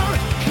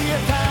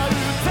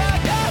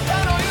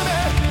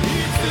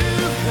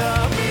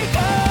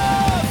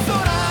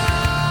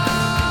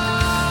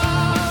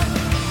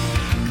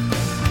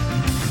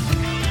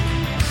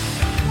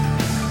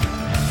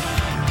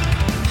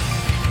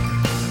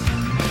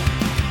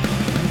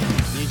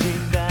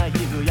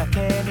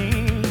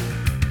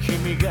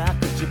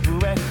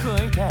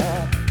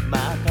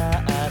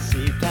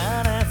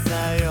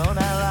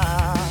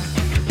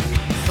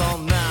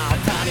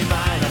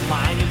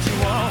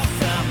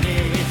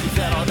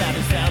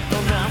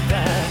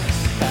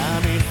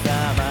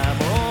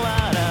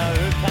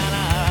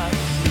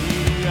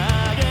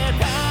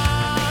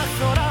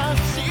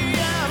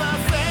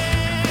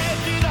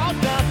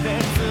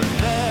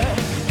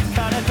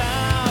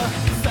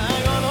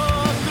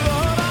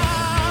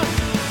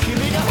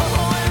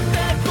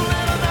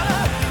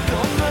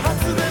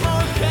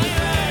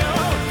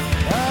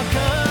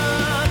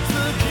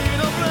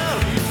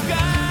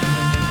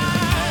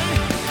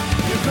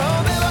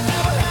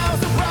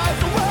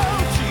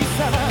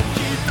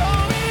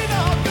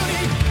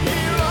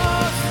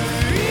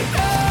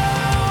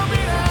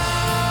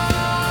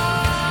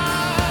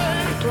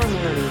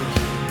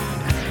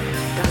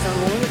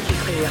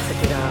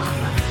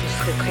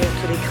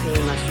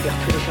vers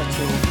tous les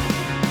châtiments.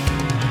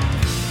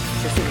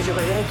 Je sais que je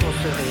reverrai ton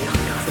sourire,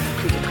 car cette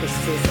pluie de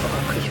tristesse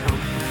aura pris fin,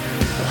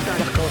 portant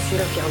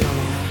l'arc-en-ciel au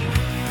firmament.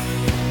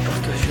 Pour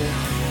toujours,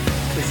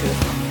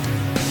 toujours.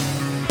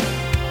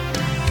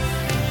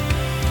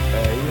 永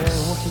遠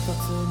を一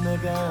つ願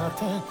って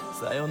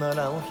さよな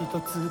らを一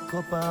つ拒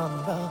ん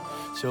だ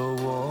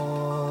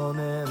少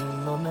年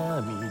の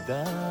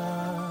涙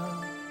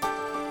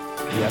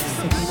約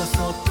束が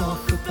そっと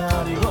二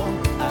人を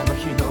あの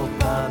日の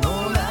パノ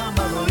ラマ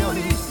のように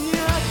焼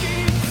き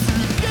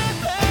付け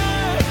て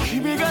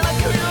君が泣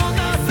くよう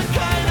な世界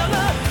なら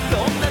ど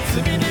んな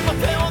罪にも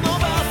手を伸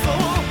ばそう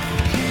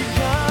光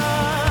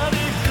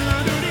く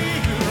るり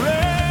グレ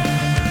ー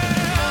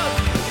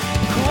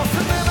こうす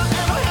れば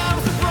Ever have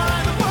the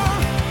bright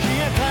world 消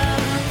えた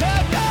歌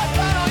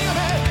方の夢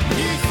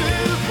いつ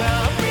か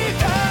見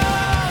た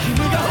君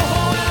が微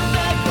笑んで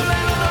くれ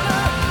るなら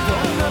ど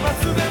んな罰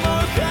でも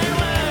受け入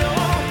れよ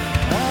う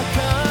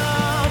暁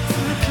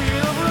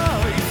のブロ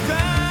ーイスカ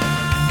イ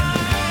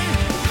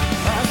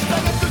明日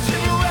が口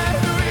笛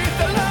吹い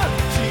たら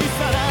小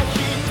さな瞳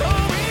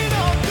の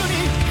奥に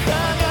輝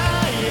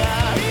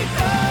いた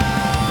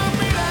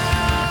未来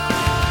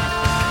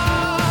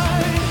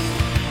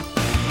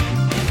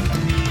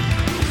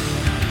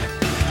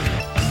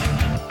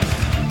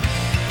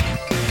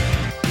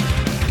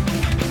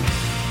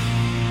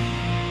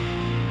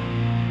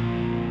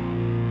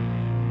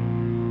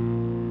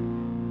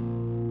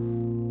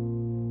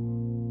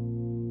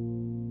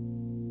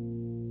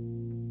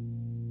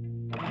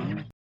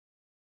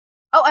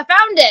Oh, I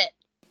found it!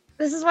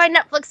 This is why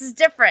Netflix is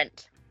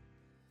different.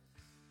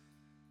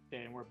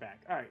 And we're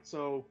back. All right,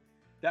 so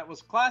that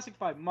was Classic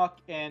by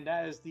Muck, and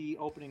that is the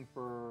opening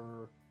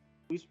for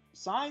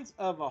Signs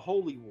of a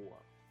Holy War.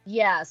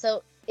 Yeah,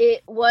 so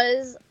it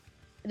was.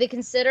 They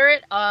consider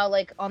it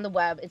like on the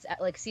web. It's at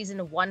like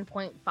season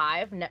 1.5.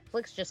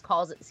 Netflix just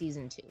calls it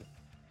season 2.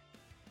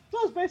 So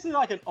it's basically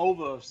like an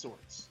OVA of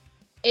sorts.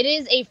 It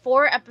is a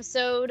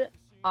 4-episode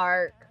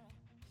arc.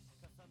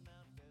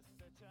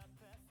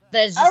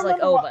 That is just like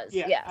OVAs.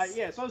 Yes.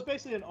 Yeah, so it's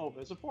basically an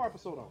OVA. It's a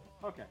 4-episode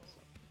OVA. Okay, so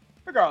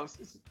regardless,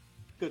 it's a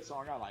good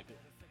song. I like it.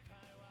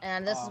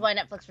 And this is why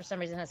Netflix, for some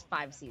reason, has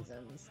 5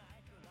 seasons.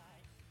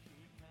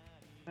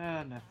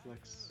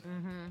 Netflix.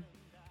 Mm-hmm.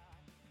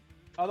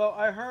 Although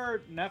I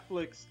heard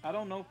Netflix, I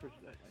don't know for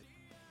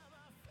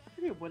I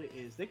forget what it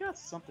is. They got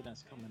something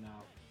that's coming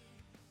out,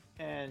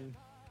 and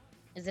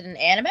is it an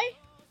anime?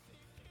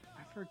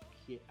 I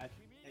forget. I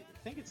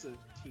think it's a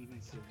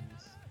TV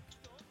series.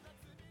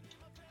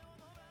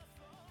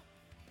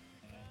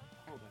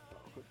 Hold up, real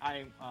quick.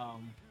 I'm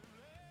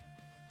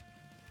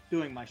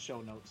doing my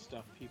show notes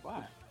stuff, people.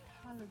 I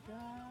apologize.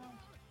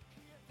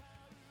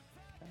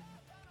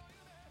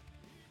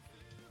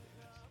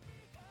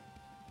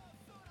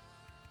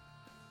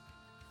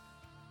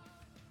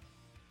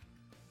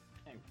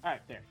 Anyway, all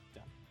right, there,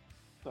 done.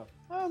 So,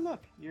 oh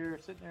look, you're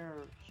sitting there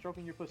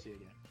stroking your pussy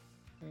again.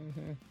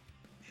 Mm-hmm.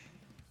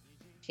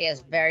 She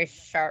has very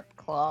sharp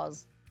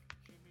claws.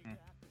 I'm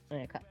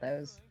gonna cut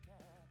those.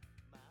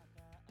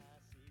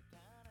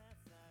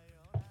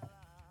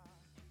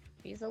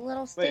 She's a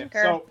little stinker.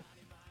 Yeah, so,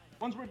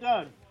 once we're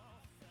done,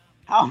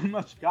 how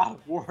much God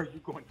of War are you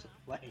going to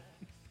play?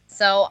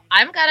 So,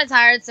 I'm kind of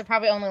tired, so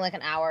probably only like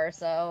an hour or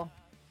so.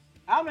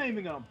 I'm not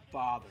even going to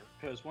bother,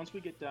 because once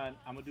we get done,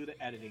 I'm going to do the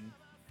editing.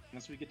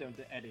 Once we get done with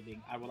the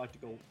editing, I would like to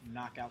go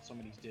knock out some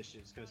of these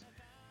dishes, because,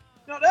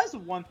 you know, that's the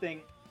one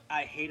thing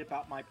I hate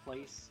about my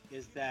place,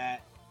 is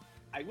that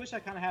I wish I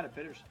kind of had a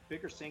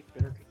bigger sink,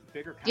 bigger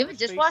counter Do you have a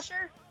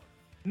dishwasher?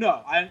 Space.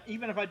 No,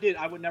 even if I did,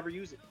 I would never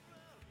use it.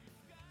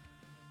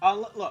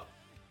 Look,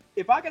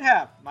 if I could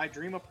have my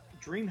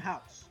dream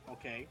house,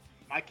 okay,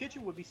 my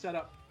kitchen would be set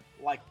up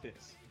like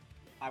this.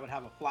 I would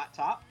have a flat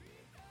top.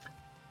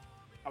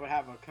 I would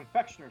have a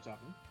confectioner's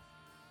oven.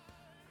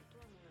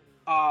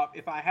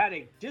 If I had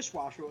a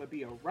dishwasher, it would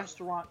be a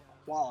restaurant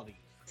quality.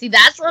 See,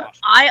 that's what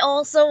I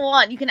also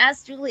want. You can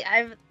ask Julie.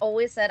 I've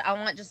always said I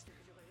want just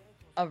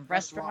a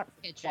restaurant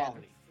kitchen.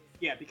 Quality.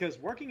 Yeah, because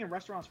working in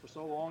restaurants for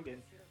so long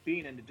and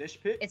being in the dish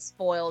pit, it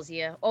spoils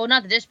you. Oh,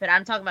 not the dish pit.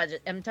 I'm talking about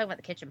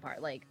the kitchen part.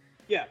 Like,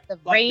 yeah, the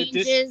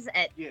ranges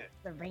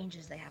the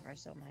ranges they have are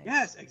so nice.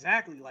 Yes,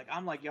 exactly. Like,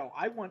 I'm like, yo,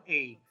 I want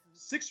a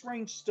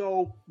 6-range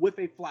stove with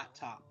a flat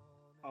top.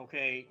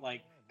 Okay,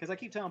 like, because I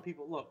keep telling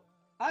people, look,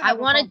 I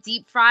want a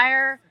deep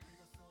fryer.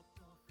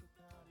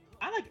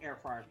 I like air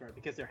fryers better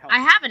because they're healthy. I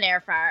have an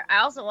air fryer. I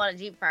also want a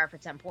deep fryer for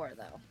tempura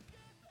though.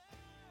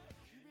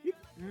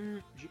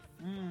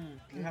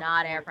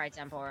 Not air fried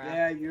tempura.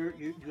 Yeah,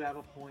 you have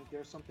a point.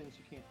 There's some things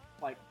you can't,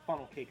 like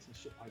funnel cakes and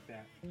shit like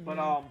that. Mm-hmm.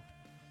 But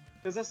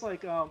because that's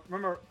like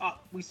remember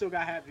we still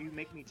gotta have you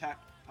make me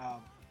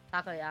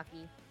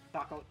takoyaki.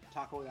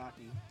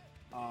 Takoyaki.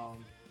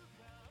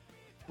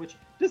 Which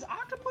does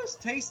octopus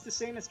taste the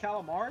same as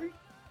calamari?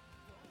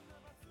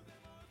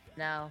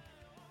 No.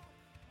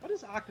 What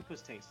does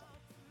octopus taste like?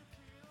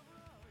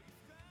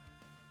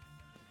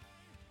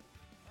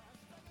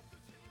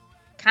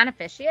 Kind of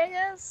fishy, I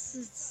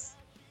guess.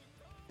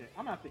 Yeah,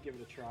 I'm gonna have to give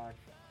it a try.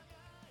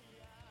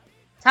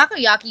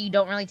 Takoyaki, you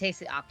don't really taste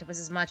the octopus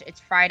as much. It's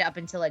fried up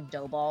into like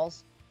dough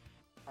balls.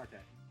 Okay.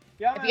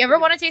 Yeah. If you ever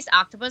want to taste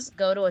octopus,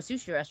 go to a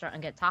sushi restaurant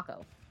and get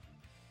taco.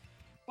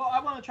 Well, I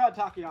want to try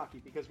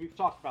takoyaki because we've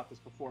talked about this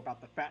before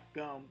about the Fat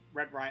Gum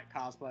Red Riot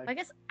cosplay. I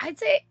guess I'd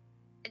say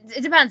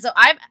it depends. So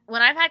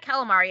when I've had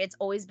calamari, it's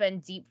always been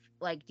deep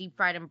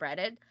fried and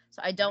breaded.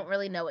 So I don't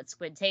really know what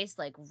squid tastes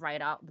like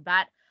right off the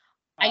bat.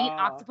 I eat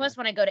octopus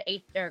when I go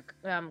to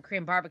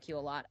Korean barbecue a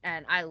lot,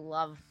 and I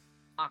love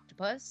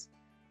octopus.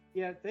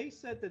 Yeah, they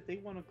said that they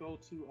want to go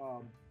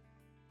to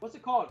what's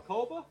it called,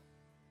 Koba?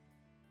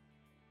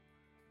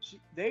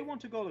 They want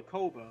to go to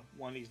Koba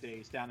one of these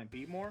days down in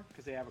Beemore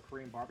because they have a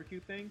Korean barbecue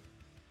thing.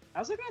 I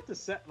was looking at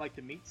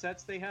the meat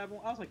sets they have.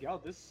 I was like, yo,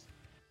 because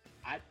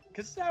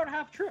it's an hour and a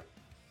half trip.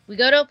 We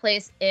go to a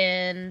place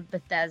in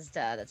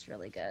Bethesda that's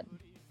really good.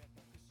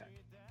 Okay.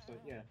 So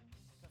yeah,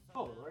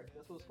 Koba, right?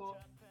 That's what it's called.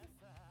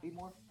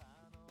 Beemore.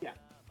 Yeah,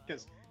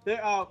 because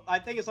I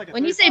think it's like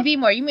when you say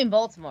Beemore, you mean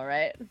Baltimore,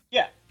 right?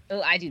 Yeah.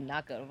 Oh, I do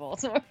not go to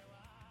Baltimore.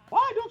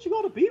 Why don't you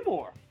go to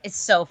Beemore? It's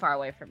so far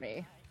away from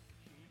me.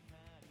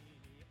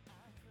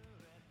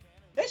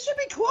 It should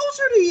be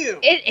closer to you.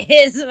 It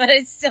is, but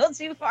it's still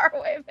too far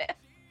away, man.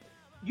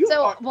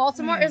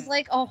 Baltimore is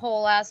like a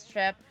whole ass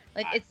trip.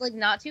 Like it's like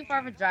not too far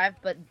of a drive,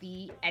 but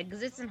the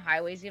exits and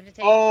highways you have to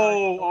take.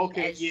 Oh,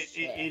 okay. Yeah,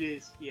 it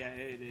is. Yeah,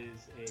 it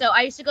is. So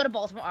I used to go to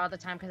Baltimore all the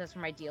time because that's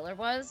where my dealer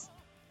was.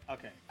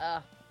 Okay.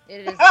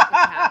 It is such a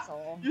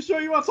hassle. You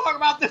sure you want to talk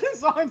about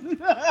this on?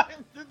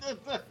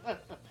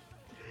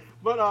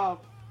 But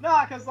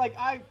nah, cause like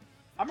I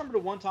remember the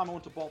one time I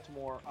went to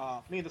Baltimore.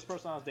 Me and this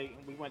person I was dating,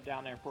 we went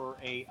down there for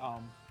a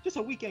just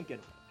a weekend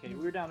getaway. Okay,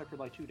 we were down there for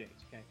like 2 days.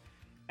 Okay,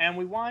 and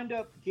we wind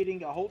up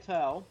getting a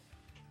hotel,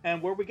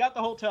 and where we got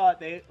the hotel at,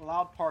 they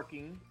allowed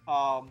parking.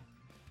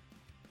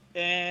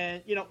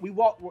 And you know, we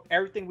walked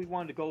everything we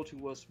wanted to go to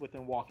was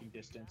within walking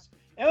distance.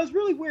 And it was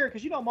really weird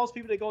because you know most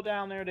people they go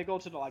down there, they go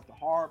to the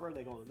harbor,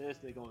 they go to this,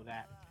 they go to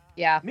that.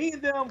 Yeah. Me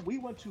and them, we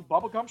went to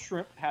Bubblegum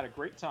Shrimp, had a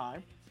great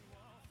time.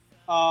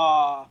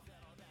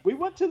 We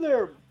went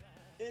to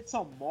it's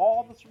a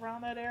mall that's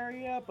around that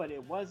area, but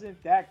it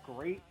wasn't that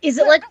great. Is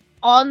it like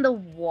on the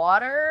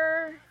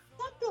water?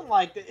 Something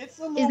like that. It's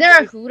a little. Is there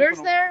a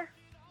Hooters there?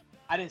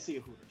 I didn't see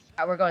a Hooters.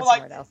 We're going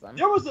somewhere else then.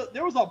 There was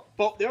a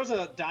boat. There was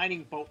a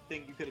dining boat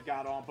thing you could have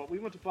got on, but we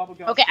went to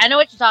Bubblegum. Okay, I know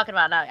what you're talking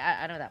about now.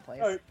 I know that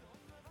place.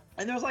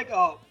 And there was like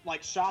a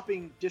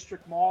shopping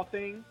district mall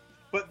thing,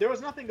 but there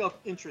was nothing of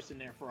interest in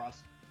there for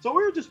us. So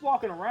we were just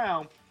walking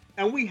around,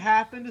 and we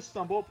happened to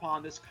stumble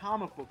upon this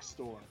comic book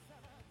store,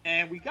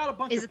 and we got a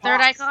bunch of. Is it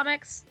Third Eye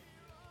Comics?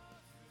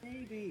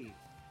 Maybe.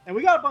 And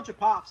we got a bunch of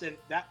pops, and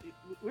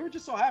we were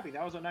just so happy.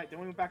 That was our night. Then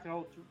we went back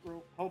to the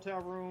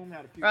hotel room,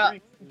 had a few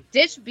drinks.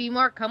 Ditch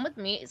Beemore, come with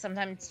me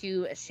sometime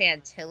to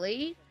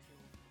Chantilly.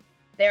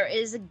 There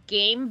is a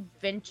game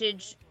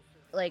vintage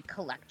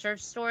collector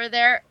store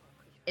there.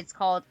 It's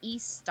called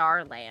East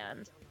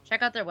Starland.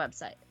 Check out their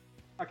website.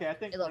 Okay, I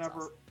think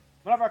awesome.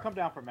 whenever I come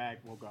down for Mag,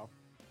 we'll go.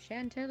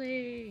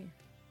 Chantilly.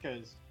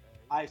 Because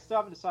I still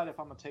haven't decided if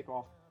I'm going to take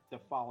off the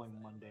following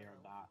Monday or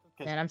not.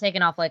 Man, I'm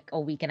taking off like a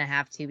week and a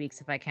half, 2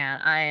 weeks if I can.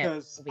 I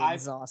will be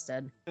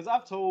exhausted. Because I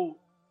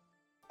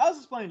was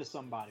explaining to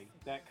somebody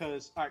that all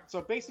right,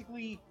 so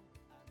basically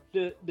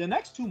the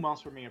next 2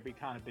 months for me will be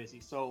kind of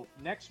busy. So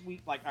next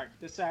week, all right,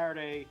 this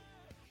Saturday,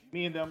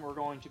 me and them we're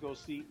going to go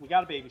see. We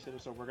got a babysitter,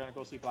 so we're gonna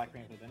go see Black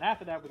Panther. Then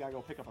after that, we gotta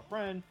go pick up a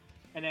friend,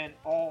 and then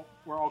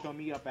we're all gonna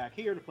meet up back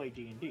here to play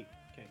D&D.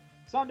 Okay.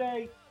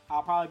 Sunday,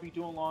 I'll probably be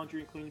doing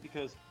laundry and cleaning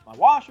because my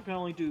washer can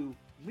only do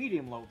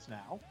medium loads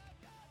now.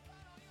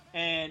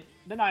 And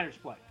the Niners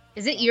play.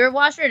 Is it your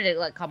washer or did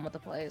it come with the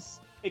place?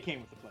 It came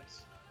with the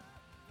place.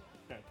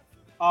 Okay.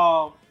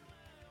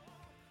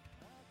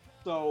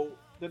 So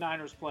the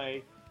Niners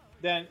play.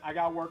 Then I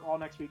got work all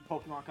next week.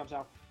 Pokemon comes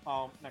out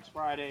next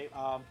Friday.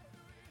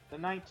 The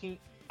 19th.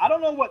 I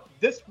don't know what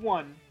this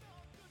one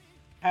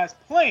has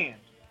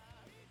planned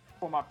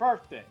for my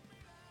birthday.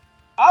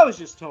 I was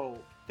just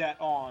told that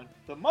on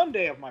the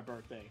Monday of my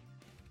birthday,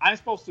 I'm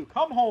supposed to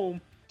come home,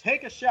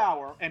 take a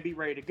shower, and be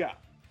ready to go.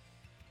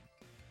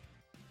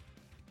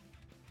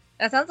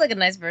 That sounds like a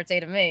nice birthday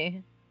to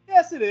me.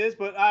 Yes, it is,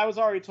 but I was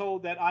already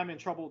told that I'm in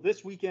trouble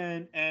this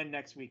weekend and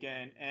next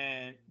weekend,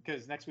 and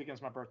because next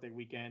weekend's my birthday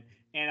weekend,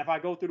 and if I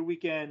go through the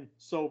weekend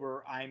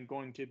sober, I'm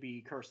going to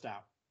be cursed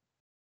out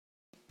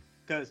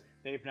because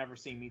they've never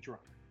seen me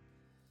drunk.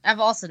 I've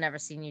also never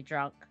seen you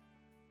drunk.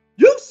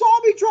 You saw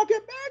me drunk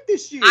at Mag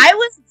this year. I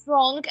was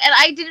drunk, and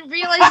I didn't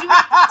realize you were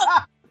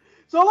drunk.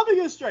 So let me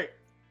get it straight.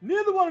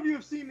 Neither one of you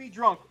have seen me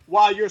drunk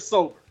while you're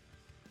sober,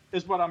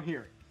 is what I'm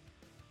hearing.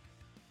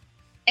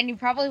 And you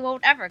probably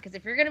won't ever, because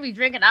if you're going to be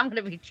drinking, I'm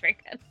going to be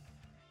drinking.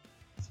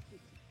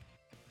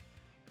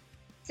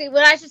 See,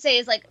 what I should say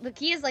is, the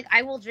key is,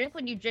 I will drink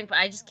when you drink, but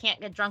I just can't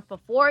get drunk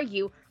before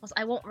you, else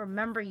I won't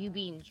remember you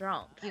being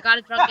drunk. You got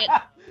to drunk it,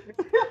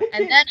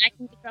 and then I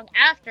can get drunk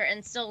after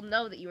and still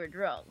know that you were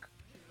drunk.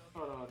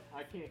 Hold on,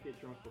 I can't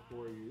get drunk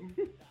before you.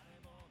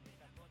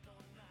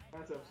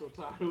 That's episode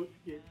title,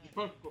 Get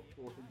Drunk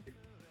Before You.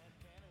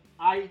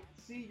 I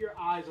see your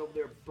eyes over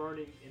there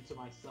burning into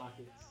my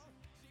sockets.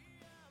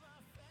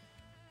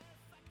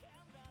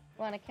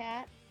 Want a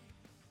cat?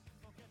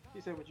 She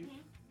said, "Do you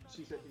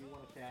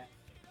want a cat?"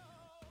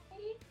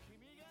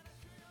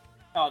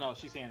 Oh no,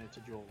 she's handing it to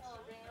Jules,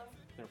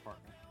 their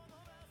partner.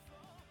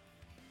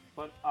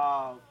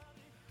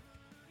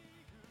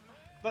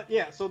 But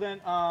yeah, so then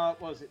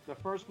what was it? The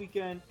first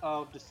weekend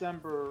of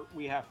December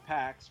we have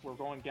PAX. We're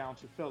going down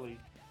to Philly.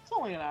 It's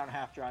only an hour and a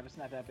half drive. It's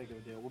not that big of a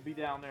deal. We'll be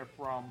down there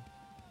from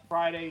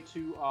Friday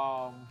to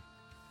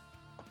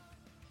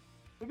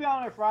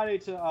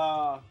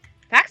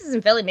PAX is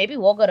in Philly. Maybe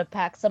we'll go to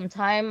PAX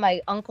sometime.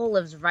 My uncle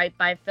lives right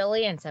by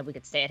Philly and said we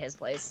could stay at his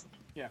place.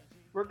 Yeah,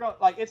 we're going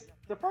it's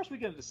the first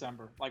weekend of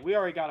December. Like we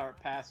already got our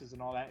passes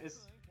and all that.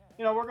 It's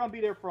we're gonna be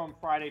there from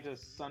Friday to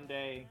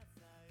Sunday.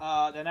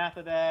 Then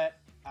after that,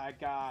 I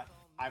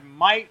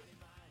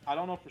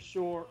don't know for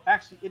sure.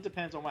 Actually, it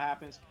depends on what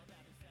happens.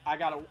 I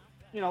got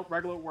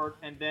regular work,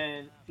 and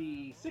then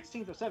the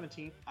 16th or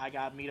 17th, I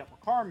got to meet up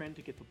with Carmen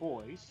to get the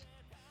boys.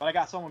 But I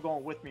got someone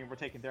going with me, and we're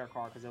taking their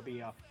car because it'll be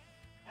a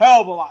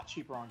hell of a lot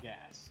cheaper on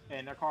gas,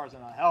 and their car's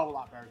in a hell of a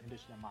lot better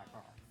condition than my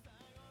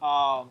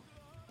car.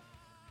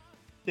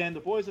 Then the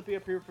boys will be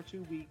up here for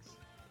 2 weeks,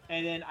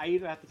 and then I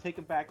either have to take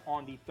them back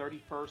on the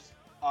 31st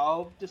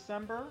of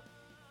December,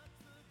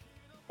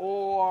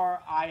 or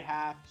I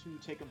have to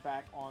take them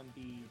back on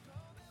the...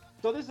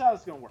 So this is how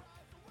it's going to work.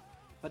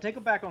 If I take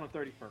them back on the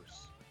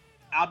 31st,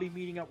 I'll be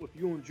meeting up with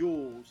you and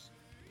Jules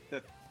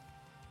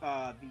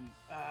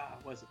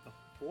was it the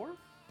 4th?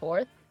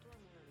 4th?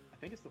 I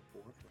think it's the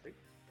 4th, right?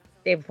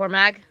 Day before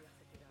Mag?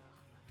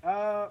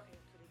 Hold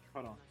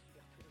on.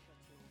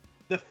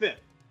 The 5th.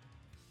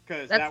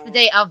 That's the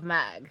day of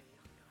Mag.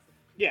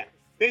 Yeah.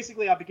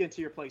 Basically, I'll be getting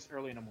to your place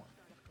early in the morning.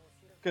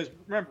 Because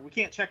remember, we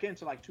can't check in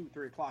until like 2,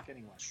 3 o'clock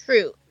anyway.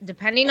 True.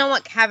 Depending on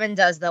what Kevin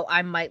does, though,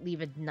 I might leave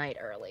a night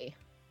early.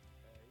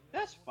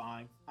 That's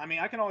fine. I mean,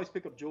 I can always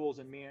pick up Jules,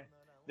 and me and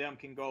them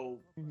can go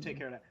take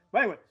care of that.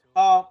 But anyway,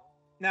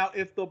 now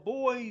if the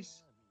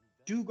boys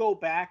do go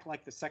back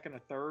like the 2nd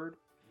or 3rd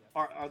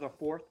or the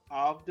 4th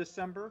of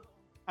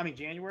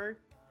January,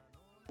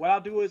 what I'll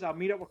do is I'll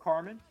meet up with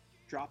Carmen,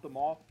 drop them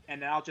off, and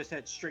then I'll just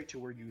head straight to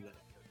where you live.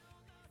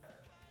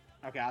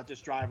 Okay, I'll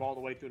just drive all the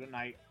way through the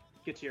night,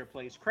 get to your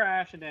place,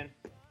 crash, and then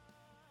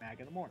Mag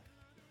in the morning.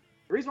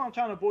 The reason why I'm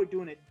trying to avoid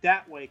doing it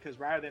that way, because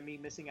rather than me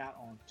missing out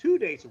on 2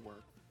 days of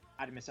work,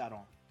 I'd miss out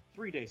on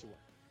 3 days of work.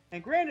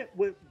 And granted,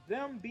 with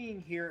them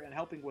being here and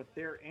helping with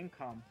their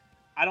income,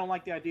 I don't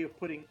like the idea of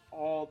putting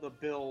all the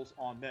bills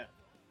on them.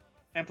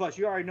 And plus,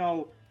 you already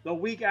know the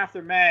week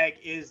after Mag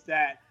is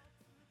that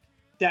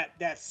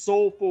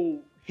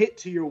soulful hit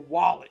to your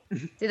wallet.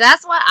 See,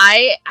 that's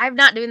why I'm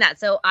not doing that.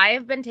 So I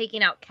have been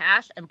taking out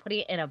cash and putting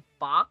it in a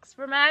box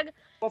for Mag.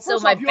 Well,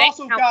 first off, you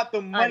also got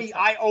the money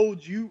I owe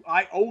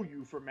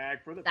you for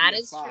Mag for the that PS5.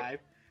 Is true.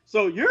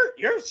 So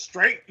you're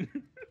straight.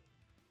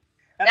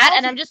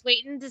 And I'm just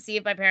waiting to see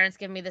if my parents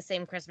give me the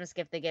same Christmas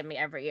gift they give me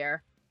every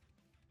year.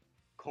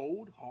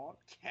 Cold hard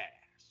cash.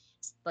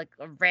 Like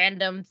a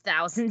random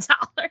 $1,000.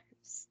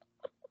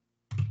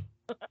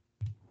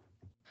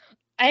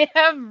 I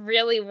have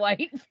really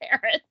white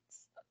parents.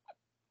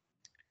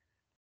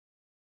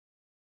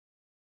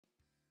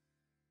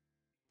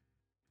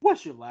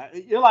 What's your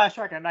last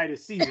track at night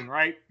is Season,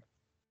 right?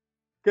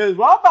 Because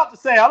what I'm about to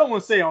say, I don't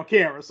want to say on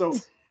camera. So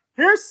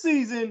here's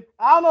Season.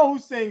 I don't know who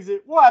sings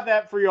it. We'll have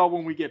that for y'all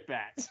when we get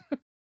back.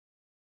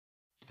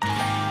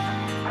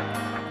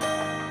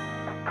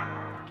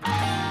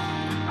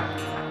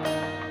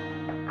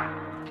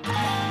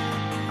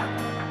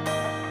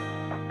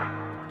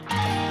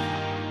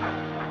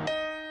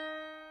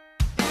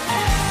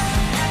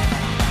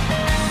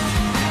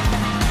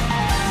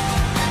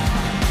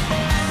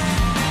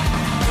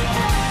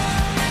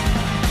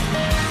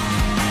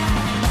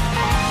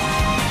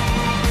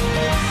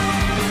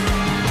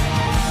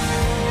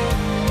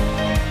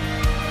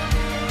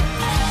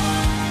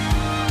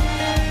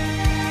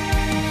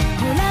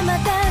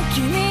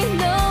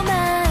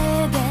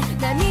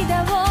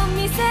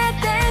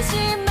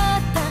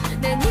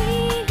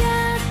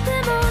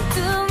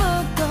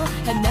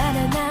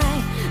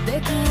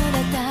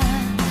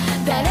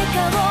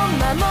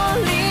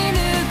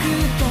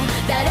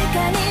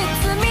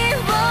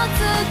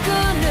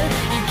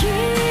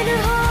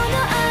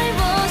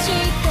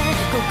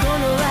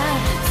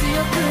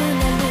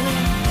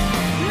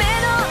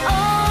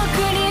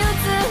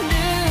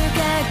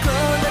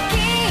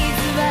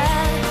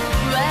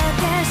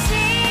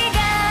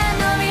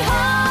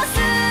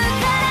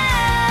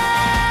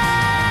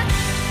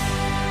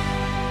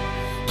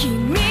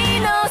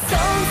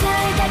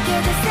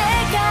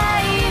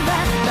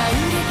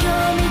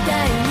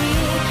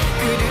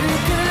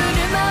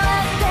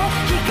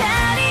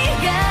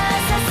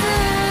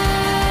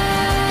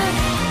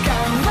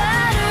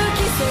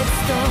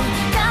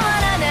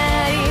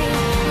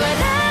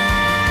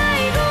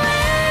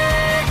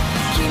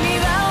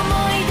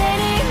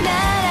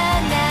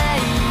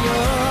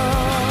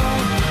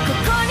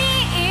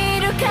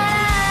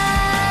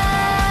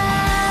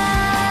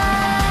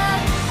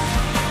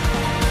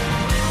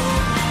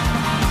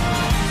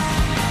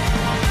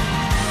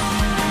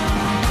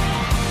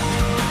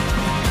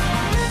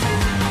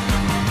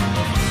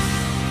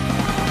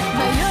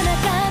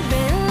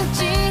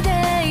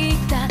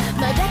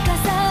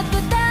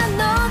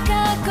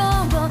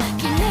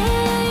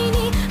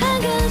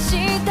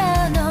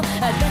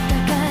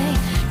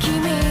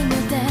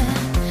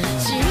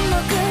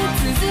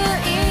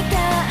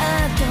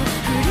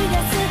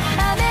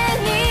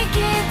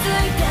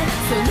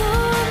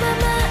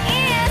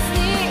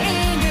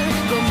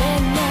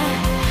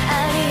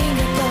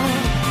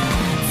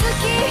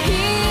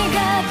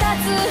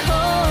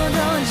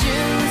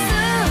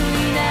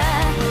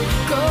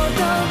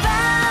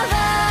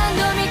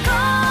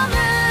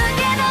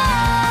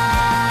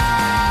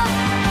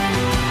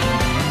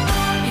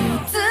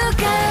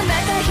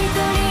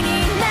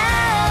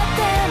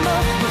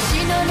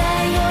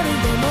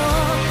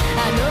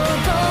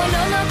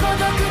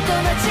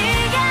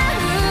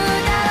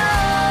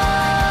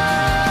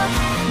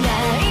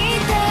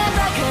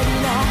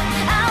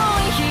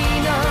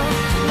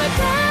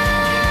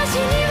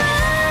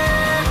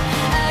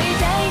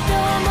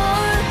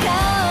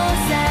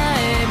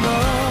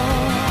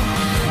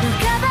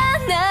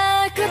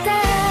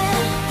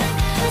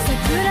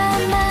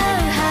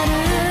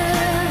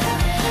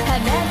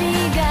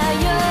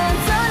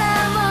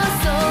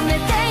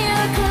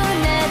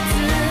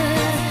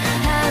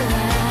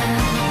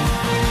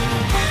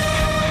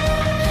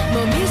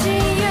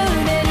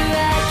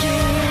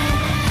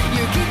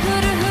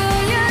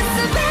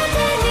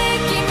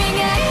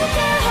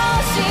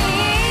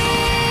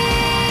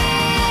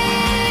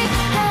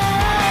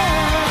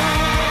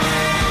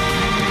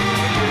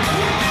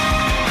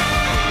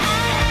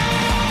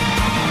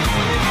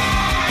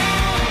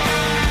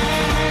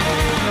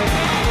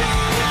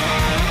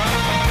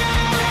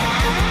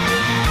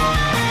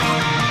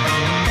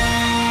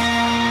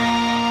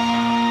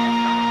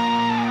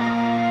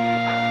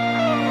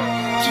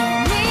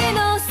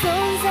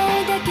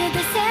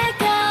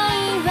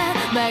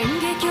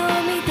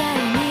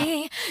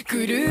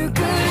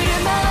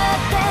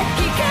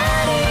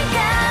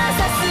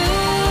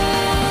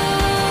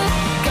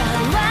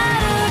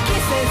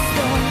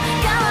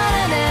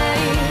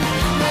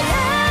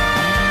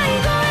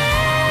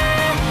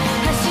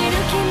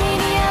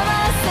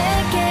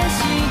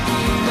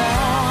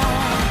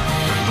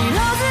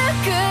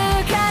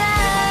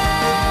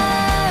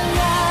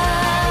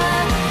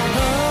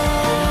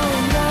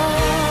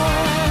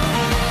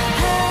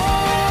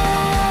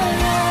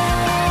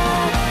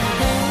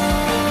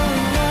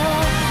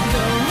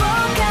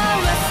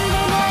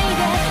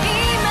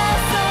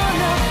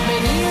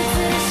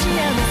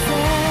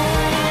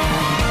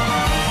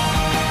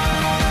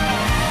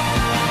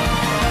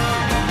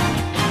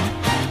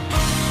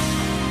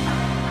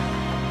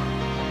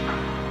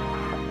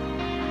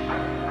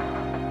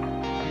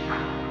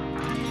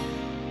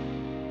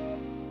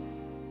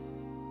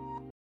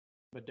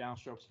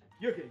 downstrokes.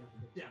 You're getting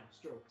nothing but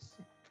downstrokes.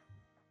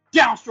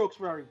 Downstrokes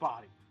for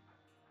everybody.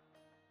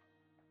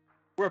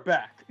 We're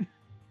back.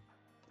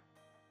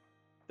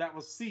 That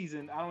was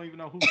seasoned. I don't even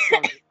know who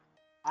started.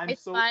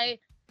 It's by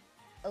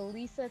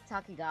Elisa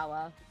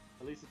Takigawa.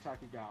 Elisa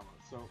Takigawa.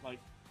 So, like,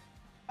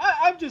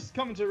 I'm just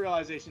coming to the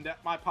realization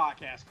that my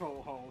podcast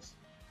co-host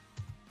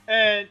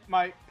and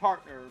my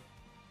partner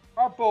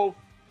are both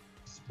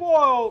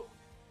spoiled.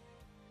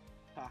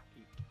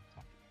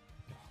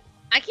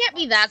 I can't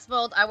be that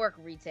spoiled. I work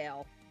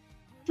retail.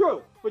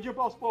 True, but you're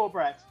both spoiled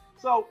brats.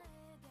 So,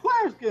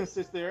 Claire's gonna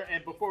sit there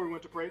and before we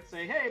went to break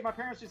say, hey, my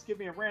parents just give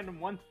me a random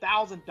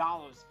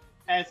 $1,000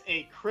 as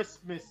a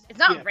Christmas It's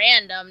not gift.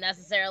 random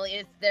necessarily.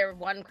 It's their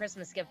one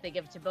Christmas gift they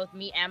give to both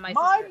me and my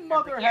sister. My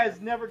mother every year. has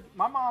never.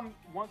 My mom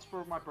once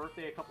for my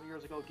birthday a couple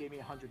years ago gave me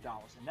 $100,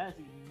 and that is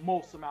the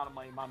most amount of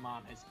money my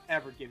mom has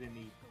ever given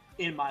me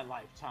in my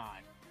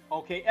lifetime.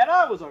 Okay, and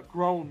I was a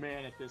grown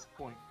man at this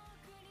point.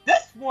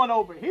 This one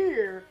over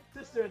here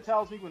sits there and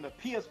tells me when the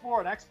PS4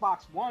 and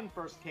Xbox One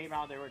first came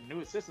out, they were the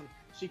newest system,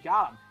 she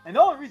got them. And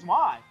the only reason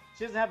why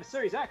she doesn't have a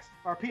Series X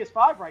or a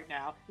PS5 right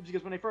now is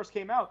because when they first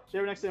came out, they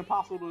were next to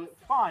impossible to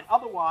find.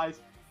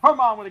 Otherwise, her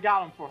mom would have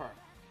got them for her.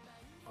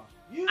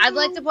 I'd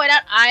like to point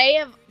out I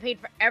have paid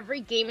for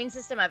every gaming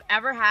system I've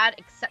ever had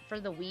except for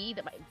the Wii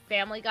that my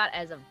family got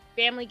as a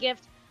family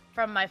gift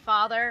from my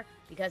father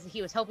because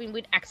he was hoping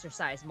we'd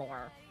exercise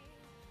more.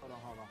 Hold on.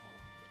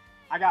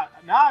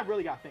 I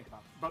really got to think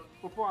about it. But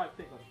before I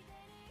think of it,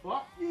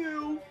 fuck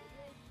you.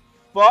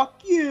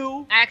 Fuck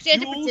you. I actually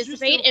had to Jules,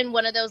 participate in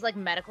one of those like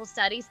medical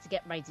studies to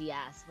get my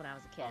DS when I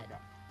was a kid. Okay.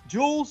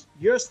 Jules,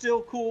 you're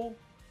still cool.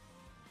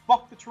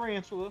 Fuck the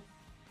tarantula.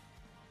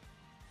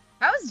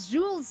 How is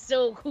Jules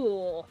so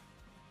cool?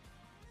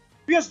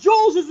 Because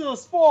Jules isn't a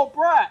spoiled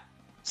brat.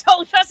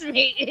 So trust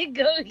me, it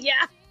goes,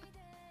 yeah.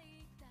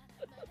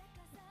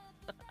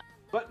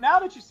 But now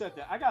that you said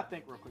that, I gotta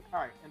think real quick.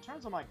 All right, in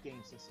terms of my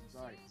game systems,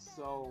 all right,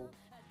 so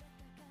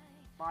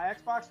my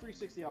Xbox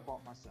 360 I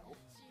bought myself.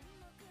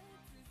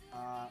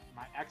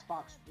 My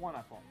Xbox One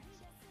I bought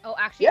myself. Oh,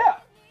 actually,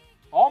 Yeah,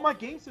 all my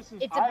game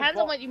systems. it depends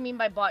on what you mean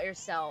by bought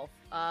yourself.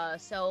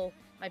 So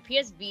my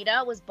PS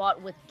Vita was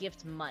bought with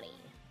gift money.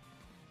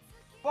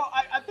 Well,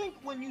 I think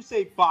when you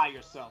say buy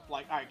yourself,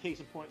 like, all right, case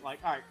in point, like,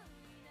 all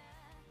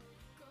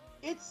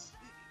right,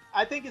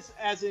 I think it's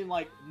as in,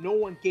 like, no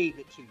one gave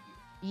it to you.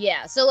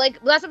 Yeah, so, like,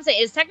 that's what I'm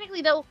saying. Is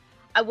technically, though,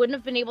 I wouldn't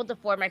have been able to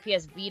afford my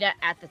PS Vita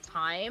at the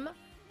time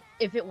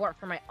if it weren't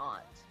for my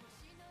aunt.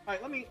 All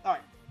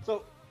right,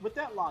 so with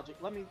that logic,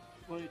 let me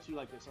put it to you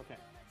like this, okay?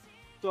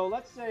 So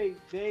let's say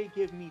they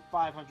give me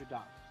 $500,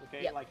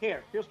 okay? Yep. Like,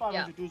 here's $500,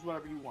 Yeah. do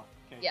whatever you want,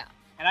 okay? Yeah.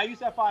 And I use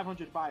that $500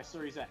 to buy a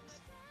Series X.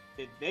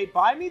 Did they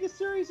buy me the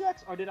Series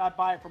X, or did I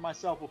buy it for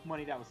myself with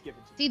money that was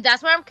given to me? See,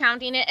 that's why I'm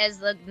counting it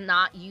as like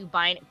not you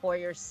buying it for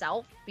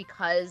yourself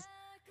because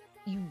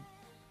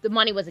the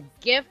money was a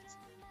gift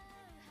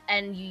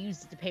and you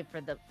used it to pay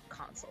for the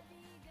console.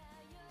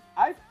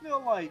 I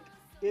feel like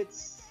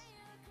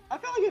I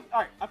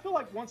feel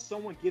like once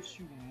someone gives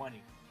you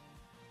money,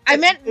 I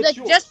meant it's like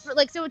yours. just for,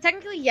 like so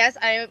technically yes,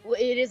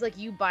 it is like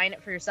you buying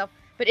it for yourself,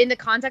 but in the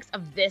context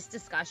of this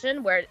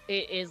discussion where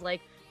it is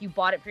like you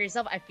bought it for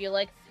yourself, I feel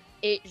like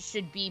it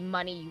should be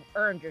money you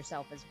earned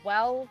yourself as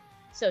well.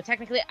 So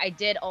technically, I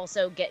did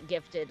also get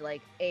gifted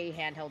like a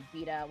handheld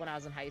Vita when I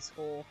was in high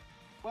school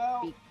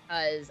well,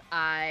 because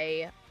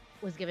I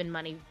was given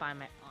money by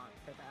my aunt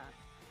for that.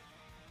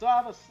 so I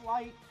have a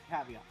slight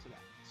caveat to that.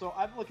 So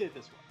I look at it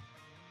this way.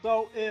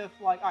 So if,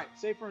 like, all right,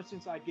 say for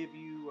instance, I give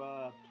you,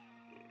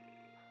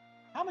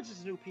 how much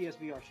is the new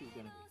PSVR shoe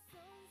going to be?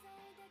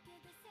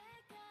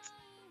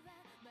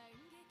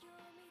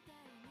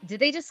 Did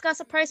they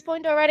discuss a price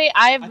point already?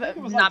 I've I think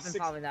it was not like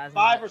been following that as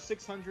 $500 or much.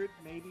 $600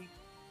 maybe.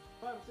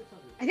 500 or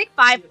 600. I think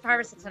five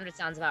or 600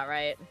 sounds about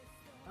right.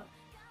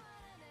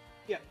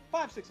 Yeah,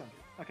 500, 600.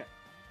 Okay.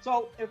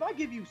 So if I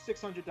give you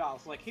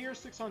 $600, like here's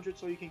 $600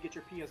 so you can get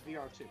your PSVR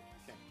 2.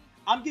 Okay.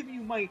 I'm giving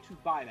you money to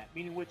buy that,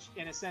 meaning which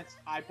in a sense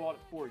I bought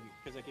it for you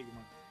because I gave you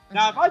money.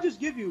 Now if I just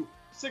give you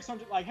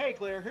 $600, like hey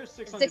Claire, here's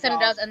 $600.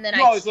 $600, and then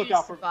you I always choose look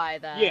out to for buy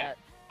that. Yeah.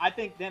 I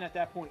think then at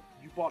that point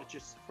you bought it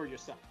just for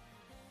yourself.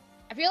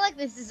 I feel like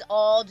this is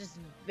all just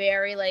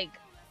very like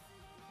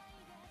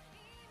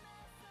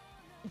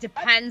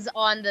depends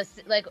on the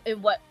like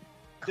in what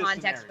This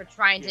context scenario, we're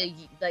trying yeah. to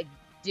like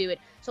do it.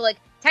 So like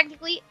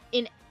technically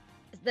in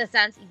the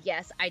sense,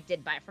 yes, I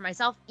did buy it for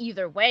myself.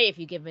 Either way, if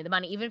you give me the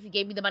money, even if you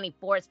gave me the money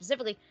for it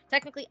specifically,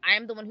 technically I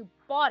am the one who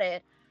bought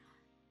it.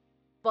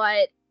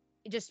 But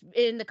just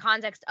in the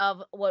context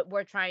of what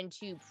we're trying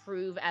to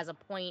prove as a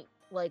point,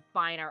 like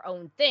buying our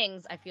own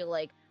things, I feel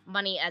like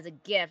money as a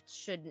gift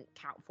shouldn't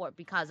count for it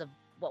because of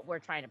what we're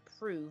trying to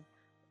prove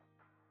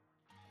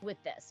with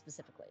this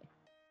specifically.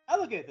 I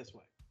look at it this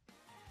way.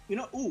 You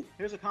know,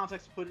 here's a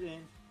context to put it in,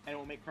 and it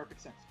will make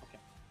perfect sense. Okay.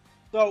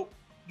 So,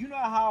 you know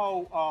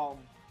how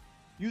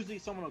usually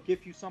someone will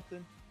gift you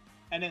something,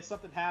 and then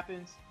something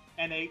happens,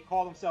 and they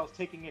call themselves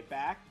taking it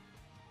back?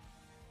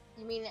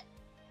 You mean,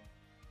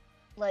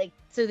 like,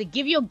 so they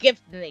give you a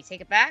gift and then they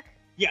take it back?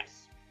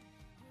 Yes.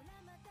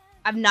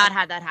 I've not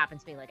had that happen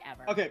to me like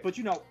ever. Okay, but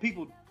you know,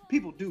 people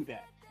do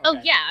that. Oh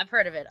okay? yeah, I've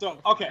heard of it. So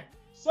okay,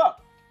 so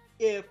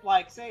if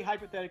like say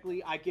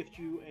hypothetically I gift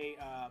you a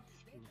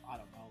I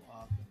don't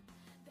know,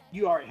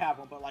 you already have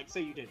one, but like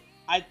say you did,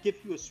 I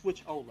gift you a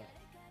Switch OLED.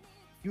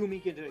 You and me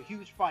get into a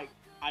huge fight.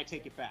 I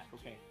take it back.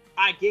 Okay,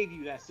 I gave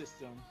you that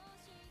system.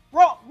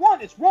 Wrong.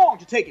 One, it's wrong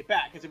to take it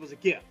back because it was a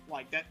gift.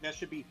 Like that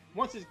should be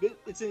once it's good,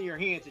 it's in your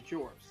hands, it's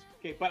yours.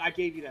 Okay, but I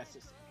gave you that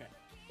system. Okay.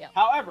 Yeah.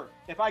 However,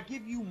 if I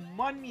give you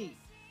money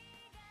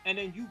and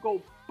then you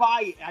go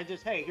buy it, I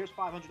just here's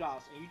 $500,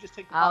 and you just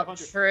take the $500 and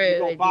you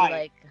go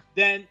buy it,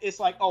 then it's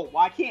like, oh,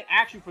 well, I can't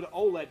ask you for the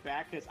OLED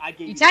back because I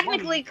gave you. You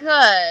technically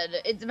could.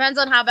 It depends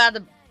on how bad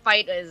the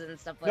fight is and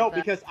stuff like that. No,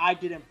 because I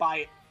didn't buy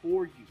it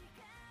for you.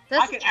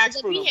 I can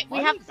ask for the money we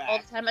have back. all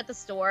the time at the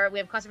store. We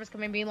have customers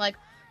coming being like,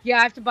 yeah,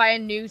 I have to buy a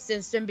new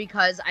system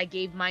because I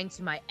gave mine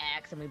to my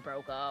ex and we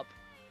broke up.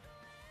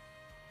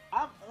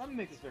 Let me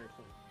make this very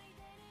clear.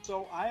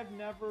 So I have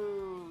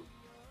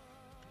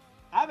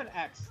an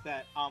ex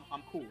that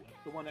I'm cool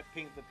with, the one that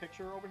painted the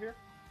picture over here.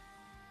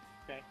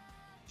 Okay,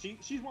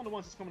 she's one of the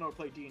ones that's coming over to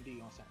play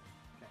D&D on Saturday.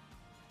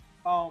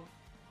 Okay.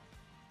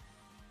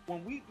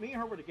 When me and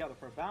her were together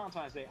for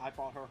Valentine's Day, I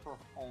bought her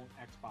own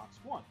Xbox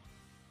One.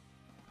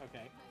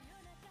 Okay,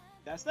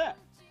 that's that.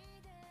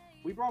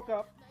 We broke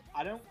up.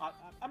 I'm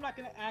not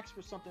gonna ask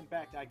for something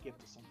back that I give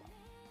to somebody.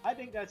 I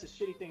think that's a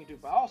shitty thing to do,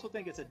 but I also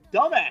think it's a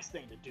dumbass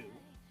thing to do.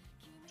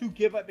 To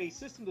give up a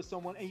system to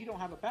someone and you don't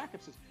have a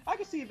backup system. I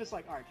can see if it's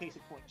like, all right, case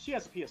in point, she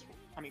has a PS4.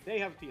 I mean, they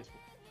have a PS4,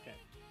 okay,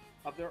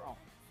 of their own.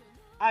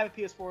 I have a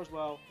PS4 as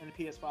well, and a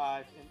PS5,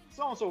 and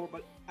so on and so forth,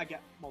 but I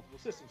got multiple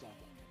systems out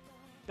there.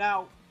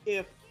 Now,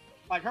 if,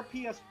 like,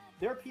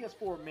 their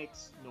PS4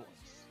 makes noise,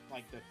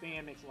 like, the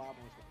fan makes a loud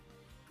noise.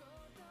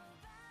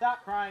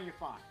 Stop crying, you're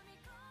fine.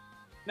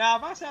 Now,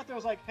 if I sat there and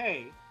was like,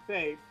 hey,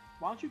 babe,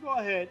 why don't you go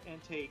ahead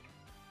and take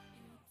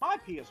my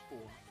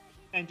PS4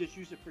 and just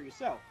use it for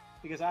yourself?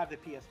 Because I have the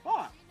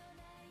PS5.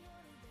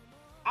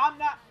 I'm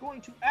not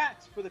going to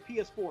ask for the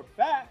PS4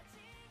 back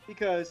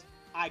because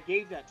I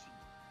gave that to you.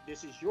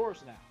 This is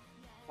yours now.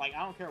 Like,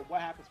 I don't care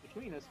what happens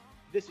between us.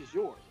 This is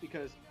yours.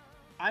 Because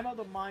I'm of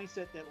the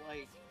mindset that,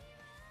 like,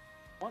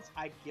 once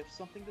I give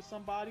something to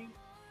somebody,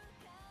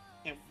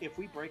 and if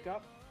we break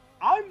up,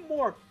 I'm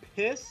more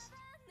pissed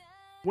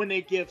when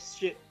they give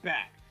shit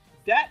back.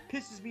 That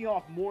pisses me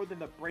off more than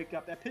the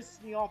breakup. That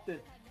pisses me off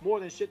more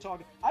than shit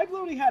talking. I've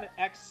literally had an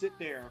ex sit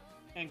there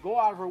and go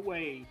out of her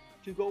way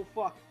to go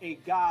fuck a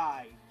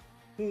guy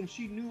whom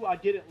she knew I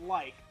didn't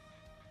like,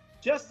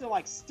 just to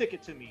like stick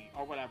it to me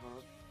or whatever.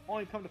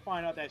 Only come to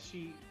find out that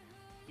she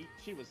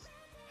was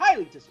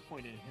highly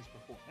disappointed in his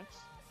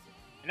performance.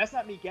 And that's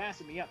not me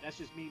gassing me up. That's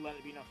just me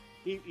letting me know.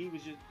 He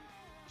was just.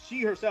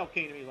 She herself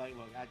came to me like,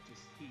 look, I'm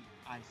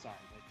sorry.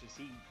 Like,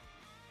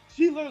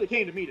 she literally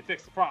came to me to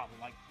fix the problem.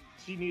 Like,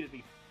 she needed to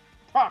be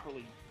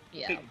properly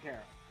taken care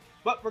of.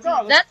 But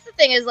regardless, that's the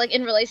thing is, like,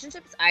 in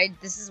relationships,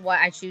 this is why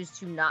I choose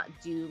to not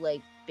do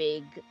like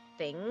big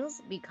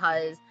things,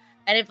 because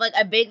and if like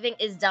a big thing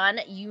is done,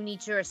 you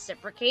need to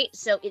reciprocate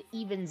so it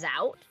evens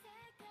out.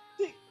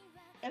 See,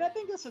 and I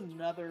think that's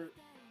another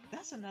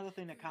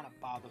thing that kind of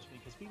bothers me,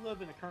 because we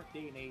live in a current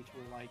day and age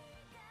where, like,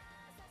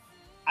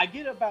 I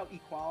get about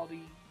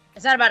equality.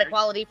 It's not about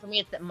equality for me.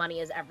 It's that money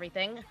is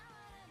everything.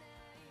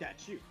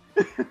 That's you.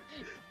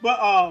 But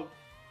hold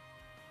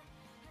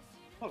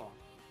on.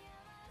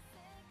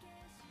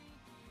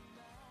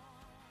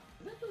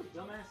 Is that those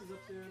dumbasses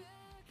upstairs?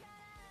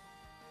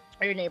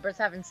 Are your neighbors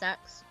having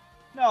sex?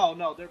 No,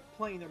 they're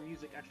playing their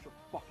music extra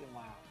fucking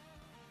loud.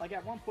 Like,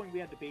 at one point we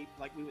had the baby,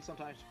 like, we would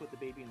sometimes put the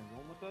baby in the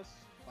room with us,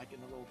 like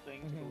in the little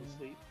thing to go to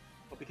sleep.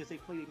 But because they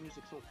play the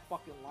music so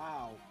fucking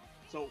loud,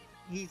 so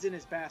he's in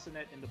his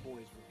bassinet in the boys'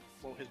 room.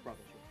 Well, his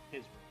brother's room.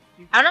 His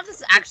room. I don't know if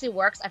this actually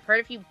works. I've heard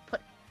if you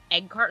put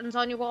egg cartons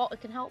on your wall,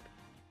 it can help.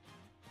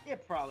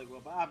 It probably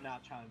will, but I'm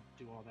not trying to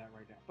do all that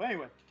right now. But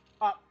anyway,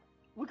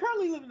 we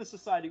currently live in a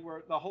society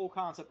where the whole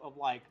concept of,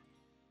 like,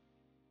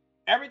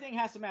 everything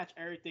has to match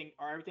everything,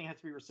 or everything has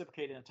to be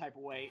reciprocated in a type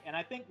of way. And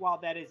I think while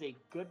that is a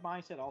good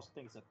mindset, I also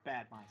think it's a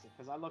bad mindset.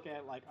 Because I look at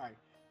it like, all right,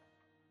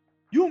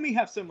 you and me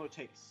have similar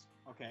tastes,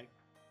 okay?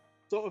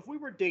 So if we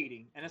were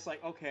dating, and it's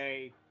like,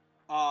 okay,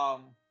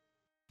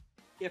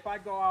 if I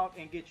go out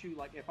and get you,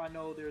 like, if I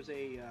know there's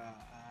a,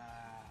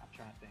 I'm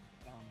trying to think.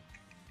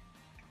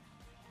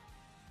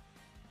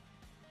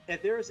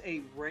 If there's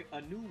a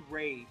new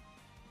Rey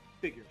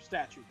figure,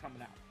 statue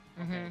coming out,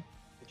 okay,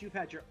 that you've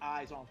had your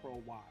eyes on for a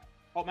while.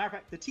 Oh, matter of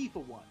fact, the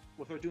Tifa one,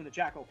 with her doing the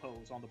Jackal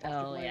pose on the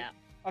Buster Blade. Yeah.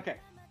 Okay,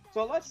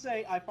 so let's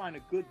say I find a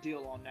good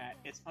deal on that.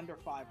 It's under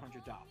 $500,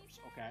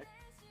 okay?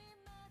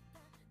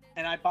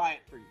 And I buy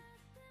it for you.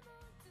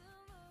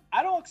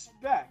 I don't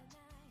expect,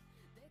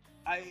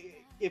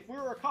 if we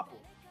were a couple,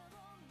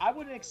 I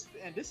wouldn't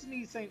expect, and this is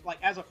me saying, like,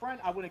 as a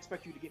friend, I wouldn't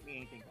expect you to get me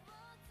anything back.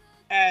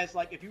 As,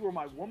 like, if you were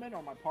my woman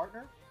or my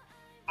partner,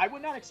 I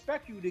would not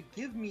expect you to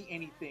give me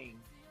anything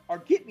or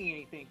get me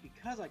anything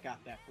because I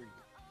got that for you.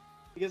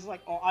 Because it's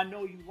like, oh, I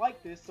know you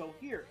like this, so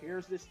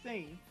here's this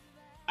thing.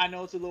 I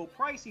know it's a little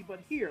pricey, but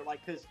here,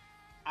 like, because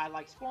I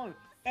like spoiling,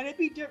 and it'd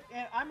be different.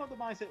 And I'm of the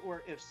mindset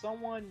where if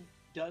someone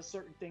does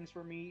certain things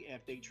for me,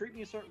 if they treat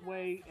me a certain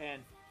way,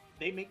 and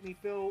they make me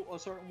feel a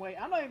certain way,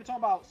 I'm not even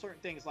talking about certain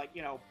things like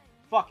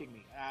fucking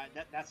me.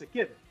 That's a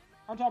given.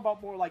 I'm talking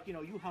about more like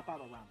you help out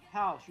around the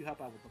house, you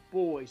help out with the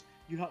boys,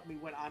 you help me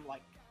when I'm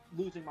like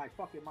losing my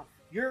fucking mind.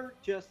 You're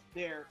just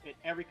there in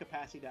every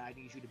capacity that I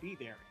need you to be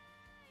there.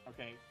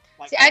 Okay.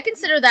 Like, see, I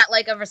consider that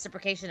like a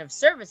reciprocation of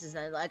services.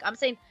 And like I'm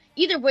saying,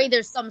 either way,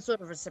 there's some sort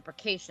of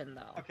reciprocation,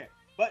 though. Okay,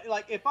 but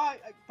like but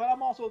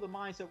I'm also the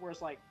mindset where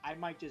it's like I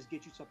might just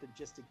get you something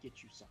just to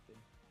get you something,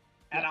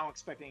 and I don't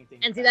expect anything.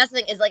 And see, that's the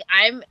thing is like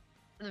I'm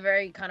the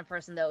very kind of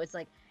person though. It's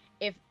like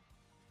if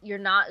you're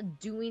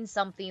not doing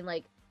something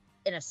like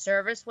in a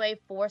service way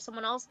for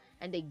someone else,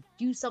 and they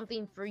do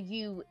something for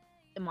you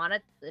in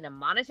a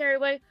monetary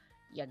way,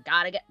 you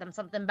gotta get them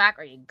something back,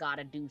 or you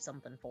gotta do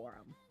something for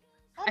them.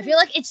 I feel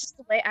like it's just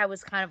the way I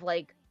was kind of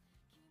like,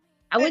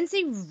 I wouldn't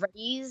say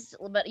raised,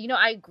 but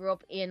I grew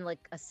up in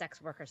like a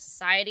sex worker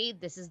society.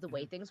 This is the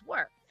way things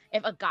work.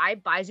 If a guy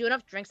buys you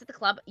enough drinks at the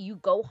club, you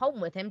go home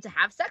with him to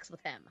have sex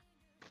with him.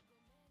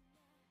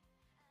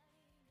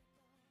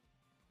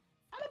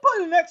 I'm gonna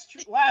play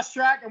the last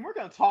track, and we're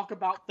gonna talk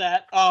about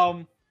that.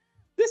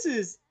 This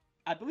is,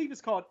 I believe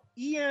it's called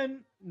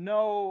Ian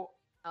no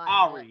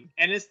Ari,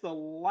 and it's the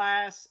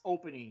last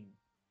opening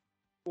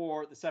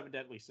for the Seven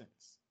Deadly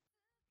Sins.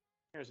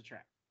 Here's a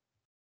track.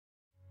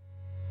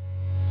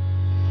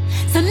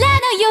 空のよ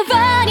う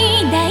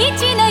に大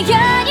地のよう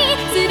に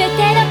全て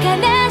の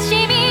悲し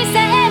み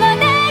さえも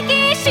抱き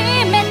し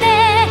めて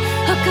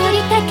誇り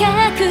高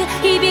く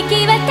響き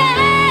渡る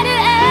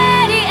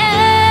アリア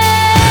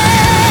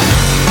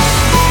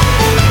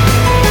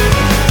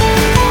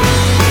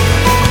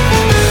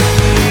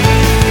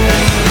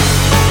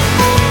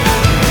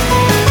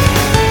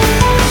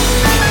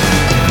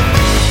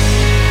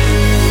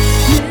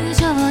無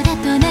情だと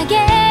嘆い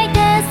た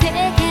世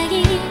界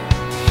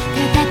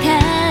戦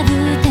う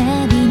た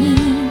びに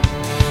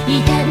傷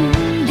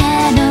んだ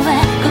のは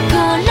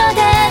心だっ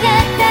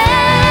た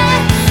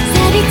錆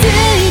びつ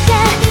いた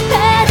パ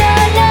ド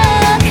ロ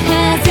ック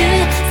外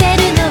せ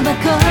るのは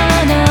こ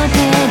の手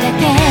だ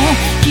け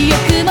記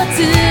憶もつ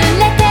れ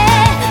て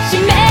使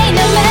命の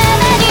ま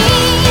まに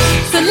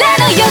空の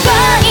よう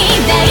に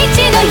大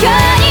地のよ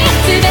うに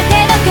全て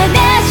の悲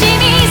し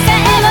みさ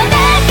えも抱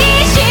き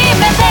し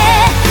めて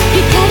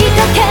光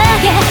と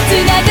影つ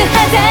なぐ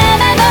狭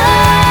間も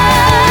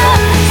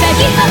咲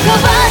き誇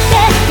って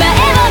前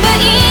を向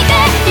いて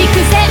幾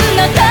千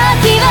の時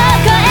を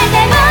越えて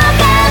も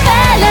変わ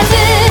らず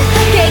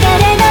汚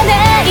れのな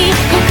い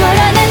心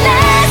鳴ら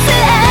す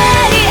ア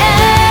リア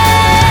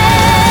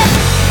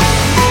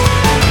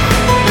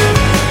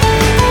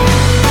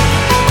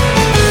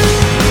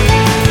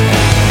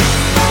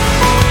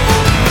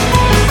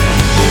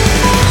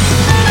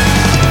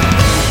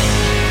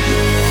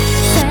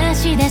差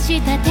し出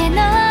した手の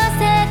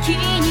先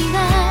には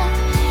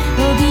怯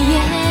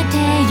えて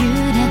揺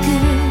らぐ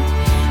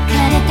枯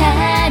れた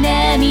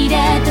涙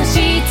と失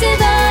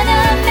望の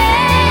目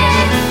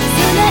そ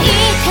の痛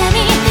み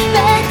わ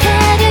か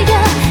るよ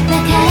わ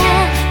か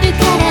るか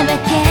ら分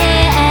け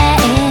合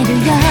える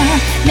よ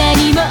何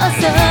も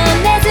恐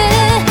れず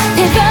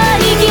手を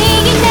握っ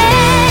て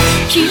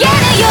消えぬ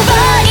よう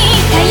に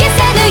絶や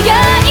さぬよ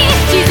うに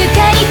静か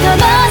に灯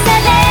さ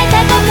れた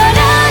心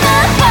の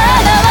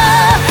炎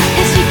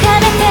確か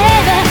めて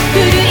は奮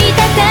い立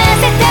た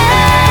せた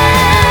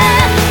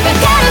わ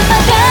かるほ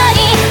どに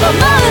思う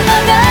ほ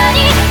どに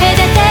隔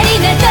たり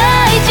など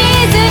一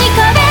途に込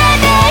め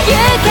てゆ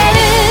ける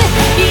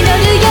祈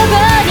るよう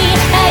に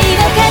愛を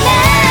奏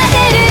で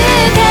る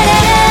から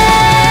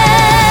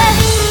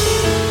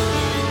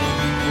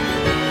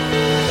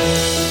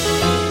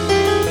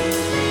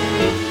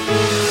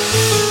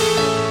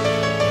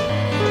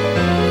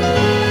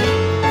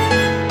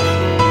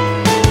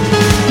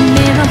目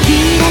を開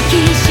き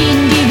真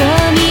理を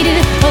見る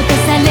侵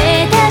され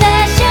た場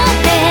所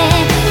で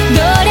ど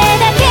れ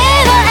だけ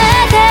を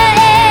与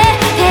え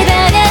手放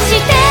し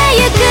て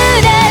ゆく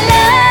だろ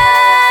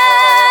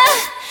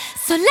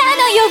う空の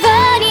よ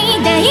うに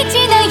大地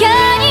のよ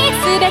うに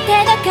全て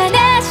の悲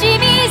し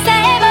みさ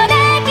えも抱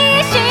き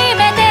しめ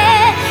て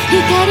光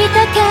と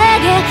影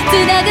つ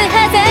なぐ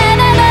狭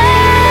間も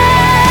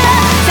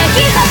咲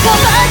き誇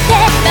って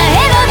前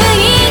を向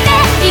いて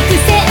幾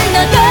千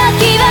の時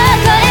を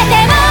越えて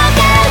も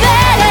変わ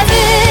らず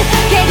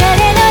汚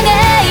れのな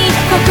い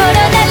心鳴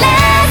ら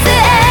すア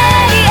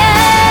リア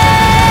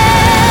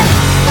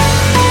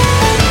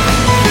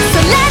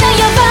空の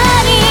よ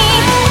うに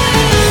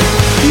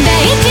大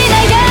地の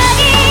よう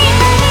に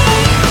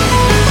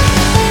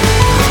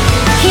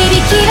響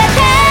き渡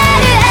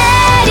る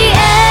アリア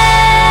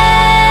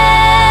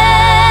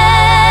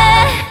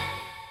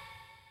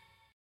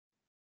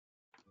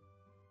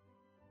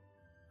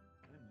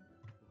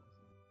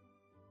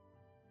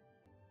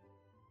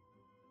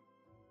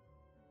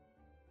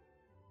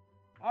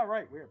All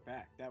right, we're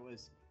back. That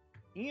was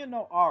Ian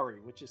no Ari,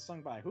 which is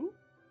sung by who?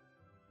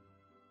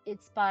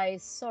 It's by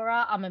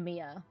Sora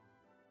Amamiya.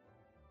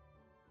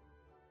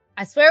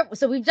 I swear.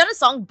 So we've done a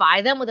song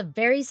by them with a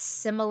very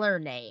similar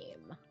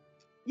name.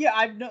 Yeah,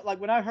 I've know, like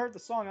when I heard the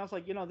song, I was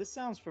like, this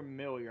sounds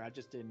familiar. I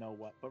just didn't know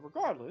what. But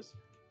regardless,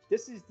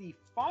 this is the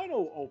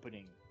final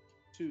opening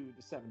to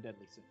the Seven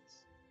Deadly Sins.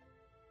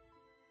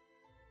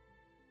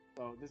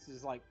 So this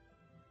is like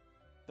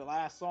the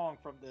last song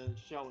from the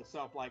show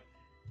itself. Like,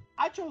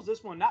 I chose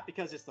this one not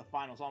because it's the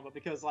final song, but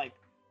because, like,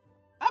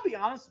 I'll be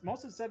honest,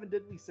 most of the Seven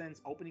Deadly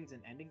Sins openings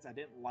and endings I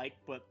didn't like,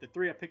 but the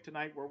 3 I picked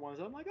tonight were ones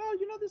I'm like,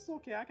 oh, this is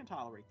okay. I can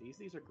tolerate these.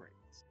 These are great.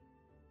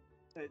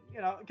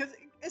 Because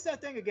it's that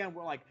thing again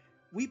where, like,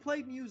 we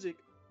play music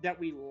that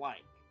we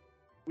like.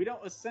 We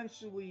don't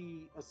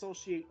essentially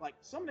associate, like,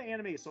 some of the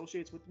anime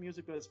associates with the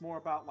music, but it's more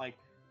about, like,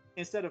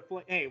 instead of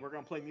hey, we're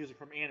gonna play music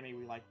from anime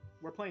we like,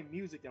 we're playing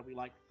music that we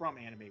like from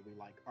anime we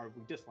like or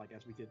we dislike,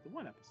 as we did the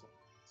one episode.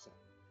 So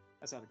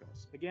that's how it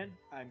goes. Again,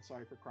 I'm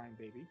sorry for crying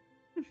baby.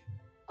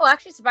 Oh,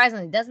 actually,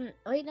 surprisingly, doesn't.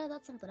 Wait, no,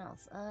 that's something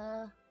else.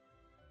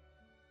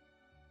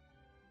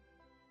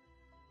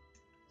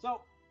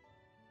 So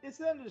it's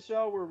the end of the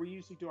show where we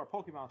usually do our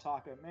Pokemon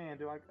talk. And man,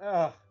 do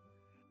ugh.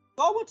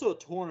 So I went to a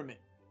tournament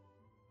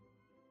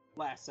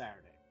last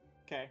Saturday.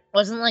 Okay.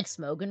 Wasn't like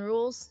Smogan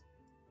rules.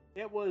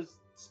 It was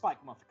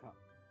Spike Month Cup.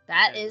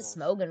 That is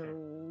Smogan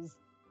rules.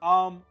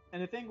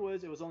 And the thing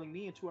was, it was only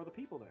me and 2 other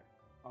people there.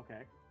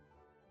 Okay.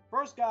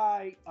 First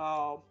guy,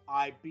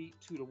 I beat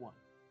 2-1.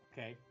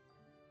 Okay.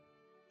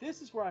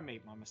 This is where I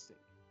made my mistake.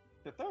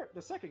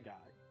 The second guy,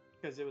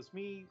 because it was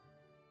me,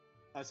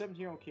 a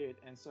 17-year-old kid,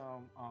 and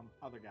some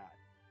other guy.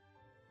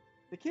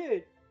 The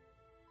kid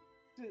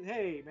said,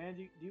 hey, man,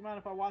 do you mind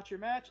if I watch your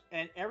match?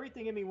 And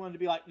everything in me wanted to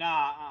be like,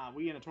 nah,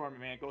 we in a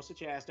tournament, man. Go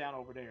sit your ass down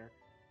over there.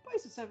 But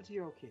he's a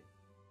 17-year-old kid.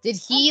 Did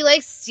he,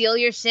 like, steal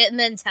your shit and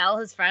then tell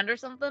his friend or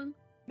something?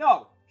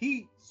 No,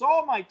 he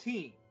saw my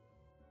team.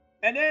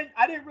 And then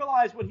I didn't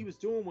realize what he was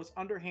doing was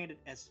underhanded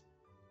as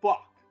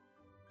fuck.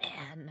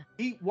 Man.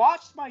 He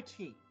watched my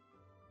team.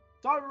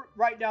 Started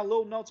writing down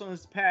little notes on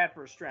his pad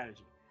for a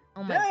strategy.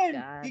 Oh my then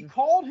God. He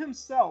called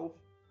himself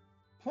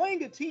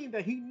playing a team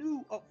that he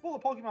knew full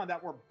of Pokemon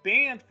that were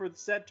banned for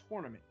said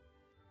tournament.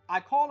 I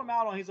called him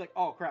out on. He's like,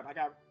 "Oh crap!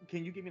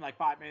 Can you give me like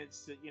 5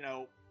 minutes to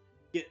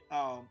get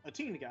a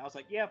team together?" I was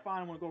like, "Yeah,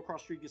 fine. I want to go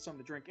across the street get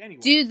something to drink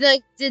anyway."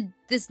 Did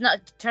this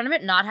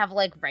tournament not have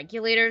like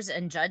regulators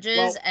and judges?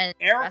 Well, and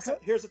Erica,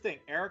 here's the thing.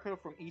 Erica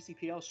from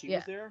ECPL, she Yeah.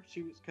 was there.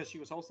 She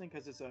was hosting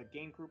because it's a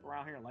game group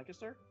around here in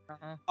Lancaster.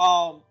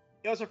 Uh-huh.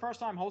 It was her first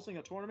time hosting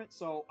a tournament,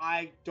 so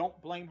I don't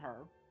blame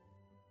her.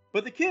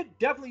 But the kid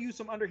definitely used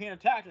some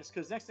underhanded tactics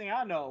because next thing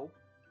I know,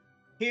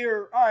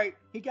 all right,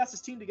 he got his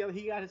team together.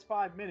 He got his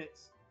 5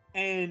 minutes,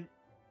 and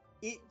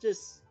he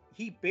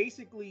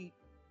basically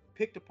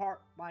picked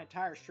apart my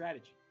entire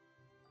strategy.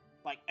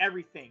 Like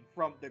everything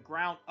from the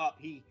ground up,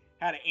 he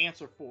had an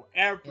answer for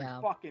every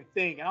fucking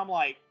thing. And I'm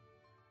like,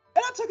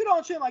 and I took it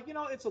on chin, like,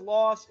 it's a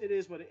loss. It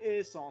is what it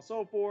is, so on and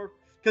so forth.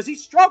 Because he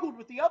struggled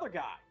with the other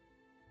guy.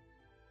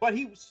 But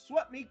he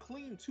swept me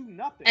clean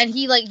 2-0. And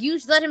he, like, you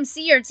let him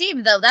see your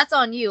team, though. That's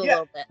on you a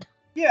little bit.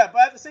 Yeah,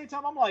 but at the same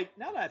time, I'm like,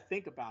 now that I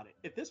think about it,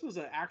 if this was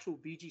an actual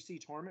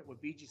VGC tournament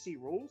with VGC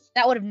rules,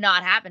 that would have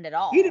not happened at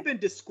all. He'd have been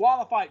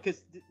disqualified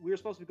because we were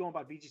supposed to be going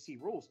by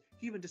VGC rules.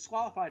 He'd been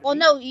disqualified. Well,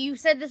 no, you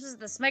said this is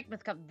the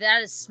Smegmouth Cup.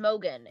 That is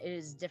Smogan. It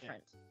is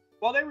different. Yeah.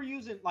 Well, they were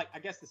using, like, I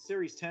guess the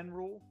Series 10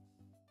 rule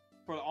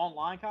for the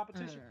online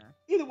competition.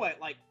 Either way,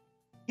 like,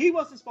 he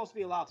wasn't supposed to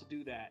be allowed to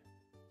do that.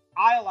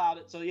 I allowed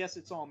it, so yes,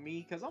 it's on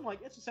me, because I'm like,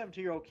 it's a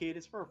 17-year-old kid.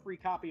 It's for a free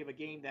copy of a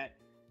game that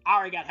I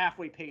already got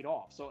halfway paid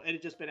off, so it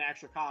had just been an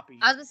extra copy.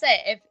 I was going to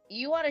say, if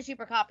you want a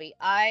cheaper copy,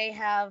 I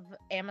have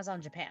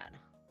Amazon Japan.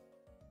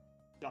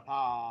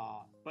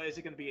 But is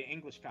it going to be an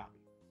English copy?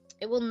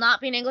 It will not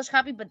be an English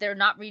copy, but they're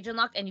not region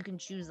locked, and you can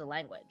choose the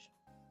language.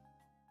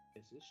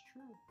 Is this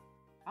true?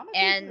 How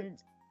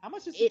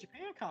much is the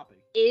Japan copy?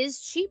 Is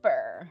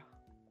cheaper.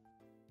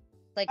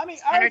 Like, I mean,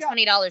 $10 or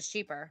 $20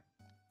 cheaper.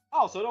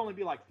 Oh, so it'd only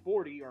be like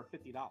 $40 or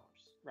 $50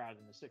 rather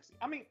than the $60.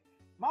 I mean,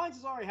 mine's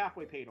is already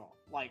halfway paid off.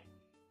 Like,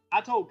 I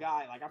told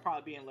Guy, like, I'll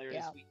probably be in later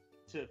this week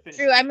to finish.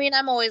 True. I mean,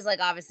 I'm always like,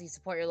 obviously,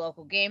 support your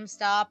local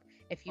GameStop.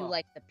 If you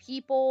like the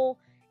people.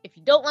 If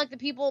you don't like the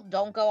people,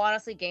 don't go,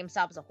 honestly.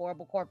 GameStop is a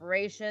horrible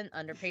corporation.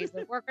 Underpays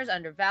their workers,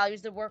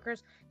 undervalues their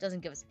workers, doesn't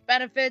give us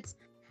benefits.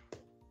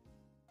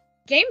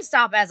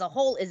 GameStop as a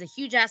whole is a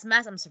huge-ass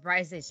mess. I'm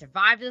surprised they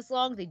survived this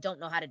long. They don't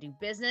know how to do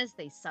business.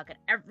 They suck at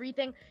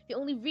everything. The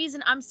only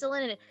reason I'm still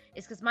in it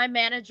is because my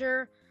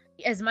manager,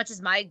 as much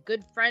as my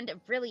good friend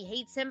really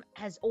hates him,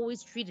 has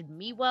always treated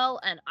me well,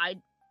 and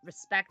I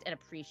respect and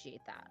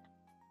appreciate that.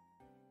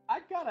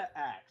 I gotta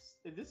ask,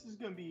 and this is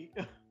gonna be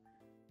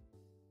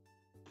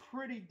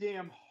pretty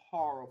damn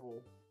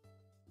horrible.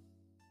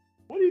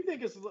 What do you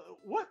think is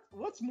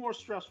what's more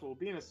stressful,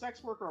 being a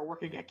sex worker or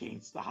working at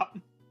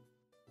GameStop?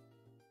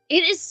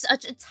 It is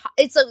such a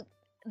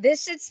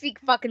this should speak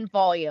fucking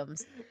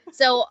volumes.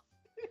 So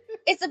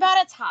it's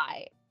about a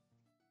tie.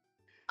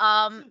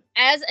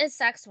 As a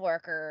sex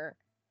worker,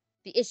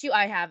 the issue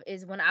I have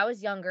is when I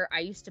was younger, I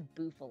used to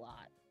boof a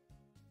lot.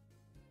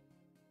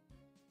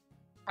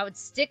 I would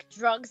stick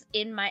drugs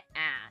in my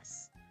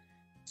ass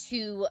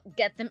to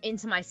get them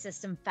into my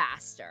system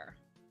faster.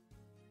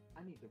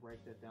 I need to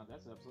write that down.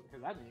 That's an episode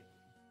because I need.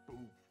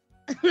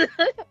 Boof.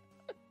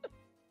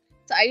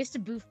 So I used to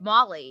boof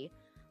Molly.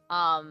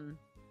 When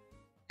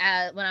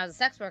I was a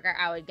sex worker,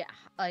 I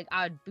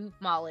would boof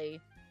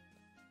Molly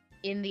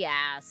in the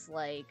ass,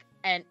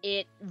 and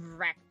it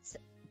wrecked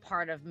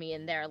part of me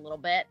in there a little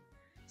bit.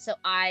 So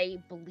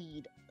I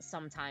bleed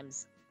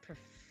sometimes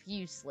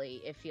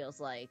profusely, it feels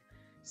like.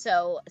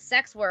 So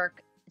sex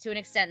work, to an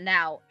extent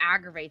now,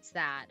 aggravates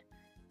that.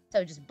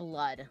 So just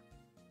blood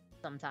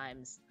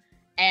sometimes.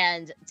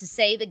 And to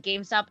say that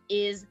GameStop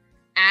is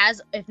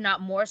as, if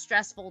not more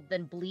stressful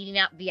than bleeding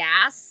out the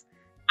ass,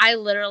 I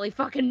literally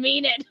fucking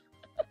mean it.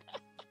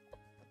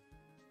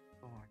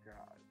 Oh my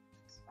god.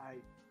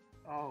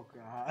 Oh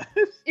god.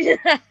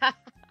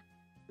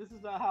 This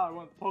is not how I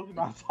want the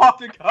Pokemon talk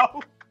to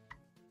go.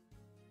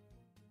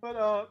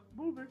 But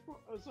moving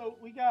forward, so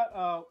we got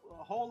a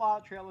whole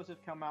lot of trailers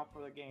have come out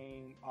for the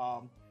game.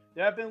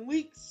 There have been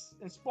leaks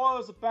and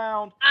spoilers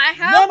abound.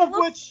 None of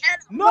which I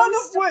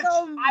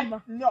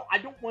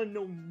don't want to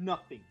know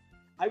nothing.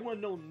 I want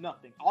to know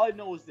nothing. All I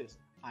know is this: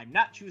 I'm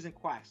not choosing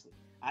Quaxley.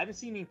 I haven't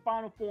seen any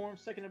final form,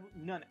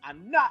 none.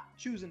 I'm not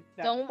choosing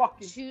that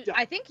fucking choose. duck.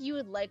 I think you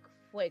would like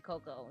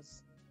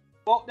Fuecoco's.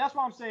 Well, that's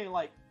what I'm saying.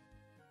 Like,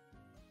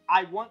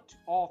 I want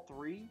all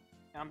three,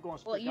 and I'm going.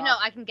 Well, you know,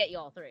 I can get you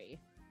all three.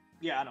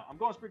 Yeah, I know. I'm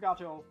going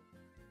Sprigato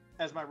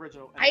as my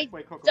original. And I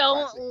Fuecoco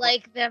don't Quaxley.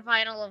 like the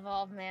final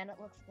evolve, man. It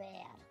looks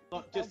bad.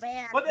 Look, It's so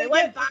bad. But,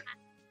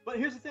 but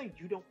here's the thing: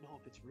 you don't know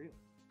if it's real.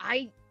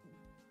 I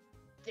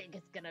think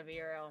it's gonna be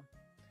real.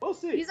 We'll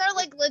see. These are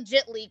like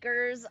legit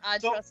leakers. I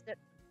trust it.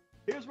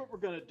 Here's what we're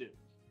gonna do.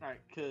 All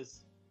right,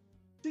 because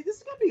see, this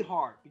is gonna be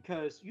hard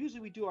because usually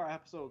we do our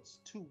episodes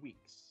 2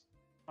 weeks.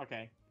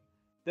 Okay.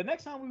 The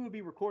next time we will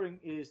be recording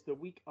is the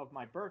week of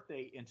my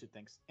birthday into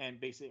things,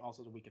 and basically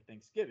also the week of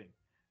Thanksgiving.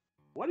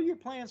 What are your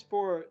plans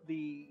for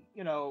the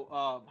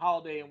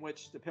holiday in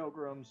which the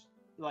pilgrims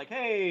like,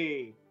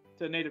 hey,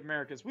 to Native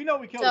Americans? We know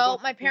we killed. So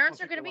my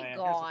parents are gonna be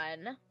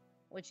gone,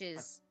 which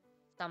is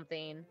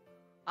something.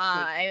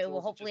 I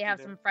will hopefully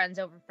have some friends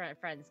over for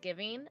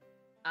Friendsgiving.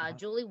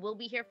 Julie will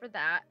be here for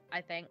that,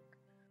 I think.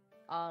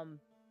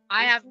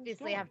 I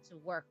obviously have to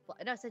work.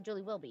 No, I said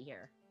Julie will be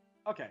here.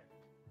 Okay.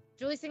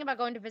 Julie's thinking about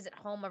going to visit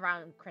home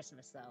around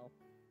Christmas, though.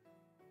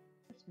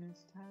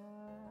 Christmas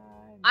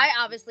time. I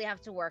obviously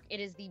have to work. It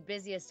is the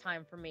busiest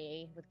time for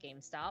me with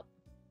GameStop.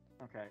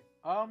 Okay.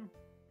 I'll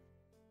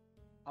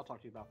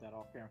talk to you about that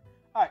off camera.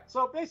 All right.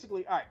 So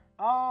basically, all right.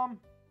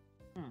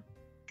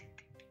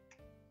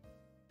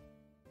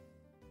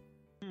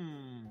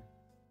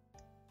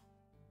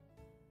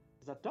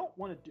 Because I don't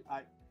want to do.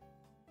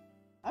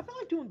 I feel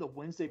like doing the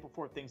Wednesday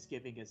before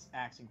Thanksgiving is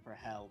asking for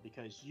hell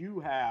because you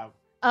have.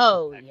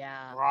 Oh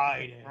yeah.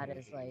 Friday. That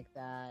is like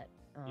that.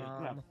 Yeah,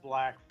 you have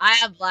Black. I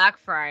have Black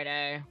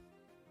Friday.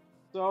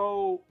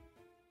 So,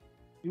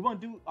 you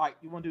want to do? All right.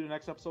 You want to do the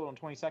next episode on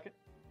 22nd,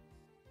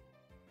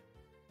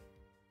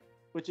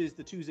 which is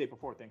the Tuesday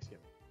before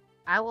Thanksgiving.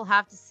 I will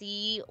have to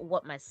see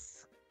what my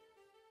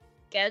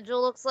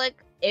schedule looks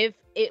like. If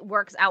it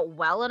works out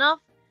well enough,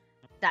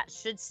 that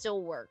should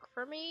still work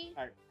for me.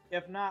 All right.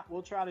 If not,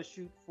 we'll try to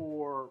shoot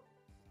for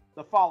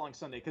the following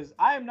Sunday because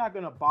I am not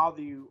going to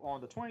bother you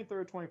on the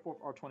 23rd, 24th,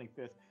 or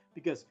 25th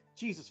because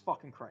Jesus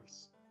fucking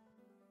Christ.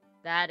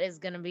 That is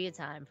going to be a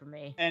time for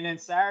me. And then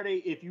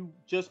Saturday, if you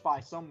just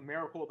by some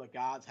miracle the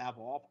gods have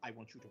off, I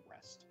want you to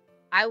rest.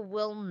 I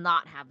will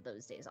not have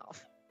those days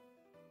off.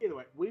 Either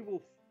way, we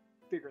will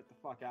figure it the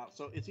fuck out.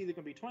 So it's either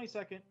going to be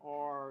 22nd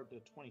or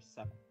the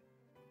 27th.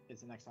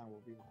 Is the next time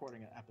we'll be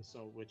recording an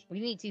episode, which we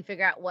need to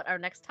figure out what our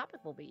next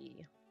topic will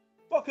be.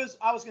 Well, because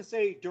I was going to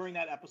say during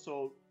that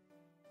episode,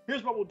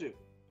 here's what we'll do.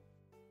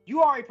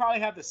 You already probably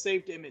have the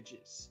saved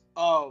images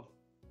of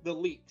the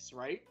leaks,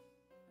 right?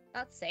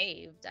 Not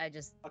saved. I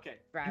just okay.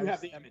 You have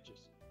the them.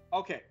 images.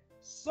 Okay.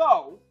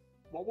 So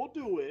what we'll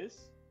do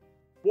is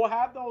we'll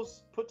have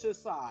those put to the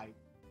side,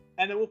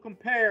 and then we'll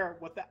compare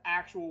what the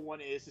actual one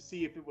is to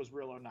see if it was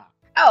real or not.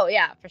 Oh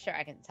yeah, for sure.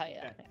 I can tell you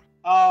that. Okay.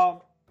 Yeah.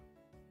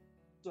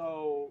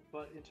 So,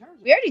 but in terms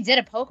of we already did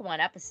a Pokemon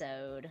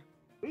episode.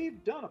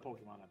 We've done a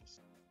Pokemon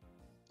episode.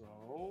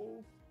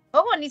 So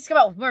Pokemon needs to come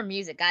out with more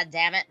music. God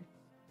damn it.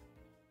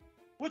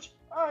 Which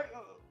well,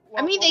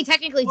 I mean, they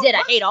technically did.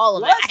 I hate all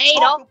of it. I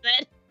hate all of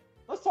it.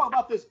 Let's talk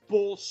about this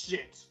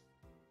bullshit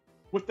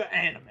with the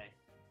anime.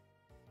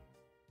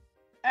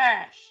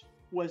 Ash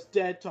was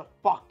dead to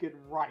fucking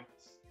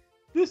rights.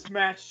 This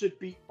match should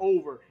be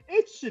over.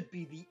 It should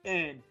be the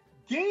end.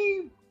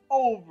 Game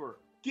over.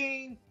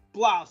 Game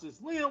blouses.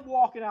 Liam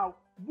walking out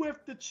with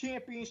the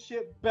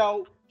championship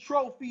belt,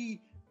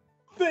 trophy.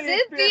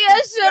 Cynthia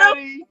should have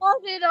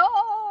won it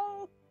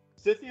all.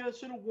 Cynthia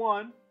should have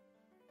won.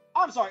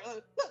 I'm sorry.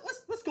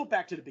 Let's go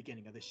back to the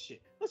beginning of this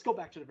shit. Let's go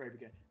back to the very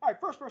beginning. All right,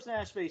 first person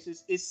Ash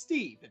faces is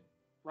Steven,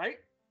 right?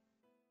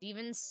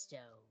 Steven Stone.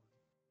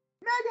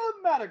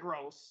 Mega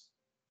Metagross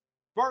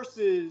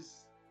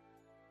versus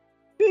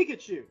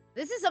Pikachu.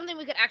 This is something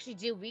we could actually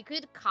do. We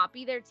could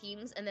copy their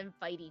teams and then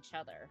fight each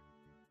other.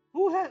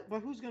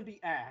 Who's gonna be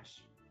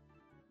Ash?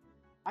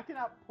 I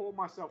cannot pull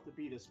myself to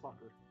be this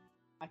fucker.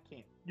 I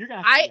can't. You're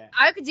gonna have to do that.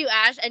 I could do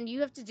Ash, and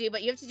you have to do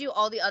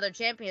all the other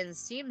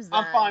champions teams. Then.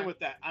 I'm fine with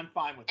that.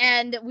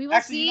 And we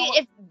will see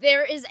if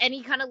there is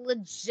any kind of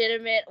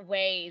legitimate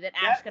way that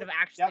Ash could have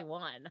actually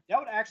won. That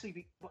would actually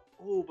be.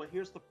 But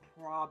here's the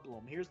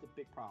problem. Here's the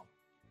big problem.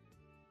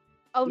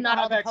 Oh, not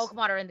all the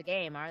Pokemon are in the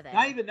game, are they?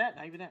 Not even that.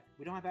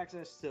 We don't have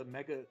access to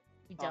Mega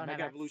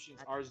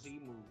Evolution's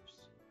RZ moves.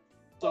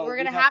 So what we're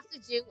gonna have to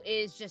do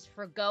is just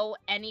forgo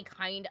any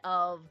kind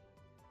of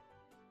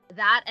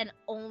that and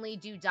only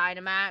do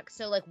Dynamax.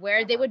 So like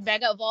where they would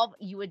Mega Evolve,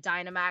 you would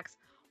Dynamax.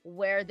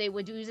 Where they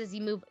would use a Z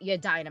move, you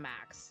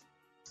Dynamax.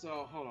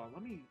 So hold on,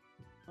 let me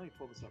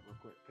pull this up real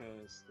quick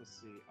because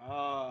let's see.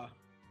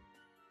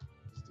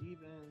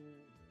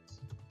 Stevens.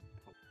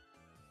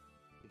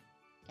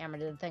 Camera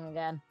did the thing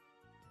again.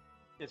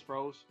 It's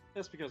froze.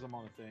 That's because I'm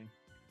on the thing.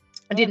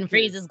 It didn't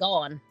freeze. It's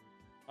gone.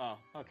 Oh,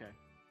 okay.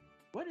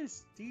 What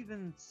is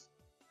Stevens?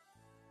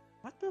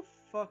 What the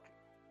fuck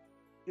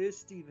is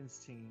Stevens'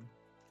 team?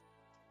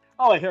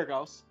 Oh, wait, here it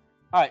goes.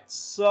 All right,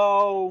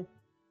 so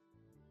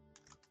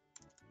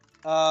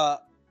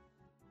Metagross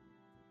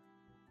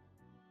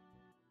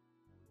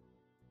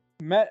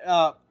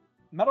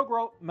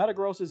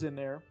is in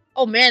there.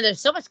 Oh man, there's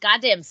so much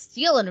goddamn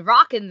steel and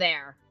rock in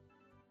there.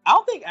 I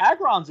don't think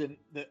Aggron's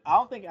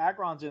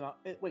in.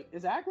 Wait,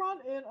 is Aggron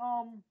in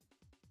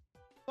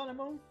Sun and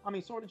Moon? I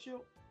mean Sword and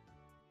Shield.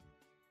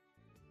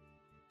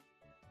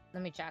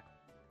 Let me check.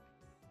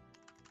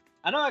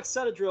 I know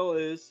Excitadrill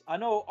is. I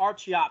know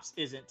Archeops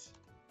isn't.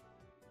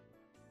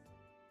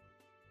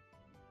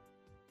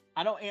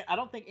 I don't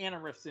think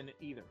Anorith's in it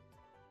either.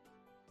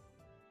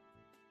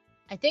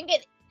 I think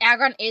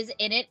Aggron is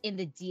in it in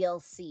the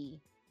DLC.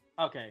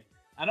 Okay.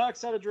 I know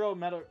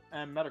Excitadrill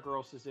and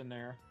Metagross is in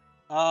there.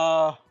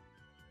 What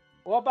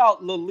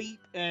about Lilith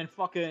and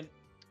fucking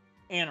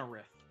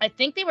Anorith? I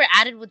think they were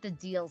added with the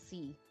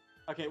DLC.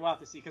 Okay, we'll have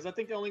to see, because I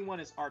think the only one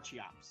is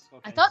Archeops.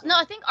 Okay,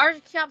 I think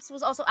Archeops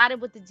was also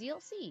added with the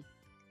DLC.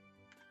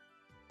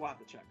 We'll have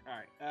to check.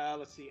 Alright,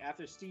 let's see.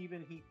 After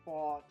Steven, he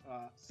fought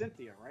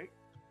Cynthia, right?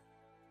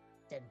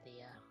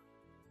 Cynthia.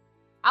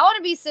 I want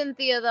to be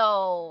Cynthia,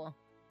 though.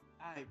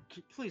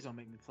 Please don't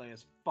make me play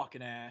as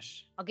fucking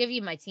Ash. I'll give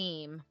you my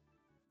team.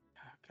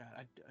 Oh, God,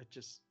 I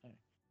just...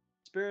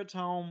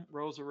 Spiritomb,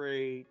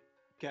 Roserade,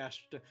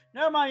 Gastrodon.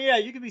 Never mind, yeah,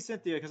 you can be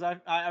Cynthia, because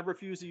I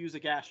refuse to use a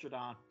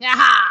Gastrodon.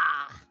 Yaha!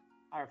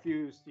 I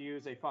refuse to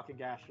use a fucking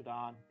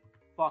Gastrodon.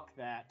 Fuck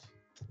that.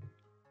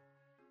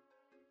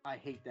 I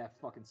hate that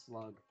fucking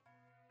slug.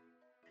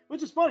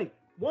 Which is funny.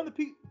 One of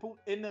the people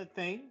in the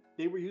thing,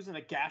 they were using a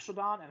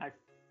Gastrodon, and I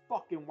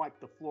fucking wiped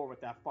the floor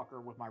with that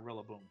fucker with my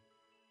Rillaboom.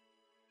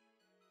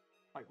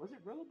 Wait, was it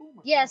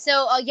Rillaboom? Yeah, so,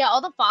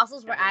 all the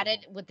fossils were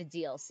added with the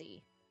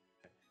DLC.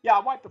 Yeah,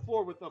 I wiped the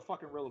floor with the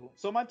fucking Rillaboom.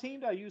 So my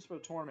team that I used for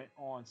the tournament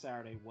on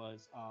Saturday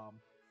was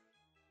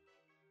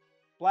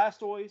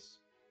Blastoise,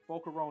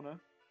 Volcarona,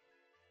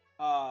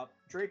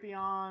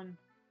 Drapion,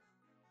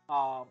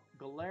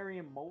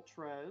 Galarian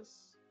Moltres,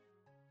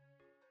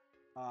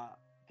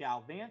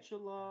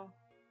 Galvantula,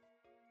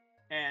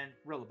 and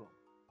Rillaboom.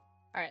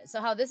 Alright, so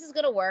how this is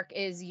going to work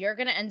is you're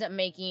going to end up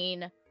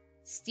making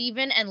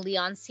Steven and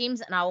Leon's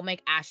teams, and I will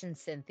make Ash and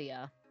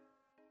Cynthia.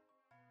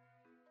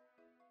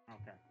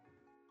 Okay.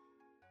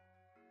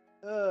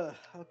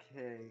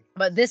 Okay.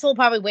 But this will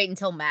probably wait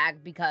until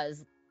Mag,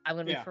 because I'm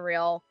going to be for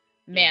real.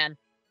 Man,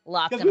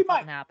 lots going to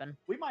fucking happen.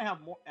 We might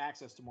have more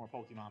access to more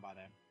Pokemon by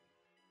then.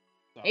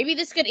 So. Maybe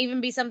this could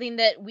even be something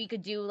that we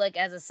could do, like,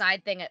 as a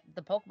side thing at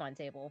the Pokemon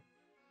table.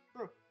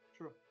 True.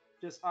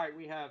 Just, alright,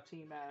 we have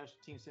Team Ash,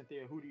 Team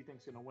Cynthia. Who do you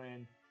think's going to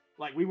win?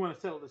 Like, we want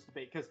to settle this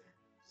debate, because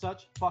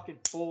such fucking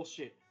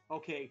bullshit.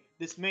 Okay,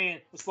 this man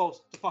was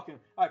supposed to fucking...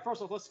 Alright,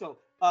 first off, let's go.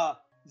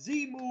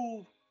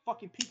 Z-move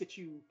fucking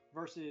Pikachu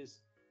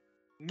versus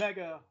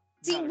Mega...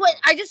 See, what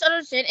I just don't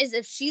understand is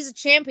if she's a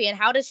champion,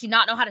 how does she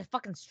not know how to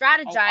fucking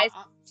strategize?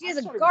 She has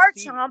a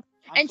Garchomp,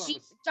 and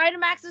she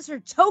Dynamaxes her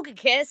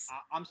Togekiss.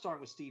 I'm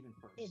starting with Steven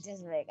first. It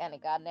doesn't make any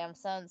goddamn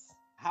sense.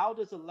 How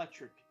does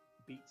Electric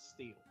beat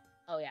Steel?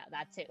 Oh yeah,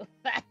 that too.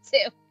 That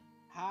too.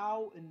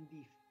 How in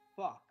the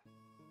fuck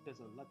does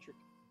Electric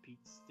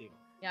beat Steel?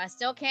 Yeah, I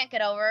still can't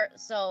get over,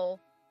 so...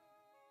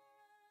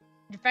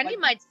 Defending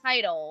my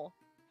title...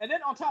 And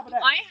then on top of that...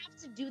 Do I have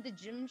to do the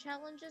gym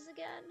challenges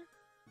again?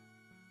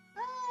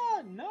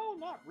 No,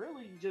 not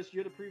really.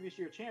 You're the previous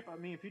year champ. I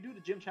mean, if you do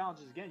the gym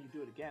challenges again, you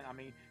do it again. I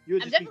mean, you'll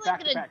just be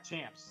back-to-back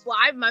champs. Well,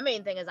 my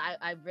main thing is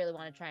I really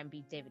want to try and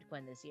beat David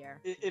Quinn this year.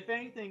 If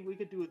anything, we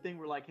could do a thing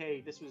where, like,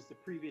 hey, this was the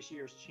previous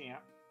year's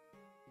champ.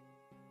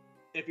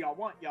 If y'all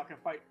want, y'all can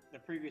fight the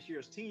previous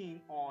year's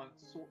team on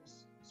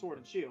Sword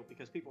and Shield,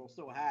 because people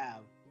still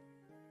have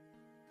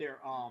their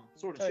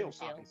Sword and Shield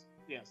copies.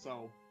 Yeah,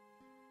 so,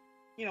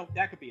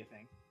 that could be a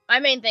thing. My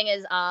main thing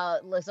is,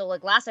 so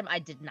like last time I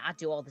did not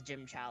do all the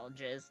gym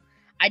challenges.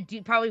 I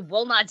probably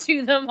will not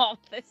do them all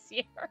this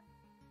year. I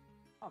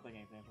don't think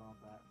anything's wrong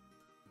with that.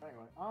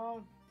 Anyway,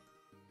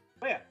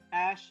 but yeah,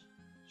 Ash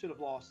should have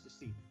lost to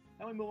Steven.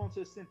 Then we move on to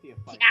the Cynthia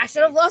fight. I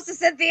should have lost to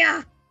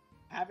Cynthia.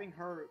 Having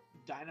her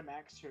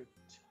Dynamax her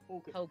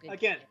Togekiss.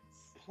 again,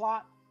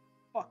 plot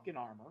fucking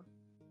armor.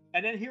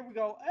 And then here we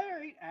go. All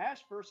right, Ash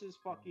versus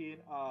fucking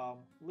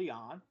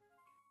Leon.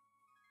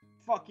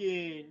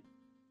 Fucking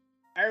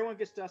everyone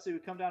gets dusted. We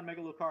come down to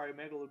Mega Lucario.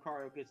 Mega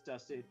Lucario gets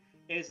dusted.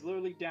 It's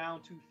literally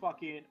down to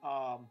fucking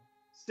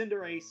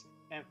Cinderace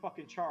and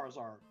fucking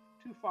Charizard.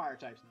 2 fire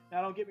types.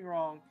 Now don't get me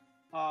wrong.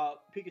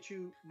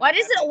 Pikachu. Why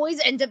does it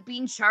always end up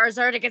being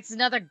Charizard against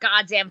another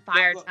goddamn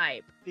fire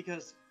type?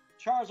 Because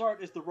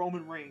Charizard is the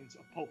Roman Reigns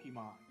of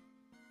Pokemon.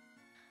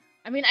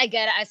 I mean, I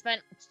get it. I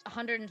spent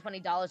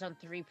 $120 on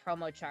 3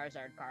 promo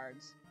Charizard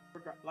cards.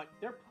 Like,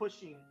 they're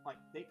pushing, like,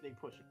 they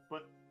push it.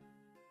 But,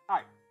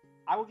 alright,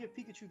 I will give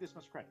Pikachu this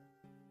much credit.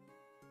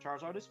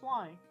 Charizard is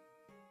flying,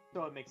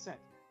 so it makes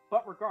sense.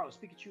 But regardless,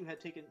 Pikachu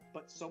had taken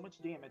but so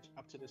much damage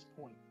up to this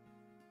point.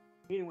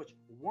 Meaning which,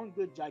 one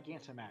good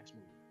Gigantamax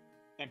move,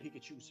 and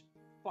Pikachu's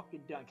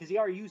fucking done. Because he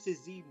already used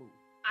his Z move.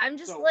 I'm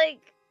just So,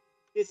 like...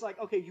 It's like,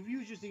 okay, you've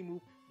used your Z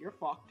move, you're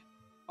fucked.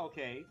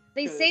 Okay.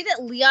 They say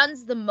that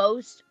Leon's the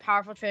most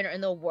powerful trainer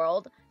in the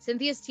world.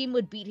 Cynthia's team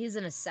would beat his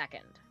in a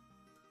second.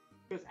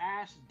 Because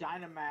Ash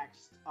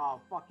Dynamaxed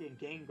fucking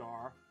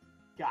Gengar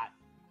got.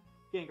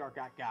 He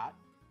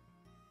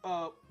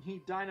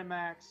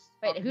Dynamaxed.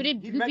 Wait, who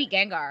beat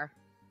Gengar?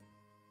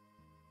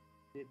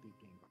 Did beat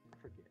Gengar? I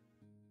forget.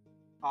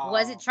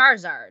 Was it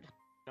Charizard?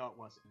 No, it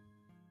wasn't.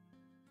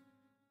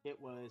 It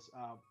was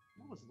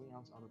what was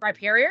Leon's other?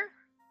 Rhyperior?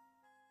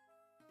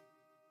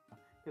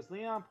 Because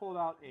Leon pulled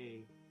out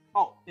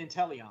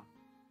Inteleon.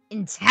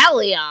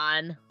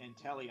 Inteleon.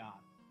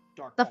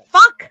 Dark The Pulse.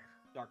 fuck?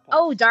 Dark Pulse.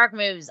 Oh, dark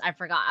moves. I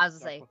forgot. I was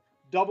gonna say.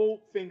 Double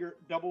finger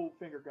gun.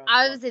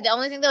 I was gonna say the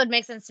only thing that would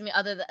make sense to me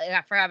other than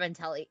I forgot about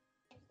Inteleon.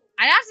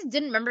 I actually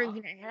didn't remember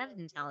even I had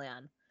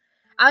Inteleon.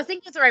 I was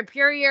thinking it's a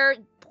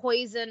Rhyperior,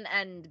 Poison,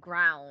 and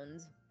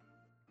Ground.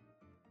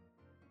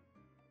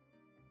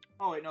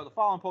 Oh wait, no, the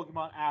following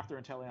Pokemon after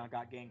Inteleon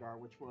got Gengar,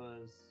 which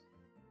was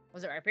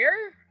Was it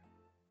Rhyperior?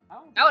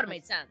 That would have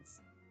made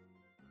sense.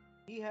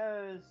 He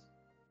has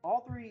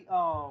all 3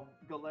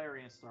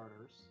 Galarian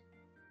starters.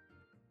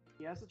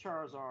 He has the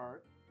Charizard.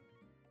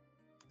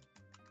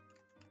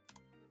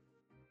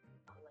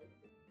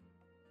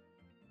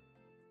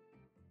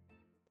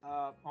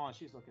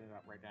 She's looking it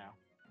up right now.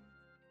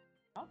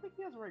 I don't think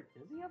he has a right.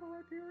 Does he have a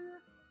Rhyperior?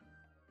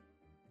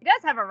 He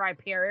does have a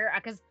Rhyperior,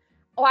 because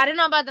I didn't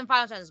know about them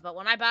final challenges, but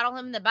when I battle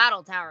him in the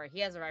battle tower, he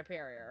has a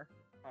Rhyperior.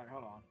 Alright,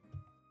 hold on.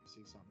 Let's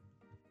see something.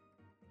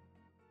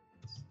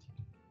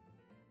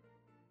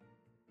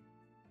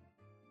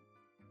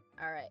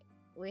 Alright.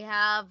 We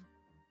have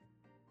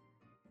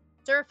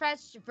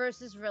Surfetch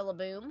versus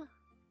Rillaboom.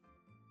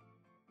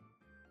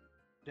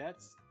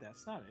 That's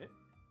not it.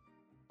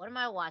 What am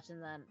I watching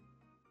then?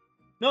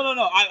 No.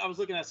 I was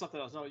looking at something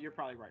else. No, you're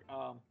probably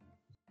right.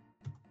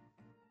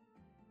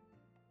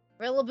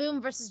 Rillaboom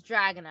versus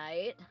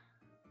Dragonite.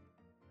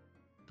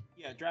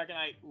 Yeah,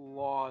 Dragonite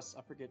lost.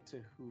 I forget to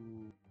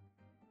who.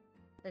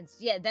 Then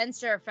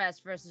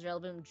Surfetch versus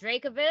Rillaboom.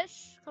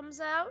 Dracovish comes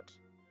out.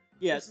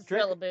 Yes,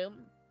 Rillaboom.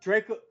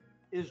 Draco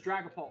is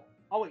Dragapult.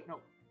 Oh wait, no.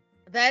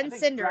 Then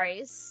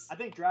Cinderace. I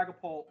think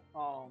Dragapult.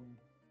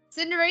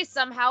 Cinderace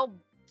somehow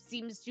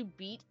seems to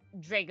beat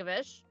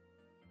Dracovish.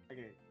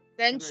 Okay.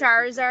 Then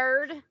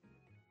Charizard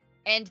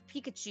and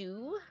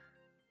Pikachu.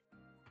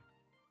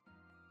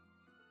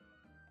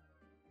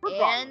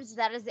 Regardless. And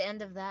that is the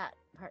end of that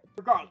part.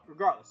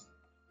 Regardless,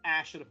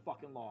 Ash should have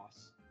fucking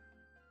lost.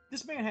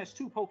 This man has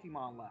 2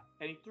 Pokemon left,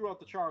 and he threw out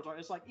the Charizard.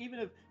 It's like, even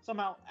if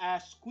somehow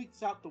Ash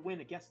squeaks out the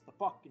win against the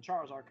fucking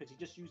Charizard because he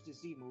just used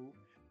his Z move,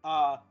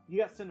 you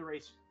got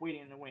Cinderace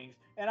waiting in the wings.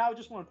 And I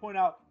just want to point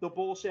out the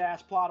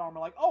bullshit-ass plot armor,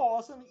 like, all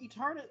of a sudden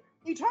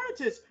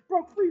Eternatus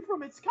broke free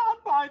from its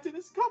confines and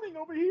is coming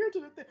over here to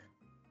the thing.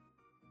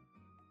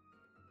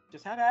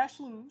 Just have Ash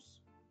lose.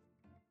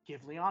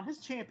 Give Leon his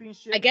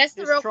championship. I guess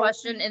the real trophy.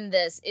 question in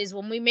this is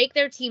when we make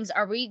their teams,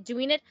 are we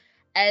doing it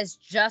as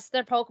just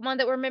their Pokemon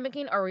that we're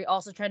mimicking, or are we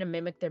also trying to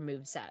mimic their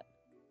moveset?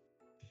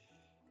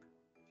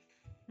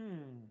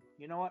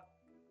 You know what?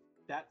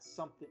 That's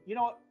something. You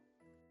know what?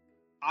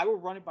 I will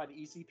run it by the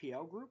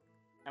ECPL group,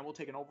 and we'll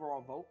take an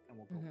overall vote, and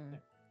we'll go from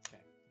there.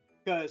 Okay.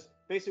 Because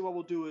basically what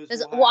we'll do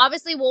is...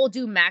 obviously we'll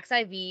do max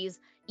IVs,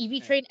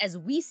 EV train as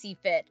we see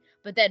fit,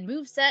 but then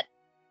moveset,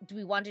 do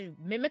we want to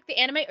mimic the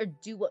anime, or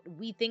do what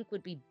we think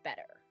would be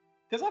better?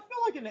 Because I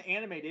feel like in the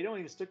anime, they don't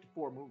even stick to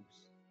 4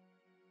 moves.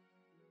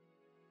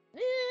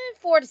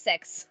 4 to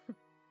 6.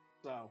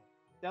 So,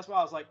 that's why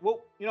I was like,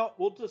 well, you know,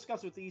 we'll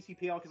discuss it with the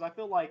ECPL, because I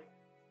feel like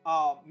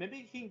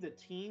mimicking the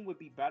team would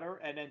be better,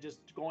 and then just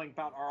going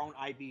about our own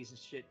IVs and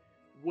shit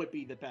would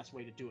be the best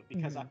way to do it.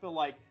 Because I feel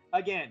like,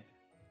 again,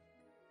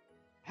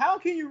 how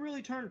can you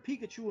really turn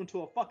Pikachu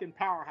into a fucking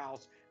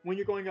powerhouse when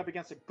you're going up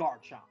against a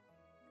Garchomp?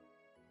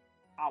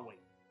 I'll wait.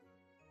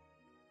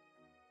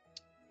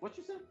 What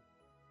you said?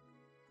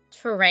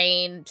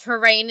 Terrain.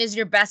 Terrain is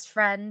your best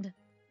friend.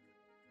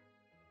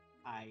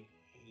 I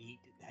hate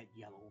that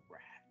yellow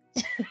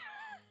rat.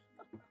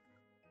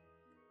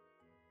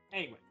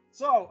 Anyway,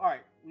 So, all right,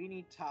 we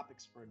need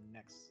topics for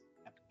next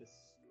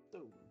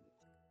episode.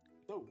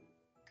 So,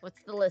 What's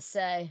the list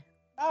say?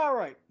 all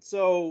right.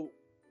 So,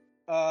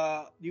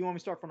 do you want me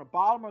to start from the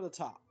bottom or the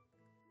top?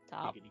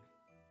 Top. Giggity.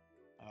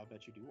 I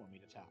bet you do want me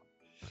to top.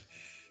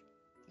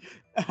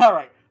 All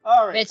right.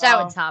 Bitch,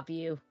 I would top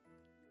you.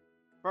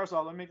 First of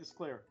all, let me make this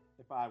clear.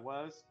 If I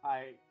was,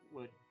 I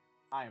would.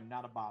 I am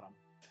not a bottom.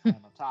 I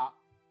am a top.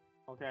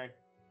 Okay.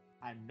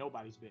 I'm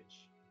nobody's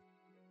bitch.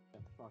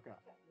 Shut the fuck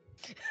up.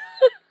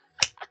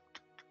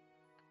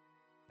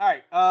 All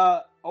right.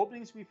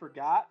 Openings we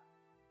forgot.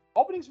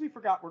 Openings we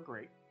forgot were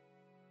great.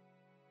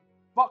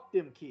 Fuck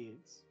them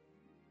kids.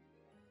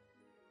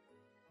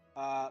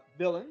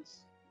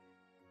 Villains.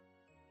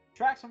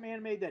 Tracks from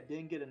anime that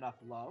didn't get enough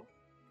love.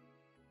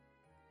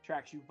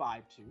 Tracks you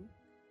vibe to.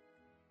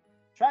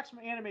 Tracks from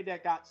anime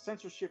that got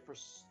censorship for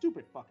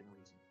stupid fucking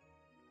reasons.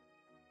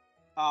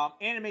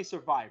 Anime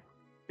Survivor.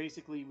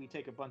 Basically, we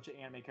take a bunch of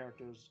anime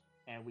characters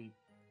and we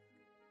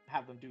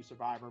have them do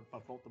Survivor,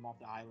 but vote them off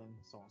the island,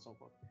 so on and so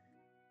forth.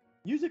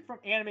 Music from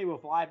anime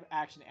with live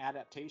action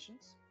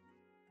adaptations.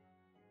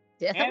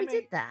 Yeah, I thought we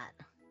did that.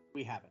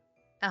 We haven't.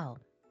 Oh.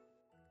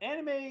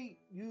 Anime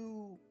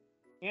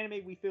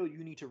we feel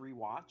you need to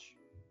rewatch.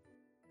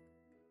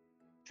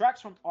 Tracks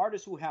from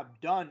artists who have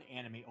done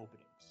anime openings.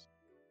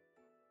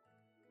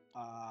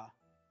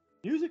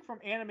 Music from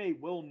anime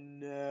we'll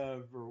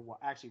never watch.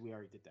 Actually, we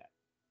already did that.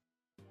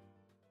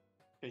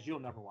 Because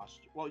you'll never watch.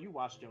 Well, you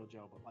watched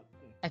JoJo, but like.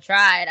 I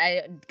tried.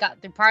 I got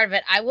through part of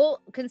it. I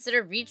will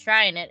consider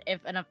retrying it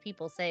if enough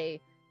people say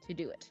to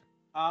do it.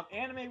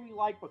 Anime we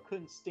like but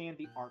couldn't stand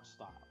the art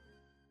style.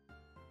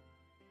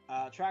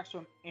 Tracks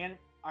from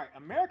all right,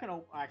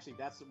 American. Actually,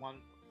 that's the one.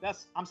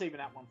 I'm saving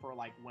that one for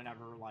like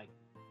whenever like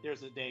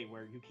there's a day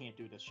where you can't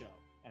do the show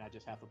and I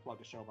just have to plug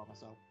the show by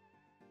myself.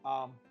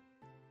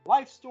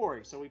 Life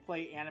story. So we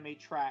play anime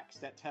tracks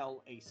that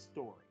tell a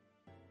story.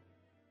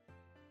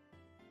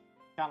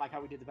 Kind of like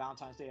how we did the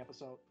Valentine's Day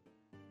episode.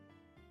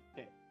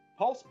 Okay.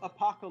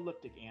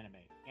 Post-apocalyptic anime.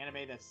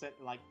 Anime that's set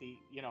like the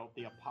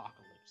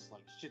apocalypse.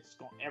 Like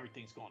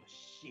everything's going to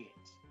shit.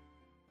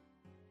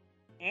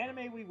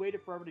 Anime we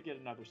waited forever to get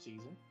another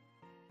season.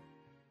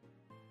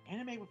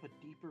 Anime with a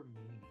deeper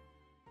meaning.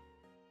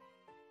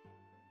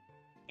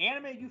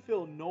 Anime you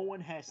feel no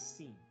one has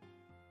seen.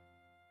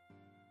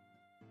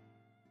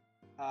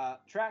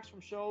 Tracks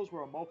from shows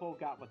where a mofo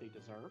got what they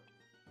deserved.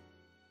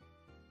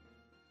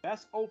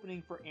 Best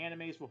opening for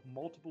animes with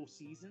multiple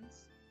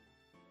seasons.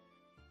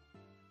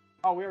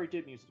 Oh, we already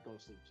did music to go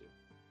to sleep too.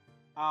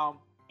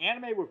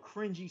 Anime with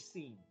cringy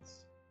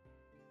scenes.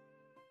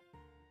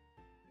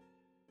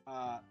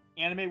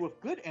 Anime with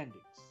good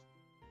endings.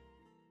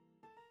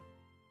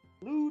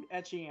 Lewd,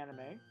 ecchi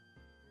anime.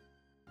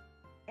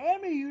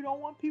 Anime you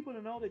don't want people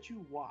to know that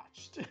you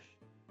watched.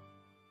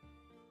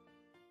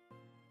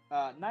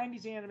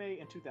 90s anime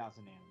and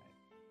 2000 anime.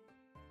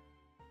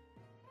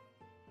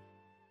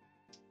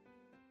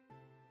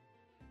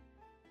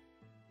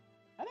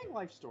 I think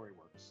Life Story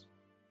works.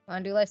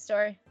 Want to do Life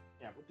Story?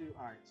 Yeah, we'll do.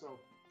 All right, so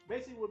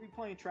basically we'll be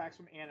playing tracks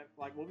from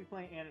we'll be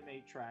playing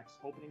anime tracks,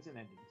 openings and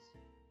endings.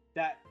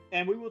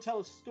 And we will tell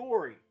a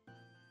story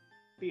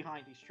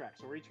behind each track.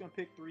 So we're each gonna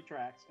pick 3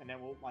 tracks, and then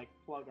we'll like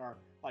plug our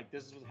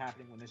this is what's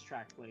happening when this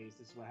track plays.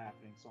 This is what's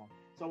happening, so on.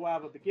 So we'll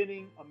have a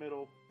beginning, a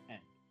middle, end.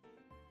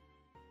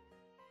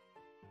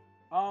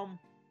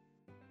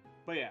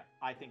 But yeah,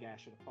 I think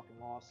Ash should have fucking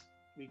lost.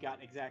 We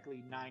got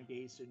exactly 9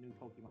 days to a new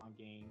Pokemon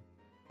game.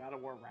 God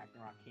of War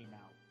Ragnarok came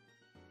out.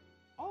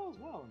 All is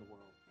well in the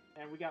world.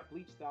 And we got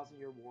Bleach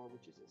 1000-Year War,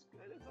 which is as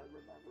good as I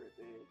remember it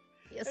being.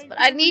 Yes, and but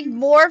I need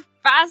more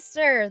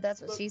faster. That's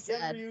what she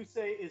said. You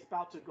say is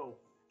about to go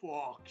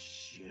fuck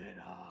shit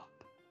up.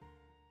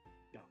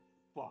 Go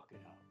fuck it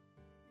up.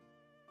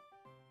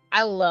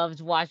 I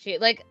loved watching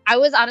it. Like, I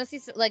was honestly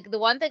like, the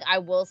one thing I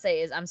will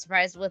say is I'm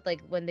surprised with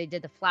like when they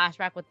did the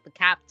flashback with the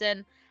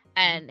captain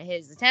and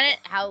his lieutenant,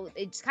 how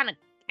it just kind of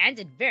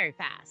ended very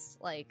fast.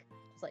 Like,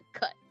 it's like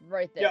cut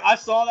right there. Yeah, I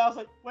saw that. I was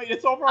like, wait,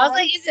 it's over I was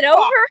already? like, is it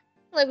over?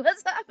 Like,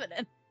 what's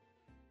happening?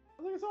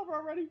 I think it's over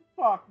already.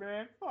 Fuck,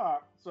 man.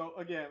 Fuck. So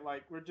again,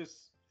 like we're just.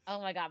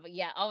 Oh my god, but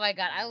yeah, oh my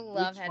god, I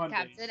love Bleach Head Mondays.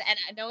 Captain,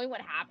 and knowing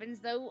what happens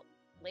though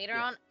later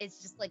on, it's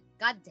just like,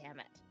 god damn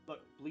it.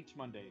 Look, Bleach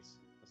Mondays.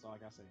 That's all I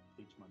gotta say.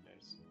 Bleach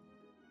Mondays.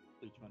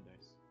 Bleach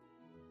Mondays.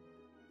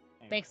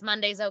 Anyway. Makes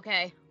Mondays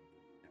okay.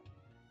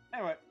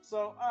 Anyway,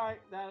 so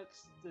alright,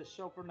 that's the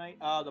show for tonight.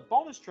 The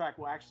bonus track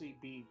will actually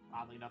be,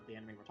 oddly enough, the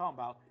anime we're talking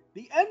about,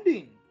 the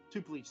ending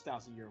to Bleach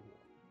 1000-Year War.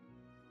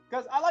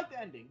 Because I like the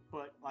ending,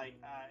 but like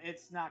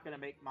it's not gonna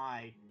make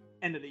my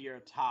end of the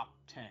year top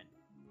 10.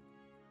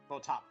 Well,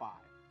 top 5.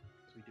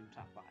 So we do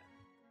top 5.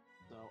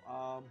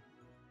 So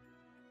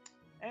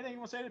anything you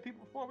want to say to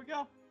people before we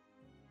go?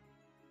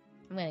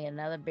 I'm gonna get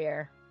another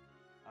beer.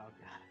 Oh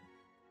god.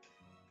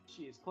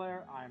 She is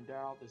Claire. I am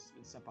Daryl. This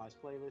is Senpai's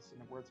Playlist. In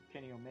the words of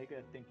Kenny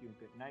Omega, thank you and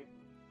good night.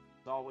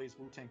 As always,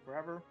 Wu-Tang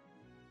Forever.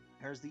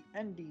 Here's the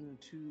ending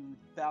to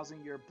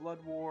 1000-Year Blood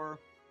War.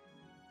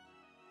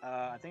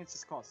 I think it's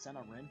just called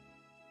Senna Rin.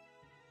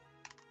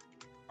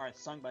 Alright,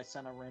 sung by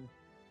Senna Rin.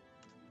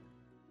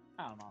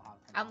 I don't know how to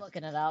pronounce I'm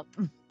looking it up.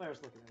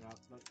 Claire's looking it up.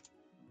 But,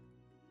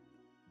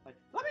 like,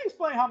 let me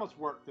explain how much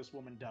work this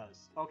woman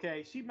does.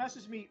 Okay, she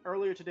messaged me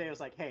earlier today. I was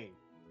like, hey,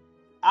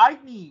 I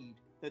need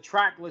the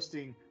track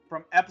listing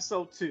from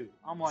episode 2.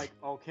 I'm like,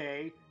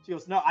 okay. She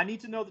goes, no, I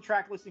need to know the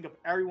track listing of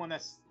everyone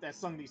that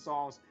sung these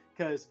songs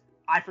because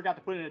I forgot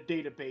to put it in a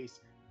database.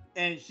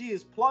 And she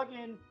is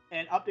plugging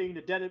and updating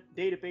the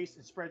database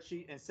and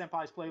spreadsheet and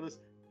Senpai's playlist.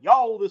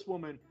 Y'all owe this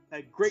woman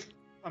a great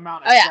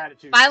amount of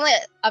gratitude. Finally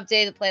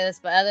updated the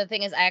playlist, but other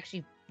thing is I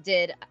actually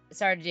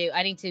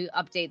I need to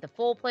update the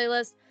full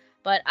playlist,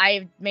 but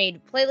I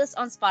made playlists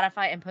on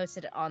Spotify and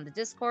posted it on the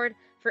Discord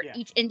for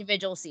each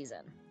individual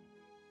season.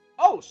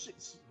 Oh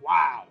shit!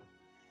 Wow,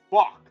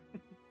 fuck!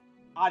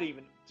 I'd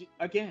even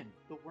again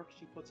the work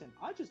she puts in.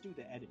 I just do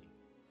the editing.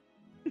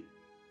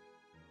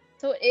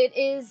 So it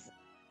is.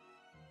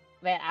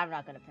 Man, I'm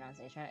not gonna pronounce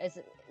it. It's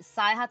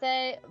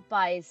Saihate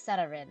by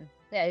Setarin.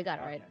 Yeah, you got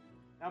it right.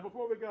 Now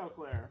before we go,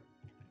 Claire,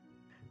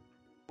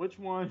 which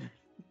one?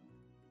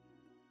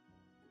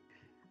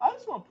 I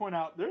just want to point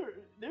out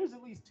there's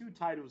at least 2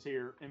 titles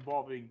here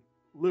involving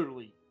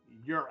literally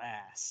your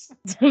ass.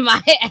 My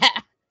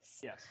ass.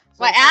 Yes.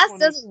 So my ass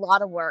does a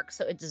lot of work,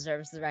 so it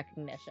deserves the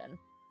recognition.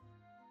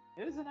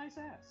 It is a nice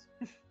ass.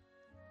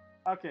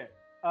 Okay.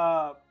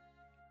 I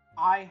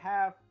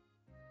have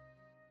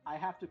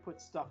to put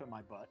stuff in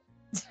my butt.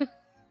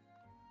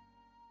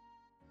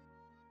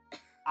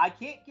 I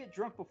can't get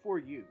drunk before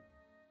you.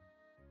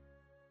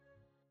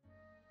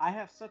 I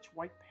have such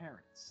white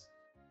parents.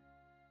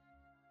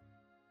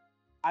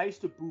 I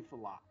used to boof a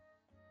lot.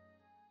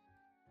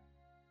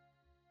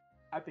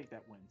 I think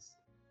that wins.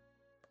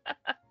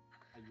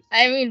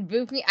 I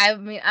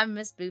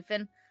miss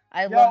boofing.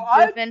 I love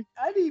boofing.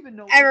 I didn't even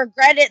know. I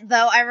regret it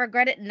though. I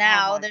regret it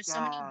now. Oh There's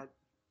so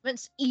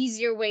much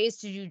easier ways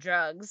to do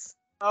drugs.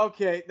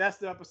 Okay, that's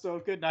the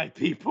episode. Good night,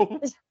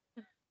 people.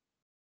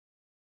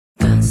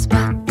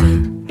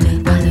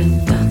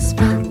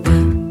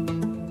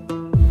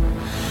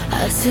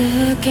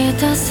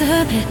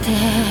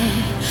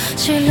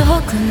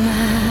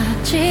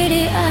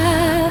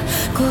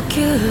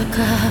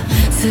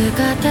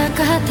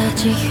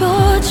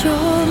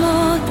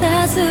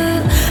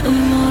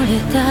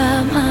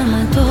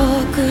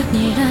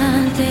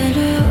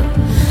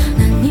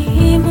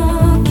何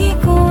も聞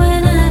こ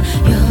えない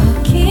よ